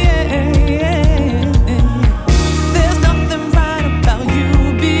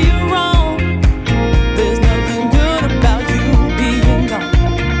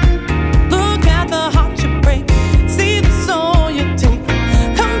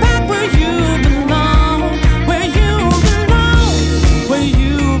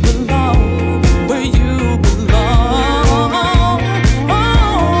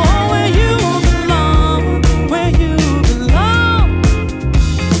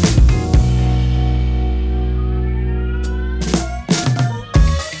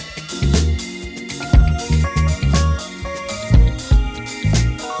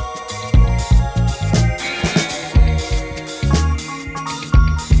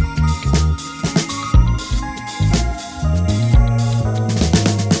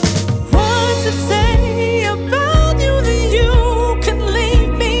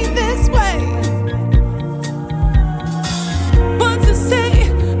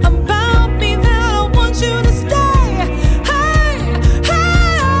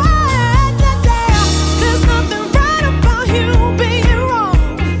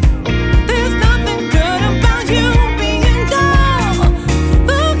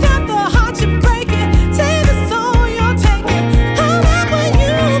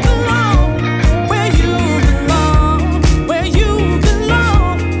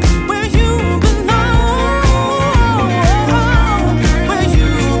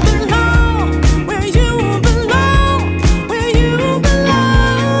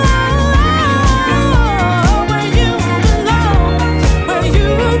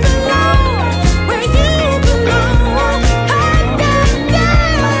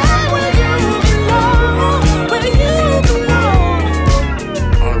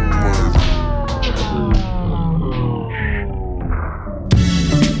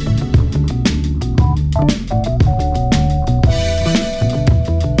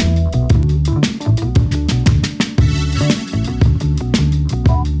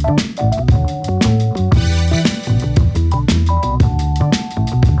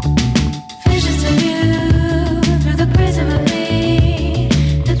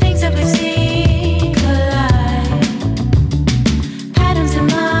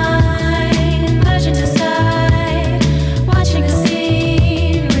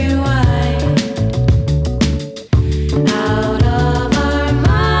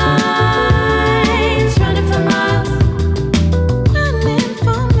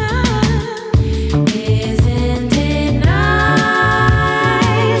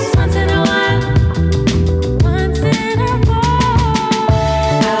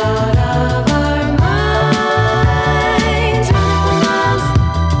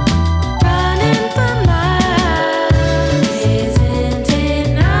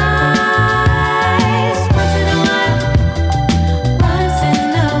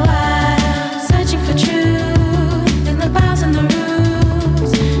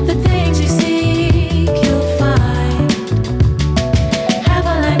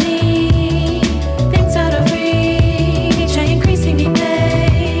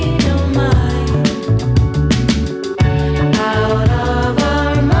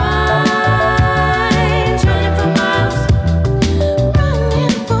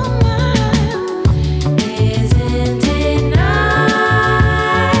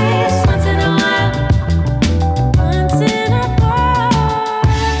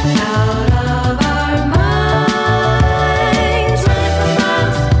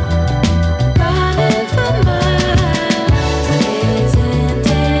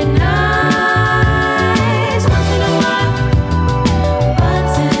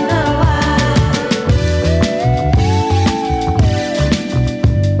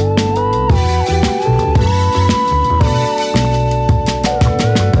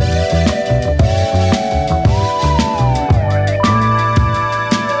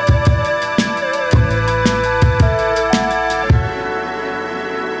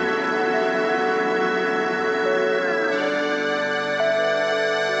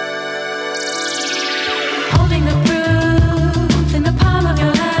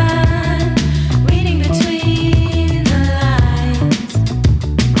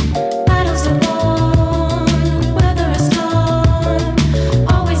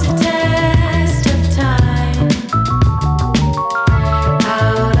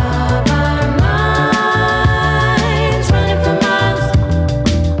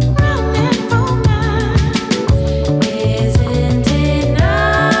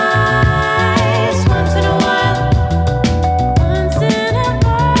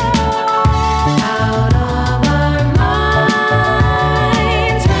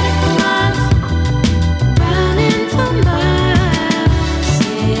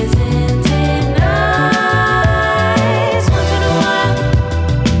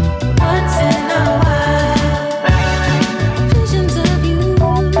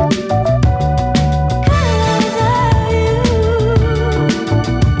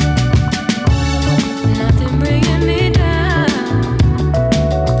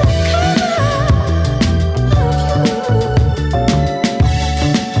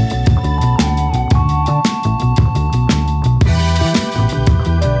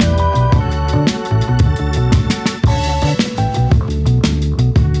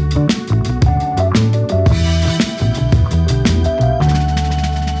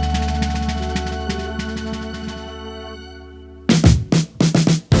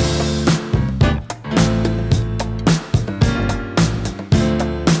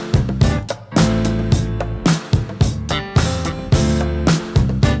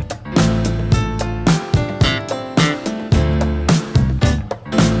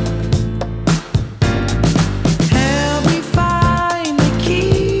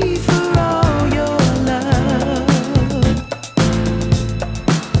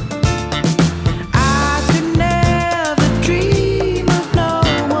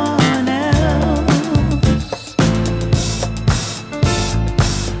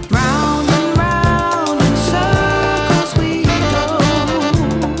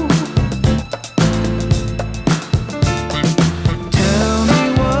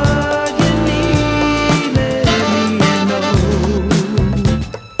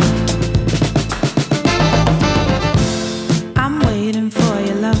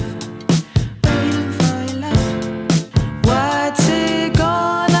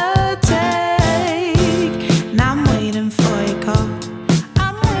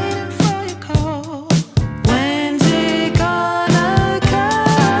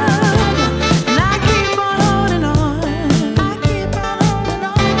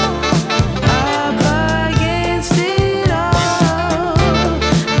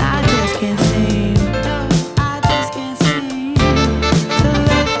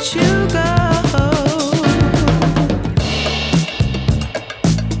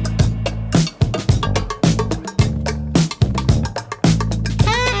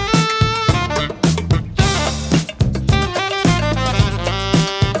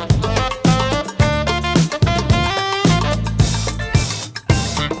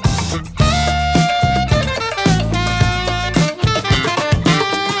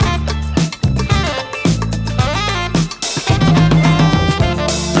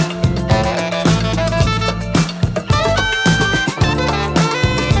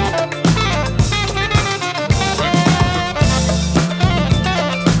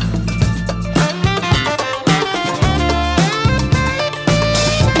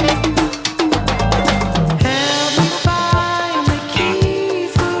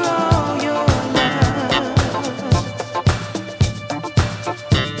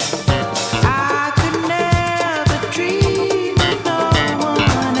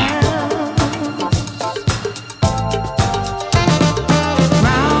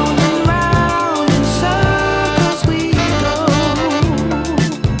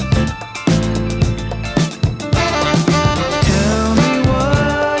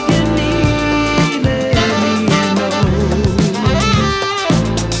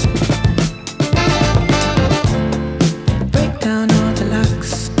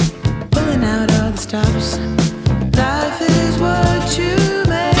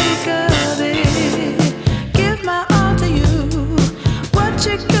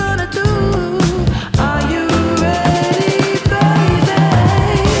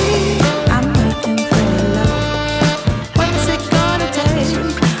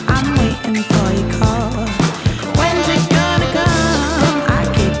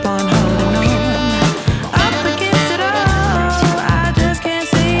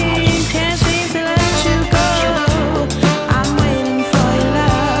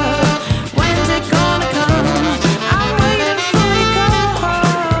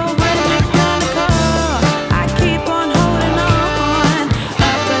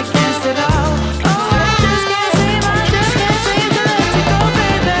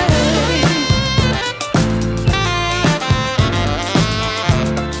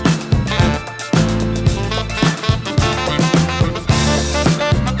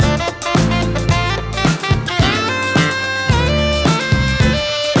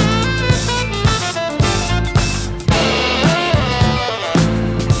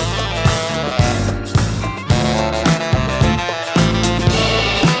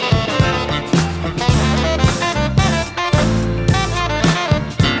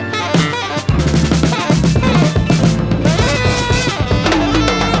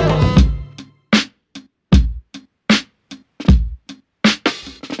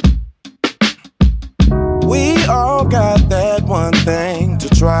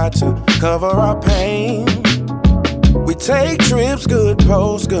try to cover our pain. We take trips, good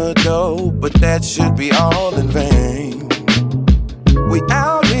pose, good dough, but that should be all in vain. We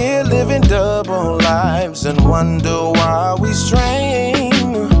out here living double lives and wonder why we strain.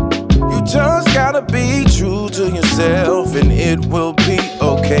 You just gotta be true to yourself and it will be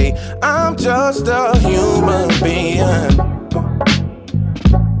okay. I'm just a human being.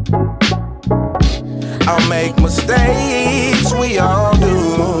 I'll make mistakes, we all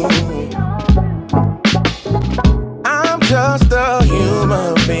do. I'm just a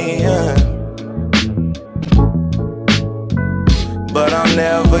human being, but I'll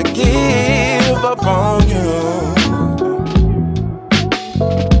never give up on you.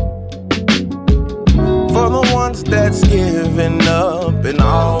 For the ones that's giving up and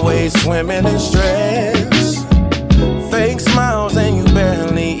always swimming in stress, fake smiles and you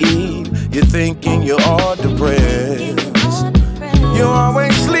barely eat, you're thinking you're all depressed. You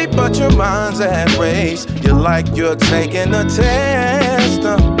always sleep but your mind's at race. You're like you're taking a test.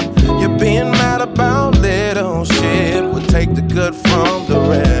 You're being mad about little shit. We'll take the good from the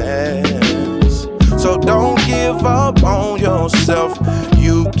rest. So don't give up on yourself.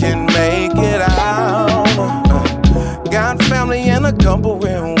 You can make it out. Got family and a couple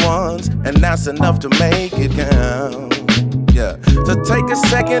real ones, and that's enough to make it count. Yeah. So take a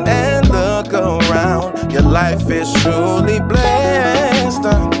second and look around. Your life is truly blessed.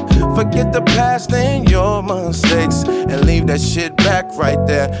 Forget the past and your mistakes and leave that shit back right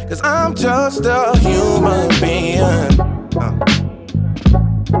there. Cause I'm just a human being.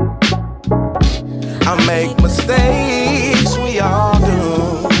 I make mistakes, we all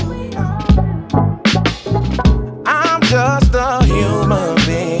do. I'm just a human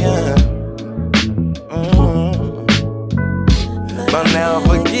being. But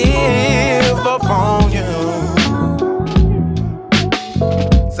never give up on you.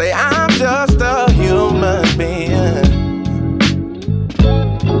 Say I'm just a human being.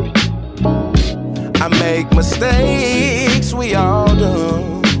 I make mistakes, we all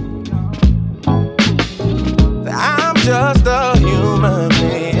do. Say I'm just a human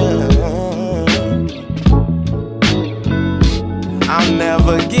being. I'll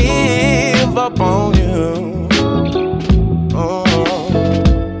never give up on you.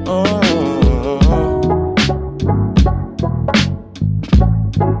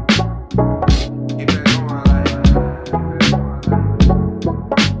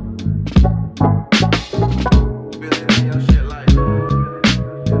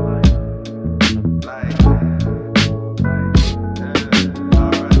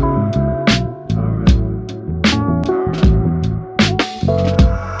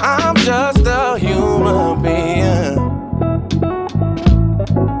 Just a human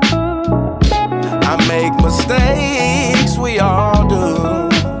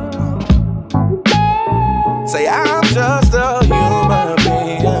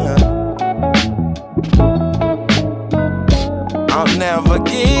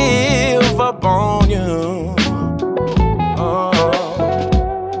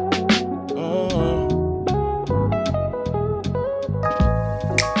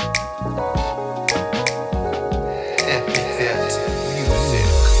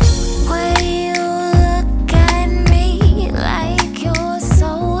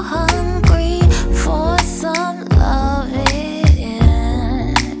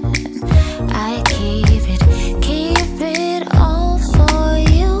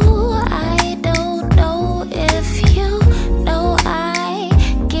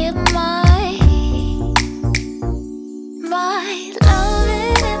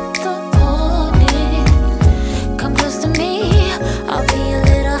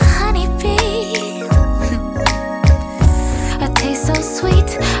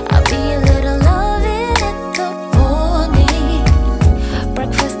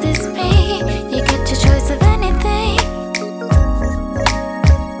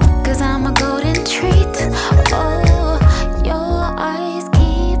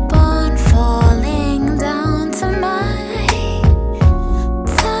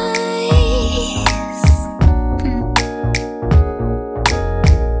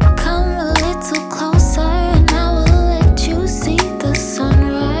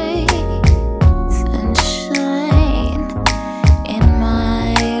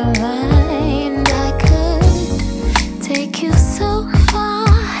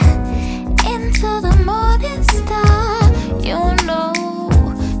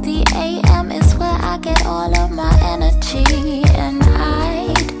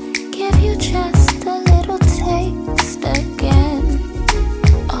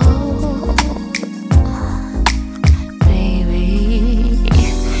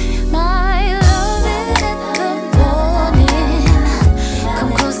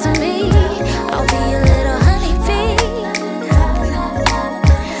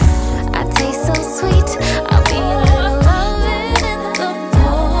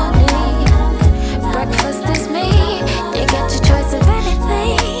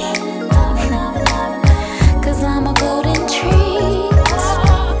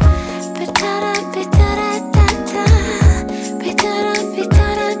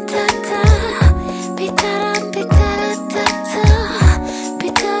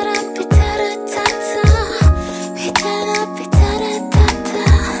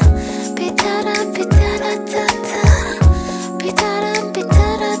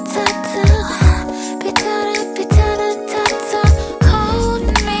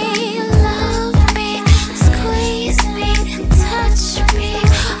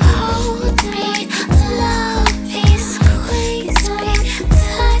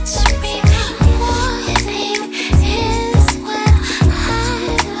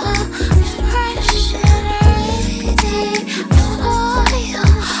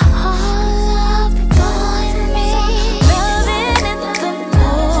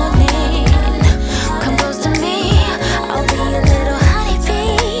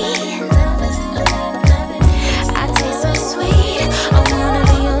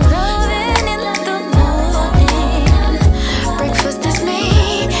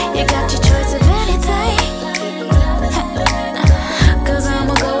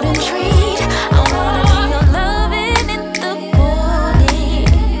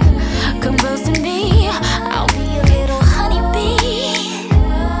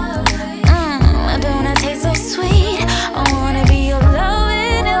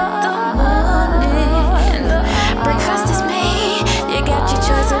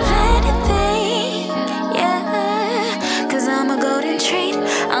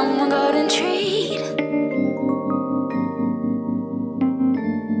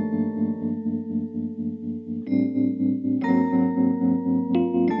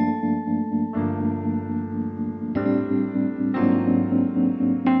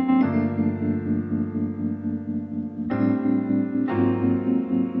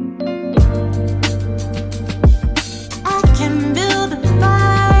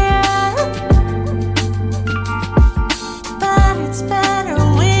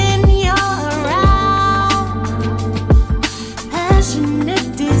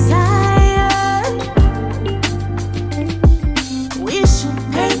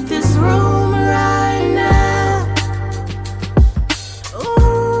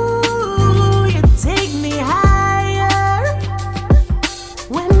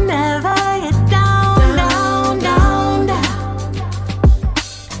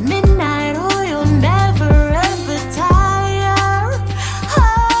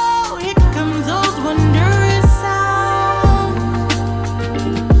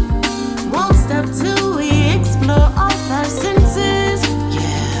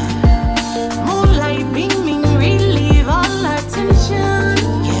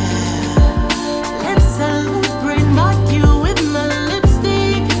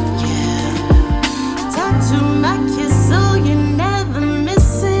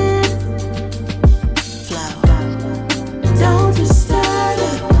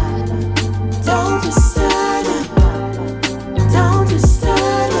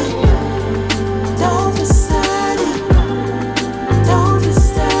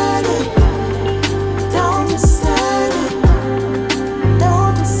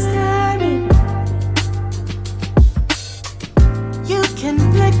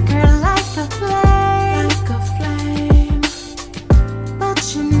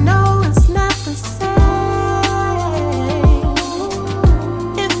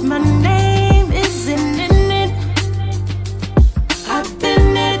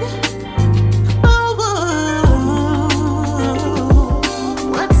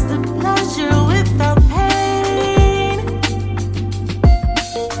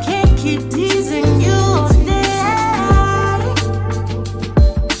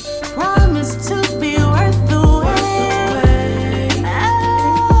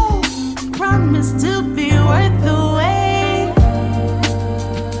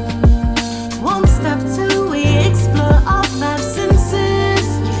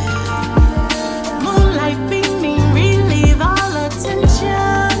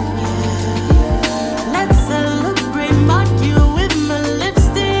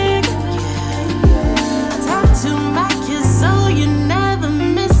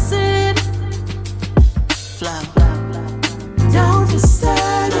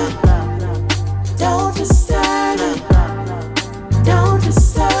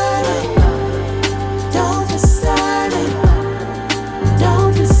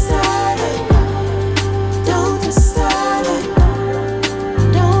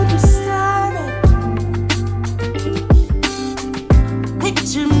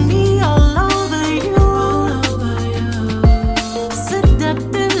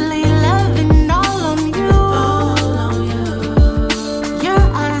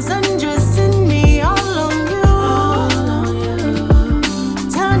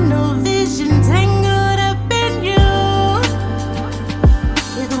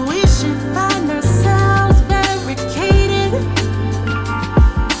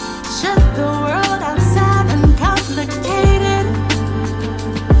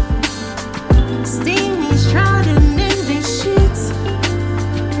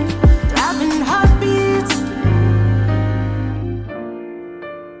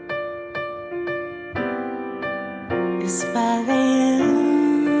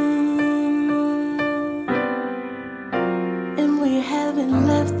haven't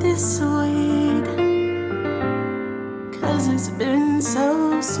left this sweet, 'cause it's been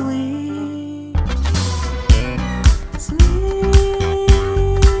so sweet. Sweet.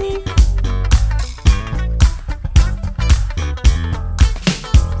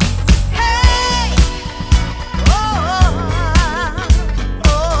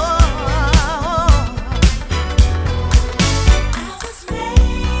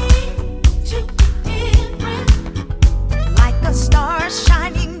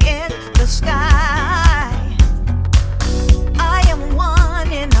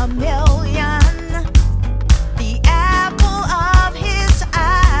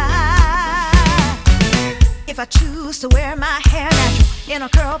 I choose to wear my hair natural, in a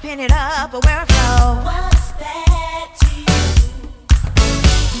curl, pin it up, or wear a flow. What's that to you?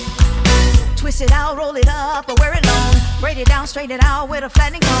 Twist it out, roll it up, or wear it long. Braid it down, straighten it out with a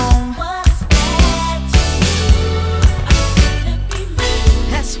flattening comb. What's that to you?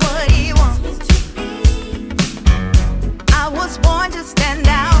 That's what he wants. I was born to stand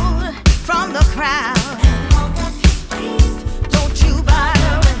out from the crowd. Don't you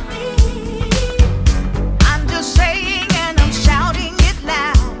bother with me. I'm just saying and I'm shouting it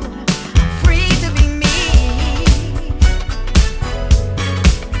loud. Free to be me.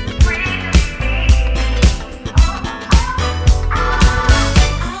 Free to be me. I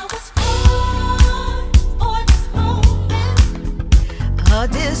was born for this moment. A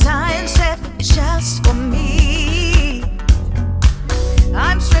design set just for me.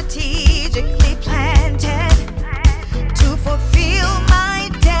 I'm strategically planted to fulfill my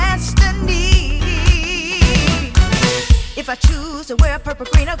destiny. If I choose to wear purple,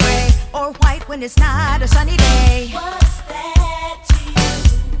 green, or gray, or white when it's not a sunny day, what's that to you?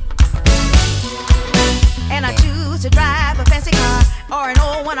 And I choose to drive a fancy car, or an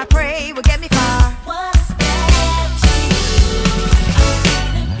old one I pray will get me far, what's